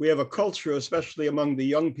we have a culture, especially among the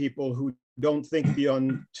young people, who don't think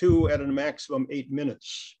beyond 2 at a maximum 8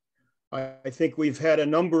 minutes. I think we've had a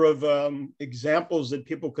number of examples that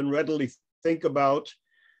people can readily think about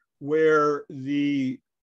where the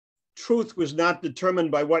truth was not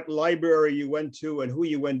determined by what library you went to and who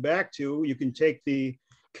you went back to. You can take the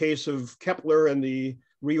case of Kepler and the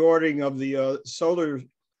reordering of the solar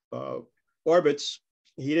orbits.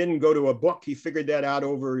 He didn't go to a book. He figured that out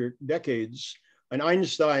over decades. And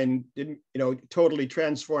Einstein didn't, totally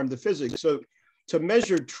transformed the physics. So to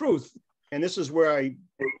measure truth, and this is where I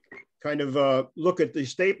kind of look at the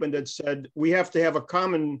statement that said, we have to have a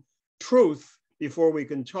common truth before we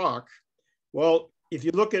can talk. Well, if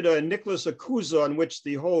you look at Nicholas Acusa, on which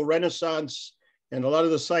the whole Renaissance and a lot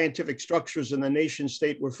of the scientific structures in the nation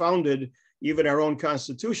state were founded, even our own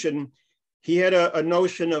Constitution, he had a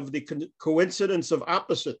notion of the coincidence of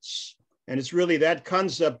opposites. And it's really that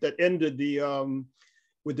concept that ended the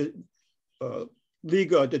with the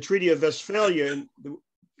the Treaty of Westphalia, and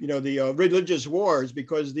the religious wars,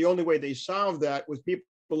 because the only way they solved that was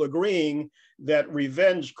people agreeing that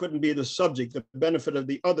revenge couldn't be the subject. The benefit of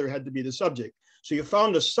the other had to be the subject. So you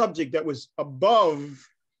found a subject that was above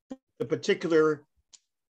the particular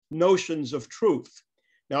notions of truth.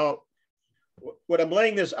 Now, what I'm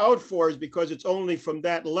laying this out for is because it's only from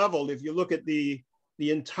that level. If you look at the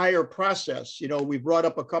entire process, we brought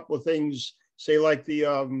up a couple of things, say like the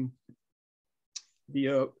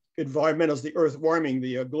environmentals, the earth warming,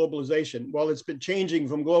 the globalization. Well, it's been changing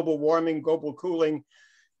from global warming, global cooling.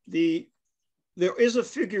 There is a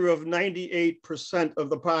figure of 98% of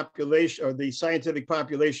the population, or the scientific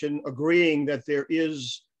population, agreeing that there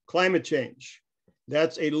is climate change.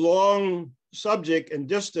 That's a long subject and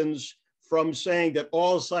distance from saying that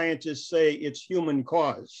all scientists say it's human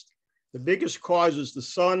caused. The biggest cause is the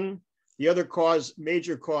sun. The other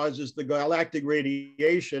major cause is the galactic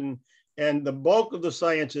radiation. And the bulk of the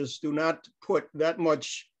scientists do not put that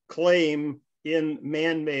much claim in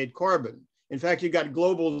man-made carbon. In fact, you got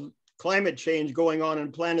global climate change going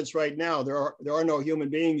on planets right now. There are no human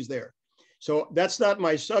beings there. So that's not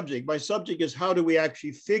my subject. My subject is how do we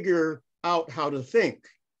actually figure out how to think?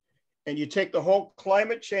 And you take the whole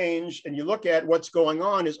climate change and you look at what's going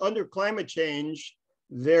on is under climate change,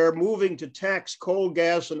 they're moving to tax coal,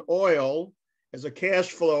 gas, and oil as a cash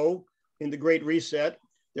flow in the Great Reset.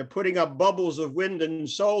 They're putting up bubbles of wind and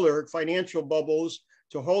solar, financial bubbles,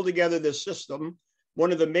 to hold together this system.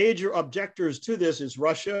 One of the major objectors to this is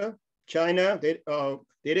Russia, China. They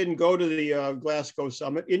didn't go to the Glasgow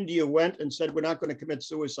summit. India went and said, we're not going to commit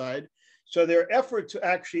suicide. So their effort to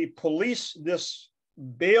actually police this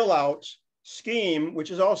bailout scheme,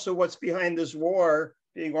 which is also what's behind this war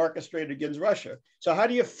being orchestrated against Russia. So how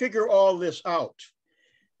do you figure all this out?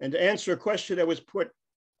 And to answer a question that was put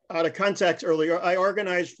out of context earlier, I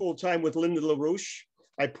organized full-time with Linda LaRouche.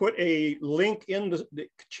 I put a link in the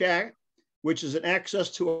chat, which is an access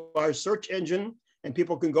to our search engine, and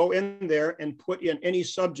people can go in there and put in any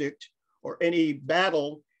subject or any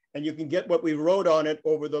battle, and you can get what we wrote on it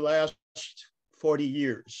over the last 40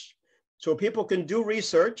 years. So people can do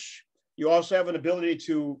research. You also have an ability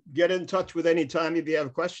to get in touch with any time if you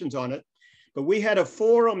have questions on it. But we had a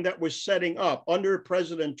forum that was setting up under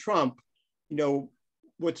President Trump,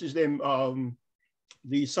 what's his name?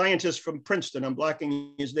 The scientist from Princeton, I'm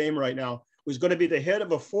blocking his name right now, was going to be the head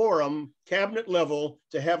of a forum, cabinet level,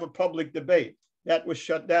 to have a public debate. That was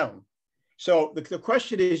shut down. So the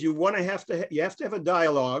question is, you have to have a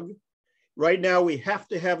dialogue. Right now, we have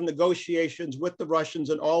to have negotiations with the Russians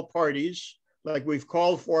and all parties, like we've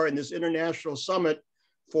called for in this international summit,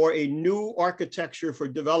 for a new architecture for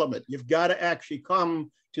development. You've got to actually come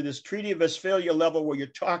to this Treaty of Westphalia level where you're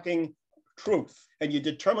talking truth and you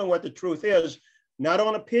determine what the truth is, not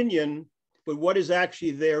on opinion, but what is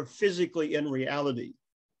actually there physically in reality.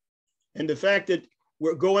 And the fact that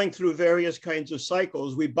we're going through various kinds of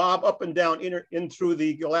cycles, we bob up and down in through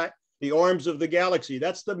the arms of the galaxy.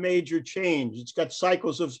 That's the major change. It's got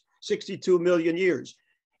cycles of 62 million years.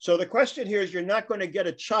 So the question here is, you're not going to get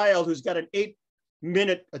a child who's got an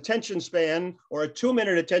 8-minute attention span or a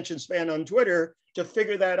 2-minute attention span on Twitter to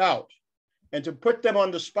figure that out and to put them on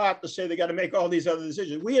the spot to say they got to make all these other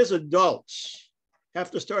decisions. We as adults have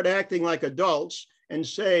to start acting like adults and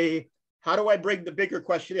say, how do I bring the bigger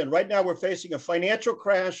question in? Right now, we're facing a financial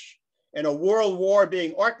crash and a world war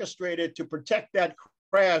being orchestrated to protect that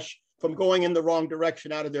crash from going in the wrong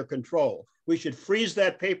direction, out of their control. We should freeze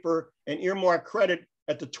that paper and earmark credit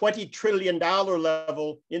at the $20 trillion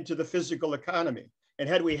level into the physical economy. And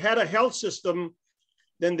had we had a health system,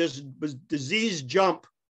 then this disease jump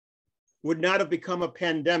would not have become a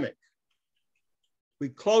pandemic. We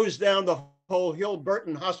closed down the whole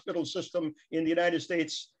Hill-Burton hospital system in the United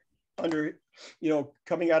States under,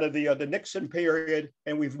 coming out of the Nixon period,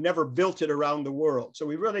 and we've never built it around the world. So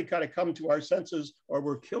we really kind of come to our senses, or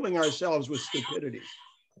we're killing ourselves with stupidity.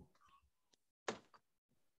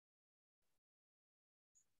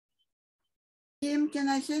 Kim, can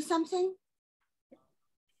I say something?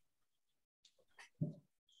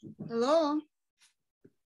 Hello?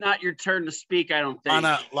 Not your turn to speak, I don't think.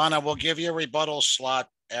 Lana, we'll give you a rebuttal slot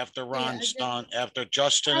after Ron's done. After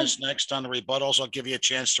Justin is next on the rebuttals, I'll give you a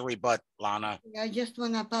chance to rebut, Lana. I just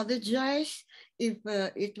want to apologize if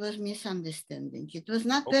it was misunderstanding. It was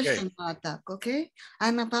not personal attack, okay?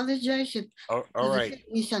 I'm apologize if all right.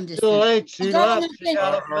 Misunderstanding. All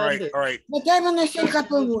right. But I want to say a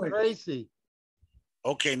couple words. Crazy.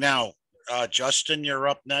 Okay, now, Justin, you're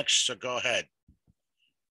up next, so go ahead.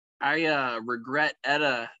 I regret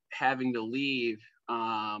Etta having to leave,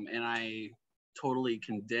 and I totally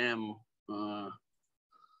condemn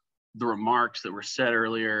the remarks that were said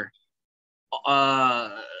earlier.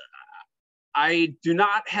 I do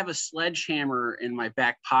not have a sledgehammer in my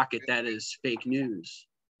back pocket that is fake news.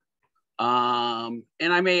 And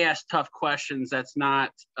I may ask tough questions. That's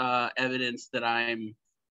not evidence that I'm,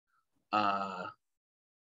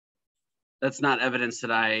 that's not evidence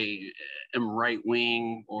that I am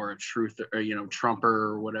right-wing or a truth or, you know, Trumper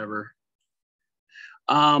or whatever.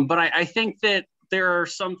 But I think that there are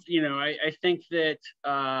some, you know, I think that,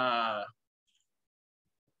 I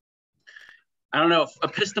don't know,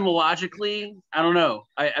 epistemologically, I don't know.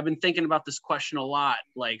 I've been thinking about this question a lot.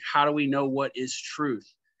 Like, how do we know what is truth?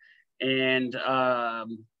 And I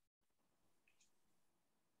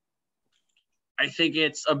think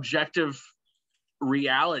it's objective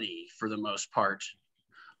reality for the most part.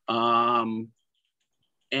 And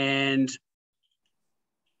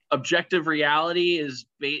objective reality is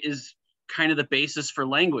kind of the basis for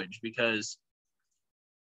language, because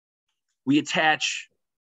we attach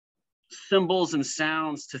symbols and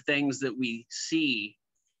sounds to things that we see,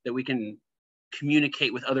 that we can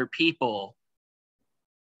communicate with other people.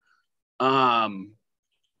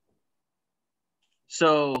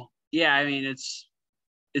 So yeah, I mean, it's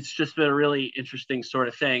just been a really interesting sort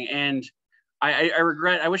of thing. And I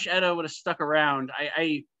regret, I wish Etta would have stuck around.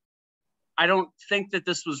 I don't think that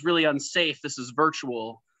this was really unsafe. This is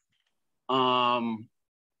virtual. I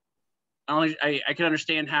can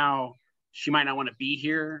understand how she might not want to be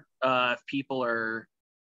here if people are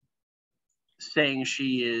saying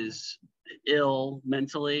she is ill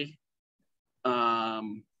mentally.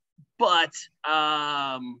 But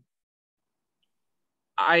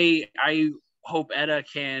I hope Etta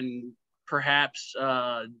can perhaps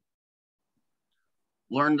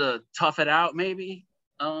learn to tough it out, maybe.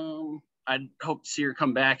 I'd hope to see her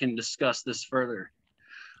come back and discuss this further.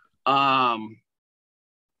 It's a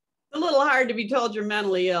little hard to be told you're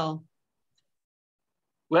mentally ill.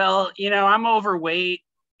 Well, you know, I'm overweight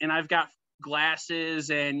and I've got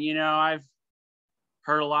glasses, and, you know, I've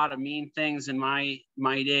heard a lot of mean things in my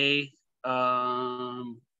day.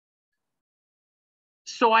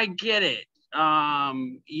 So I get it.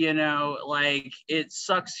 You know, like, it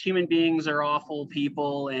sucks. Human beings are awful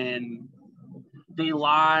people, and they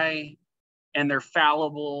lie, and they're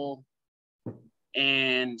fallible,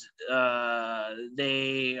 and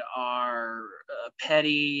they are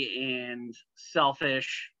petty and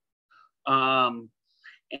selfish. And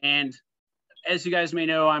as you guys may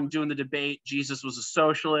know, I'm doing the debate, Jesus was a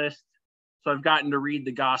socialist. So I've gotten to read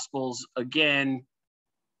the Gospels again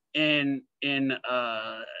in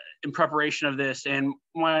preparation of this. And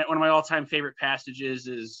one of my all-time favorite passages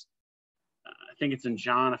is, I think it's in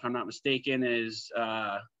John, if I'm not mistaken, is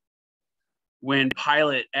when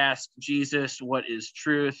Pilate asked Jesus, what is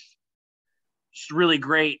truth? It's really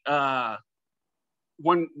great.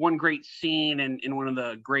 One great scene in one of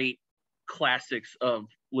the great classics of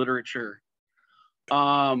literature.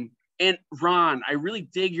 And Ron, I really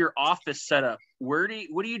dig your office setup. What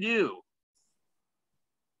do you do?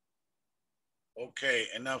 Okay,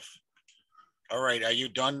 enough. All right, are you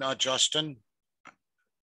done, Justin?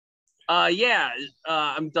 Yeah,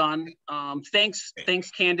 I'm done. Thanks,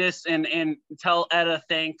 Candace, and tell Etta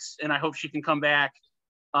thanks, and I hope she can come back.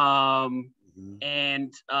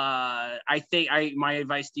 And I think my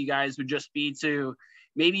advice to you guys would just be to,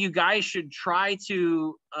 maybe you guys should try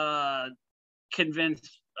to convince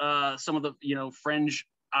some of the, you know, fringe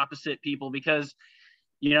opposite people, because,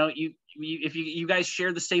 you know, if you guys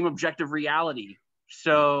share the same objective reality.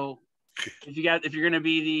 So if you're going to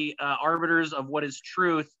be the arbiters of what is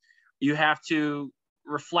truth, you have to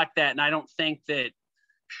reflect that. And I don't think that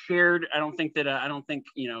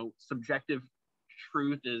you know, subjective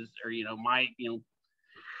truth is, or, you know,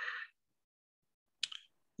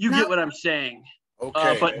 you get what I'm saying.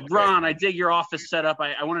 Okay. But okay. Ron, I dig your office setup.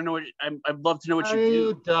 I want to know I'd love to know what you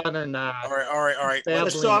do. Done or not? All right.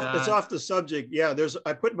 It's off the subject. Yeah,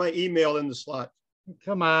 I put my email in the slot.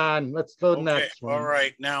 Come on, let's go next one. All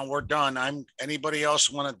right, now we're done. Anybody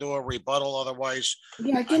else want to do a rebuttal? Otherwise,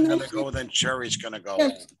 yeah, I'm gonna go. Then Sherry's gonna go.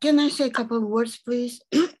 Yes. Can I say a couple of words, please?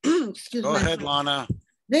 Excuse me. Go ahead, Lana.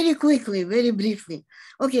 Very quickly, very briefly.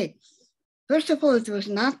 Okay. First of all, it was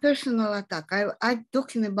not personal attack. I'm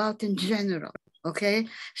talking about in general. Okay.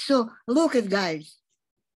 So look at, guys.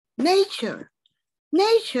 Nature,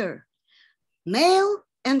 male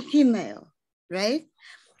and female, right?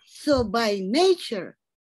 So by nature,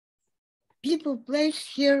 people placed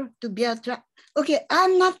here to be attracted. Okay,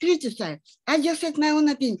 I'm not criticizing. I just said my own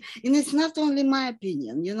opinion. And it's not only my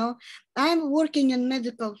opinion, you know. I'm working in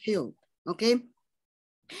medical field, okay?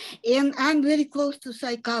 And I'm very close to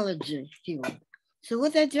psychology field. So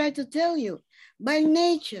what I try to tell you, by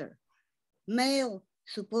nature, male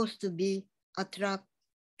supposed to be attracted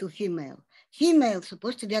to female. Female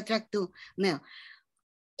supposed to be attracted to male.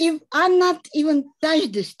 If I'm not even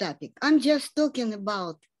touch this topic, I'm just talking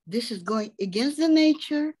about this is going against the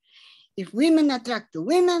nature. If women attract to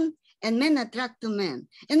women and men attract to men,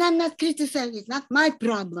 and I'm not criticizing, it's not my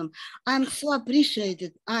problem. I'm so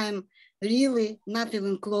appreciated. I'm really not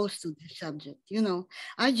even close to the subject, you know.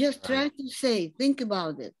 I just try to say, think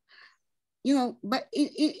about it, you know, but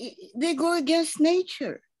they go against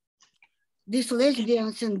nature, these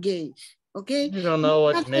lesbians and gays, okay? You don't know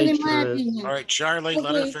what That's only my nature is. opinion. All right, Charlie,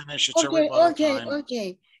 let her Okay, finish. It's a okay, rebuttal okay, time.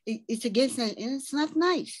 okay. It's against that, and it's not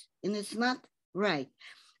nice, and it's not right.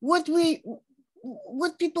 What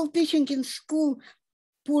people teaching in school,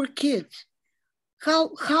 poor kids,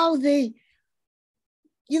 how they,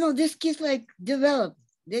 you know, these kids like develop,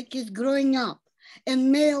 their kids growing up,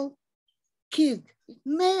 and male kid,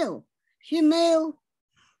 male, female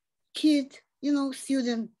kid, you know,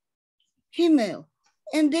 student, female,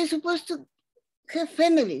 and they're supposed to have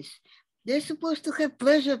families. They're supposed to have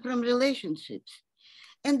pleasure from relationships.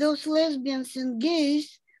 And those lesbians and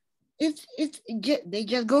gays, they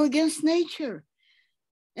just go against nature.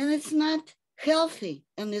 And it's not healthy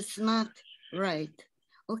and it's not right.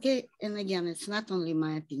 Okay, and again, it's not only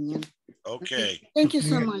my opinion. Okay. Thank you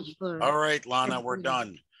so much for. All right, Lana, we're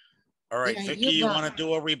done. All right, Yeah, Vicky, you want to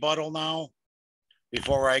do a rebuttal now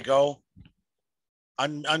before I go?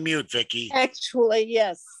 Unmute, Vicky. Actually,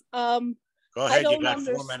 yes. Go ahead, you got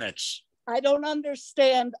 4 minutes. I don't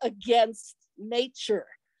understand against nature.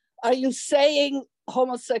 Are you saying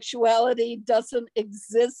homosexuality doesn't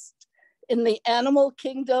exist in the animal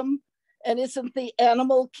kingdom? And isn't the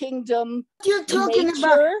animal kingdom you're talking nature?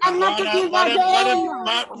 about? I'm not talking about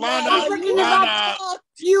I'm talking about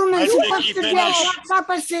humans supposed to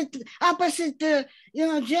be opposite, you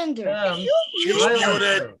know, gender. She's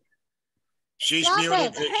muted. She's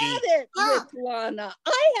muted, Vicky. I've had it with Lana.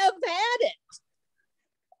 I have had it.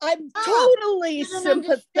 I'm totally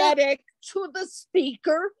sympathetic to the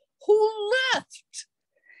speaker who left.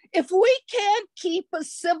 If we can't keep a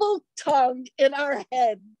civil tongue in our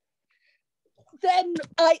head, then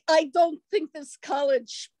I don't think this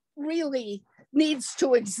college really needs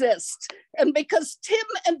to exist. And because Tim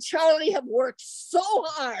and Charlie have worked so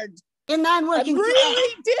hard, and I'm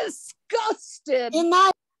really disgusted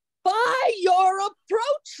by your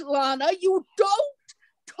approach, Lana. You don't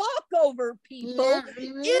talk over people,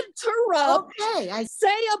 interrupt, say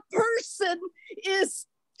a person is,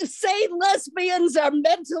 say lesbians are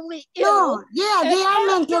mentally ill. Yeah, they are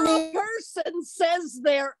mentally. A person says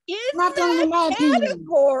they're in not that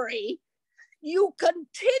category. You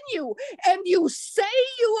continue and you say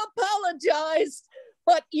you apologized,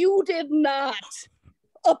 but you did not.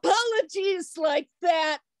 Apologies like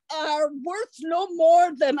that are worth no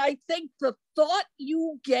more than I think the thought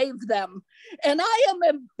you gave them. And I am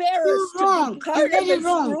embarrassed to be part of this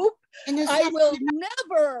group. I will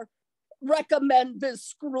never recommend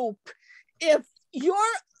this group. If you're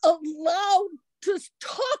allowed to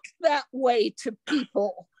talk that way to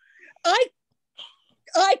people,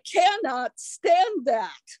 I cannot stand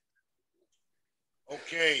that.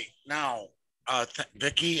 Okay, now,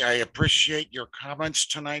 Vicky, I appreciate your comments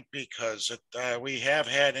tonight because we have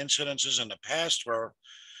had incidences in the past where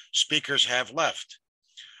speakers have left.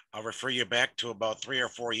 I'll refer you back to about 3 or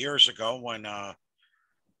 4 years ago when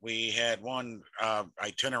we had one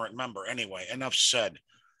itinerant member. Anyway, enough said.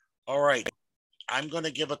 All right, I'm going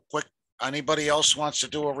to give a quick, anybody else wants to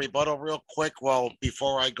do a rebuttal real quick? Well,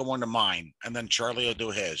 before I go into mine, and then Charlie will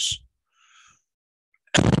do his.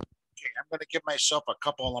 Okay, I'm going to give myself a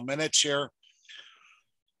couple of minutes here.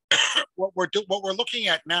 What we're looking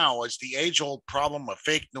at now is the age-old problem of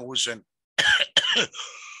fake news and,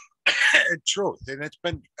 and truth. And it's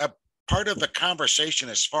been a part of the conversation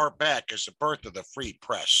as far back as the birth of the free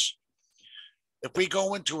press. If we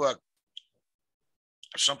go into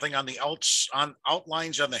something on the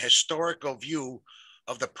outlines on the historical view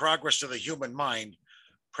of the progress of the human mind,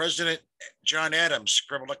 President John Adams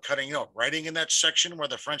scribbled a cutting note, writing in that section where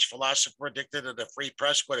the French philosopher predicted that the free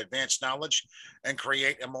press would advance knowledge and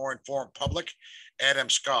create a more informed public.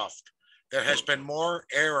 Adams scoffed. There has been more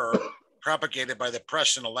error propagated by the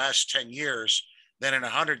press in the last 10 years than in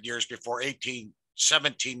 100 years before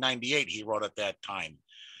 1798, he wrote at that time.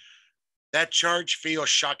 That charge feels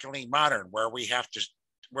shockingly modern, where we have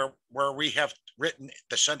written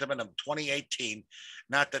the sentiment of 2018,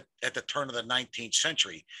 not that at the turn of the 19th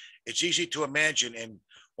century. It's easy to imagine in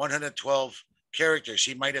 112 characters,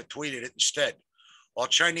 he might have tweeted it instead. While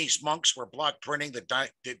Chinese monks were block printing the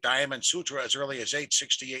Diamond Sutra as early as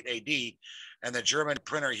 868 AD, and the German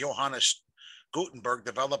printer Johannes Gutenberg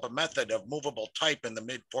develop a method of movable type in the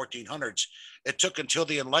mid 1400s. It took until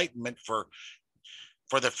the Enlightenment for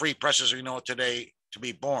the free press as we know it today to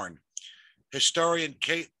be born. Historian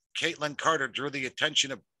Caitlin Carter drew the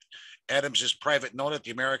attention of Adams's private note at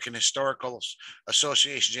the American Historical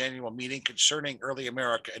Association's annual meeting concerning early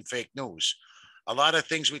America and fake news. A lot of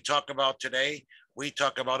things we talk about today, we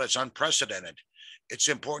talk about as unprecedented. It's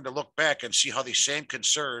important to look back and see how these same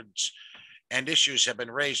concerns and issues have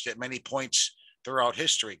been raised at many points throughout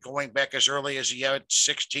history, going back as early as the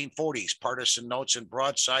 1640s. Partisan notes and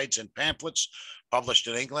broadsides and pamphlets published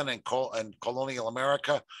in England and colonial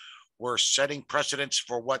America were setting precedents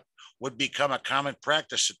for what would become a common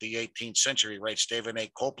practice at the 18th century, writes David A.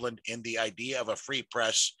 Copeland in The Idea of a Free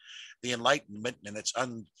Press, the Enlightenment and its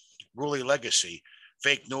unruly legacy.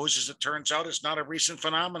 Fake news, as it turns out, is not a recent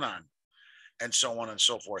phenomenon, and so on and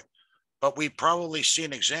so forth. But we've probably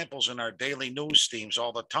seen examples in our daily news themes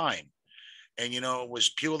all the time. And, you know, it was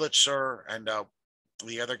Pulitzer and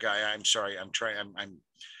the other guy, I'm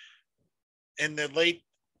in the late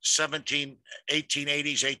 1880s,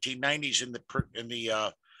 1890s, in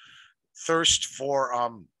the thirst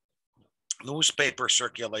for newspaper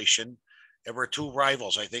circulation, there were two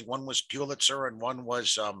rivals. I think one was Pulitzer and one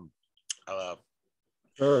was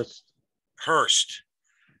Hearst.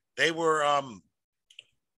 They were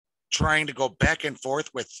trying to go back and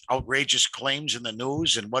forth with outrageous claims in the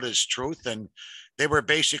news and what is truth. And they were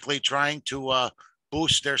basically trying to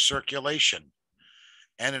boost their circulation.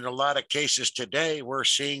 And in a lot of cases today, we're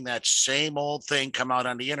seeing that same old thing come out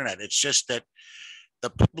on the internet. It's just that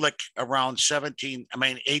the public around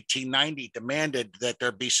 1890 demanded that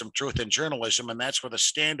there be some truth in journalism. And that's where the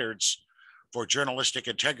standards for journalistic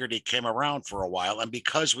integrity came around for a while. And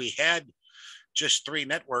because we had just 3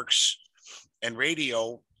 networks and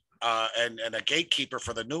radio and a gatekeeper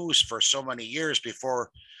for the news for so many years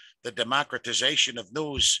before the democratization of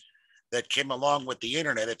news that came along with the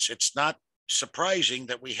internet, it's not surprising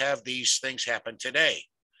that we have these things happen today.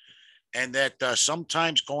 And that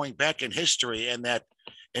sometimes going back in history and that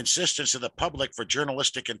insistence of the public for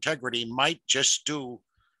journalistic integrity might just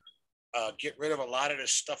get rid of a lot of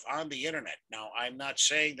this stuff on the internet. Now, I'm not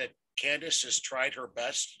saying that Candace has tried her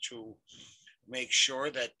best to make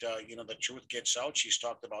sure that, the truth gets out. She's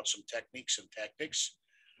talked about some techniques and tactics,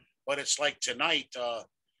 but it's like tonight,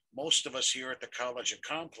 most of us here at the College of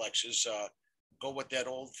Complexes go with that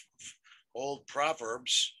old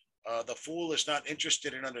Proverbs, the fool is not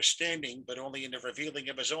interested in understanding, but only in the revealing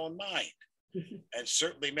of his own mind. And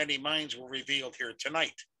certainly many minds were revealed here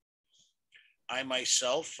tonight. I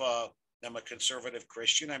myself am a conservative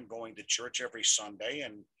Christian. I'm going to church every Sunday.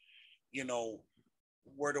 And,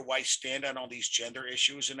 where do I stand on all these gender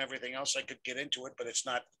issues and everything else? I could get into it, but it's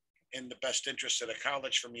not in the best interest of the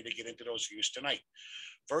college for me to get into those views tonight.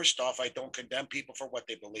 First off, I don't condemn people for what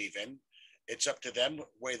they believe in. It's up to them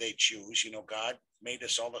where they choose. God made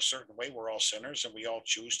us all a certain way. We're all sinners and we all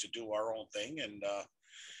choose to do our own thing. And,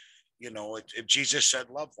 Jesus said,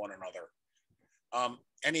 love one another.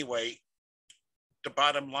 Anyway, the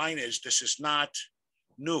bottom line is this is not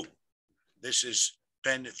new. This has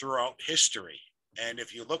been throughout history. And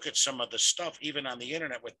if you look at some of the stuff, even on the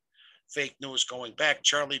internet with fake news going back,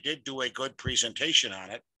 Charlie did do a good presentation on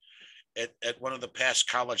it at one of the past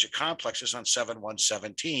College of Complexes on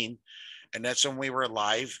 7/1/17. And that's when we were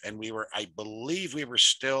live, and I believe we were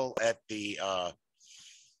still at the,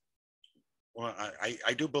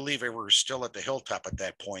 I do believe we were still at the Hilltop at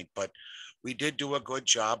that point, but we did do a good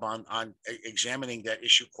job on examining that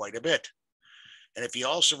issue quite a bit. And if you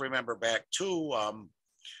also remember back too,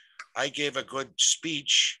 I gave a good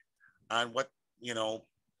speech on what,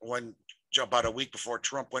 when about a week before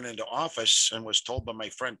Trump went into office and was told by my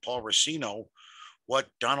friend Paul Racino what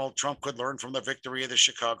Donald Trump could learn from the victory of the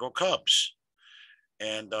Chicago Cubs.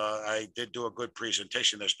 And I did do a good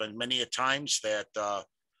presentation. There's been many a times that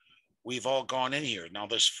we've all gone in here. Now,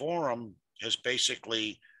 this forum has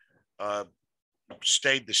basically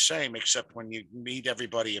stayed the same, except when you meet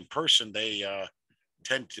everybody in person, they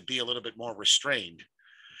tend to be a little bit more restrained.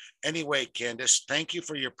 Anyway, Candace, thank you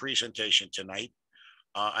for your presentation tonight.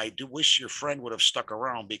 I do wish your friend would have stuck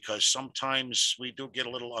around because sometimes we do get a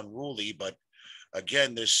little unruly, but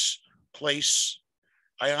again, this place,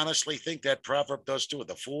 I honestly think that proverb does too.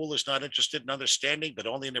 The fool is not interested in understanding, but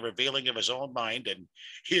only in the revealing of his own mind. And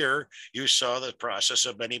here you saw the process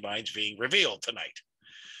of many minds being revealed tonight.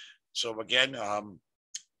 So again,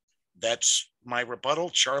 that's my rebuttal.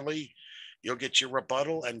 Charlie, you'll get your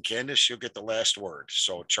rebuttal, and Candace, you'll get the last word.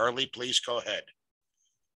 So Charlie, please go ahead.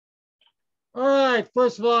 All right.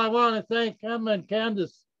 First of all, I want to thank Emma and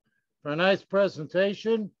Candace for a nice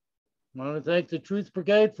presentation. I want to thank the Truth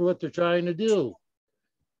Brigade for what they're trying to do.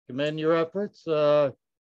 Commend your efforts to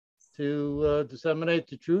disseminate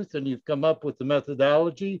the truth, and you've come up with the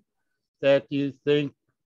methodology that you think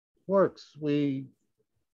works. We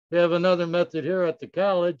have another method here at the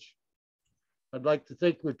college. I'd like to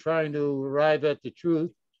think we're trying to arrive at the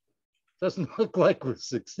truth. Doesn't look like we're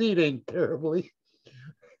succeeding terribly,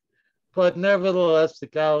 but nevertheless, the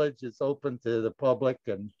college is open to the public,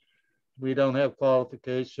 and we don't have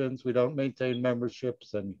qualifications. We don't maintain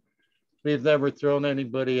memberships, and we've never thrown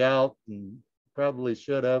anybody out, and probably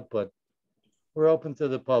should have, but we're open to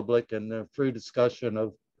the public and a free discussion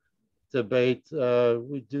of debate.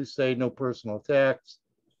 We do say no personal attacks.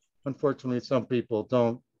 Unfortunately, some people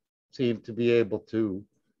don't seem to be able to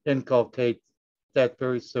inculcate that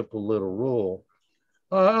very simple little rule.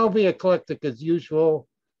 I'll be eclectic as usual.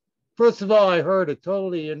 First of all, I heard a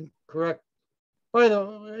totally incorrect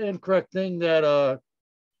thing that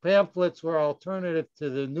pamphlets were alternative to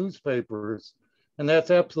the newspapers, and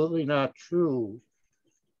that's absolutely not true.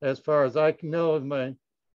 As far as I know in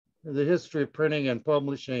the history of printing and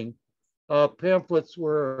publishing, pamphlets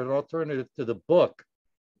were an alternative to the book,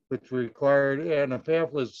 which required, and a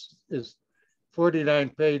pamphlet is 49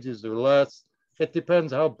 pages or less. It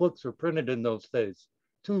depends how books were printed in those days.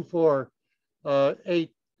 2, 4,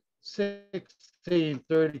 8, 16,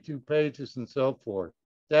 32 pages and so forth.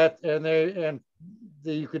 You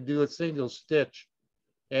could do a single stitch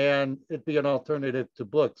and it'd be an alternative to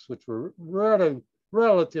books, which were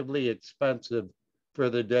relatively expensive for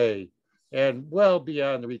the day and well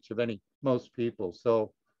beyond the reach of most people.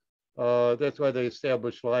 So that's why they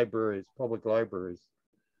established libraries, public libraries.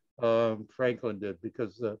 Franklin did,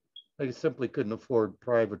 because they simply couldn't afford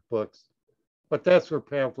private books. But that's where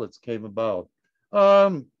pamphlets came about.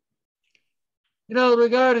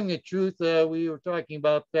 Regarding the truth, we were talking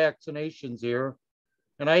about vaccinations here.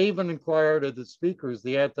 And I even inquired of the speakers,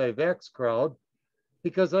 the anti-vax crowd,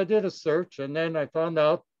 because I did a search, and then I found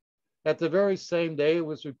out at the very same day it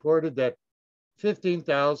was reported that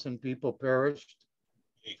 15,000 people perished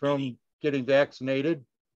from getting vaccinated.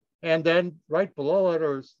 And then right below it,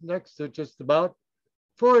 or next to it, just about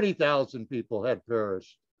 40,000 people had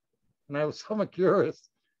perished. And I was somewhat curious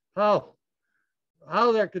how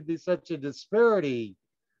there could be such a disparity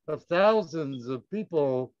of thousands of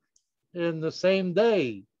people in the same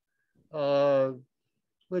day,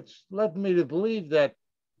 which led me to believe that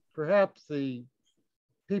perhaps the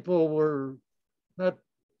people were not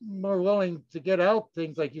more willing to get out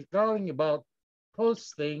things like you're talking about,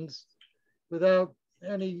 post things without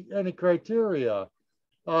any criteria.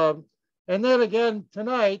 And then again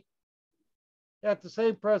tonight, at the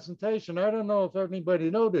same presentation, I don't know if anybody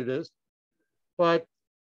noted this, but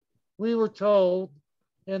we were told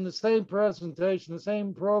in the same presentation, the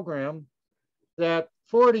same program, that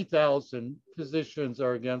 40,000 physicians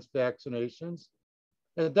are against vaccinations.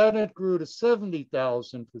 And then it grew to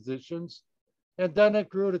 70,000 physicians. And then it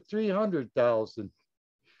grew to 300,000.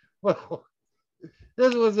 Well,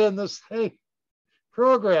 this was in the same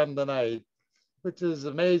program tonight, which is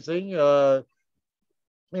amazing.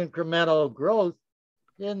 Incremental growth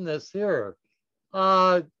in this here.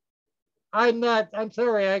 I'm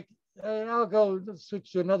sorry, I'll go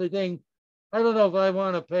switch to another thing. I don't know if I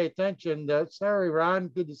want to pay attention. Sorry, Ron,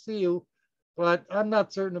 good to see you. But I'm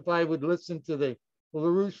not certain if I would listen to the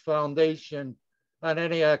LaRouche Foundation on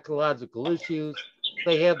any ecological issues.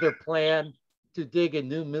 They have their plan to dig a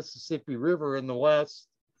new Mississippi River in the West,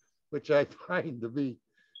 which I find to be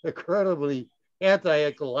incredibly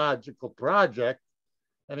anti-ecological project.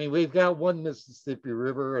 I mean, we've got one Mississippi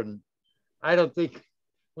River, and I don't think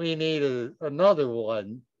we need another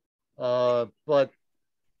one. But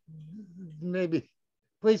maybe,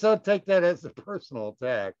 please don't take that as a personal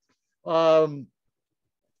attack.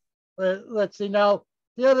 Let's see now.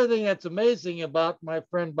 The other thing that's amazing about my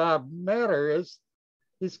friend Bob Matter is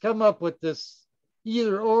he's come up with this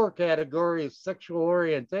either or category of sexual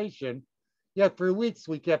orientation. Yet for weeks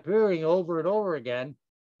we kept hearing over and over again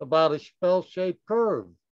about a bell-shaped curve.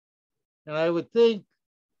 And I would think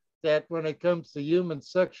that when it comes to human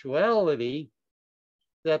sexuality,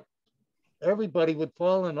 that everybody would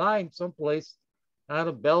fall in line someplace on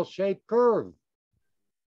a bell-shaped curve.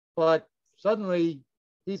 But suddenly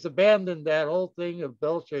he's abandoned that whole thing of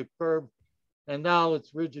bell-shaped curve, and now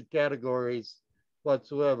it's rigid categories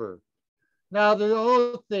whatsoever. Now the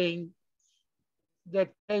whole thing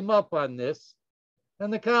that came up on this,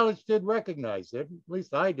 and the college did recognize it, at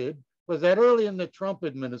least I did, was that early in the Trump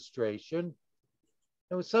administration,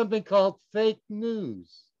 there was something called fake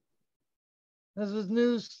news. This is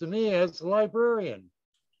news to me as a librarian.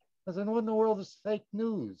 I said, what in the world is fake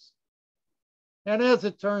news? And as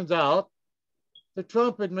it turns out, the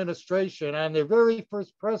Trump administration on their very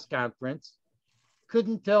first press conference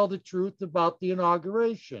couldn't tell the truth about the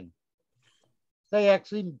inauguration. They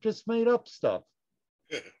actually just made up stuff.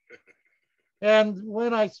 And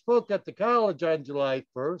when I spoke at the college on July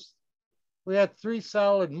 1st, we had 3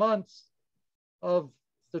 solid months of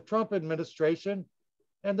the Trump administration,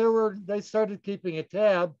 and they started keeping a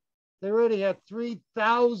tab. They already had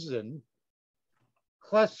 3,000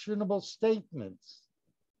 questionable statements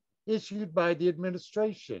issued by the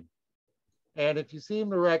administration. And if you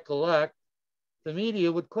seem to recollect, the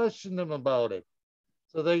media would question them about it.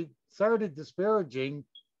 So they started disparaging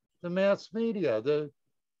the mass media, the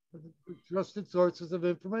trusted sources of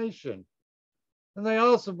information. And they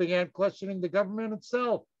also began questioning the government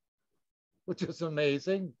itself, which is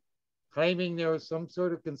amazing, claiming there was some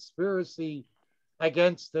sort of conspiracy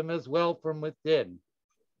against them as well from within.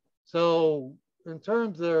 So in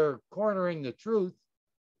terms of their cornering the truth,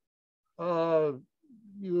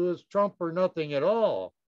 you was Trump or nothing at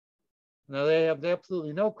all. Now they have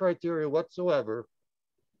absolutely no criteria whatsoever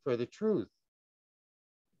for the truth.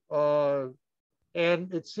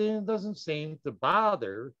 And it doesn't seem to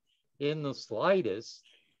bother in the slightest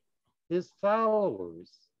his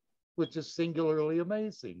followers, which is singularly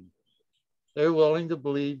amazing. They're willing to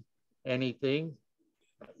believe anything.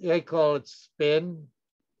 They call it spin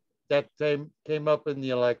that came up in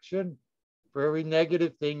the election. For every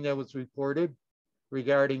negative thing that was reported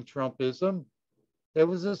regarding Trumpism, there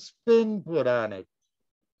was a spin put on it,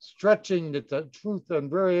 stretching the truth on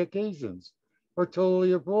various occasions or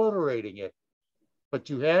totally obliterating it. But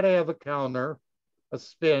you had to have a counter, a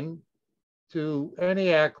spin to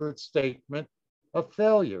any accurate statement of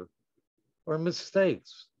failure or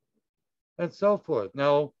mistakes and so forth.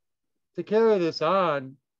 Now, to carry this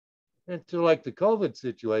on into like the COVID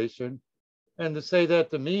situation and to say that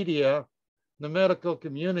the media, the medical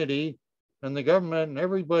community, and the government and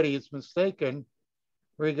everybody is mistaken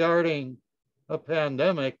regarding a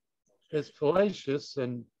pandemic is fallacious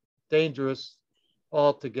and dangerous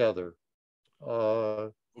altogether.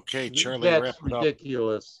 Okay, Charlie, that's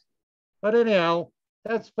ridiculous. But anyhow,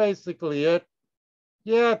 that's basically it.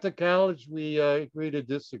 Yeah, at the college, we agree to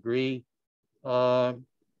disagree.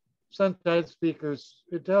 Sometimes speakers,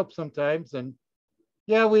 it helps sometimes. And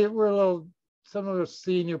yeah, we're a little, some of the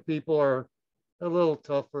senior people are a little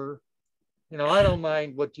tougher. You know, I don't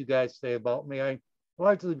mind what you guys say about me.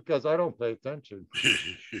 Largely because I don't pay attention.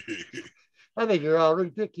 I think you're all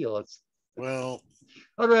ridiculous. Well,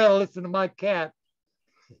 I'd rather listen to my cat.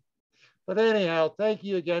 But anyhow, thank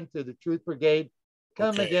you again to the Truth Brigade.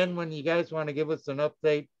 Come again when you guys want to give us an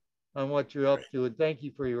update on what you're up to, and thank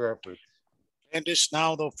you for your efforts. Candace,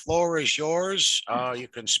 now the floor is yours. You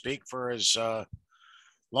can speak for as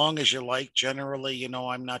long as you like. Generally, you know,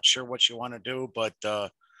 I'm not sure what you want to do, but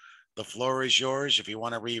the floor is yours. If you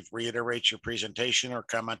want to reiterate your presentation or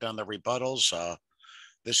comment on the rebuttals,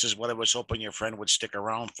 this is what I was hoping your friend would stick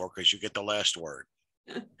around for, because you get the last word.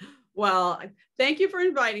 Well, thank you for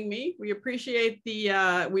inviting me. We appreciate the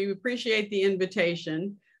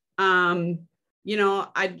invitation. You know,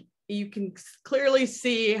 you can clearly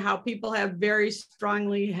see how people have very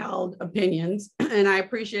strongly held opinions, and I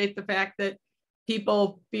appreciate the fact that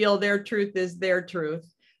people feel their truth is their truth.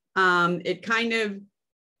 It kind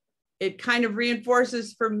of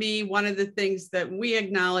reinforces for me one of the things that we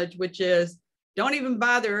acknowledge, which is don't even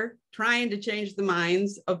bother trying to change the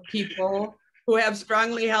minds of people who have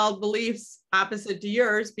strongly held beliefs opposite to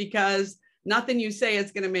yours, because nothing you say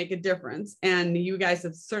is going to make a difference. And you guys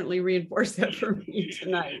have certainly reinforced that for me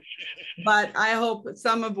tonight. But I hope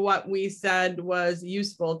some of what we said was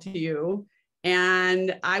useful to you.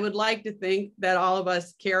 And I would like to think that all of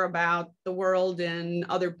us care about the world and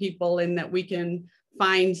other people, and that we can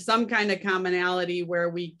find some kind of commonality where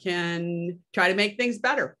we can try to make things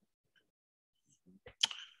better.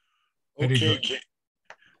 Okay.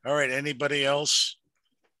 All right. Anybody else?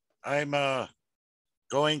 I'm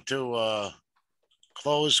going to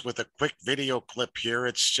close with a quick video clip here.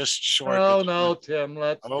 It's just short. Oh no, Tim.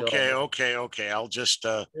 Let's go. Okay. I'll just.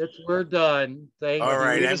 We're done. Thank you. All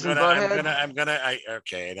right.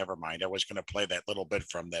 Okay. Never mind. I was gonna play that little bit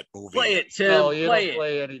from that movie. Play it, Tim. No, you don't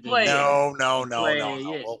play anything. No.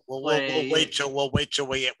 We'll wait till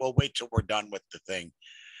we're done with the thing.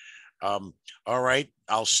 All right,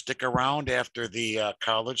 I'll stick around after the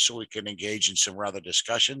college so we can engage in some rather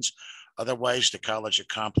discussions. Otherwise, the college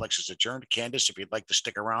complex is adjourned. Candace, if you'd like to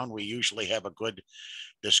stick around, we usually have a good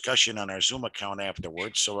discussion on our Zoom account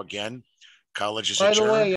afterwards. So again, college is adjourned.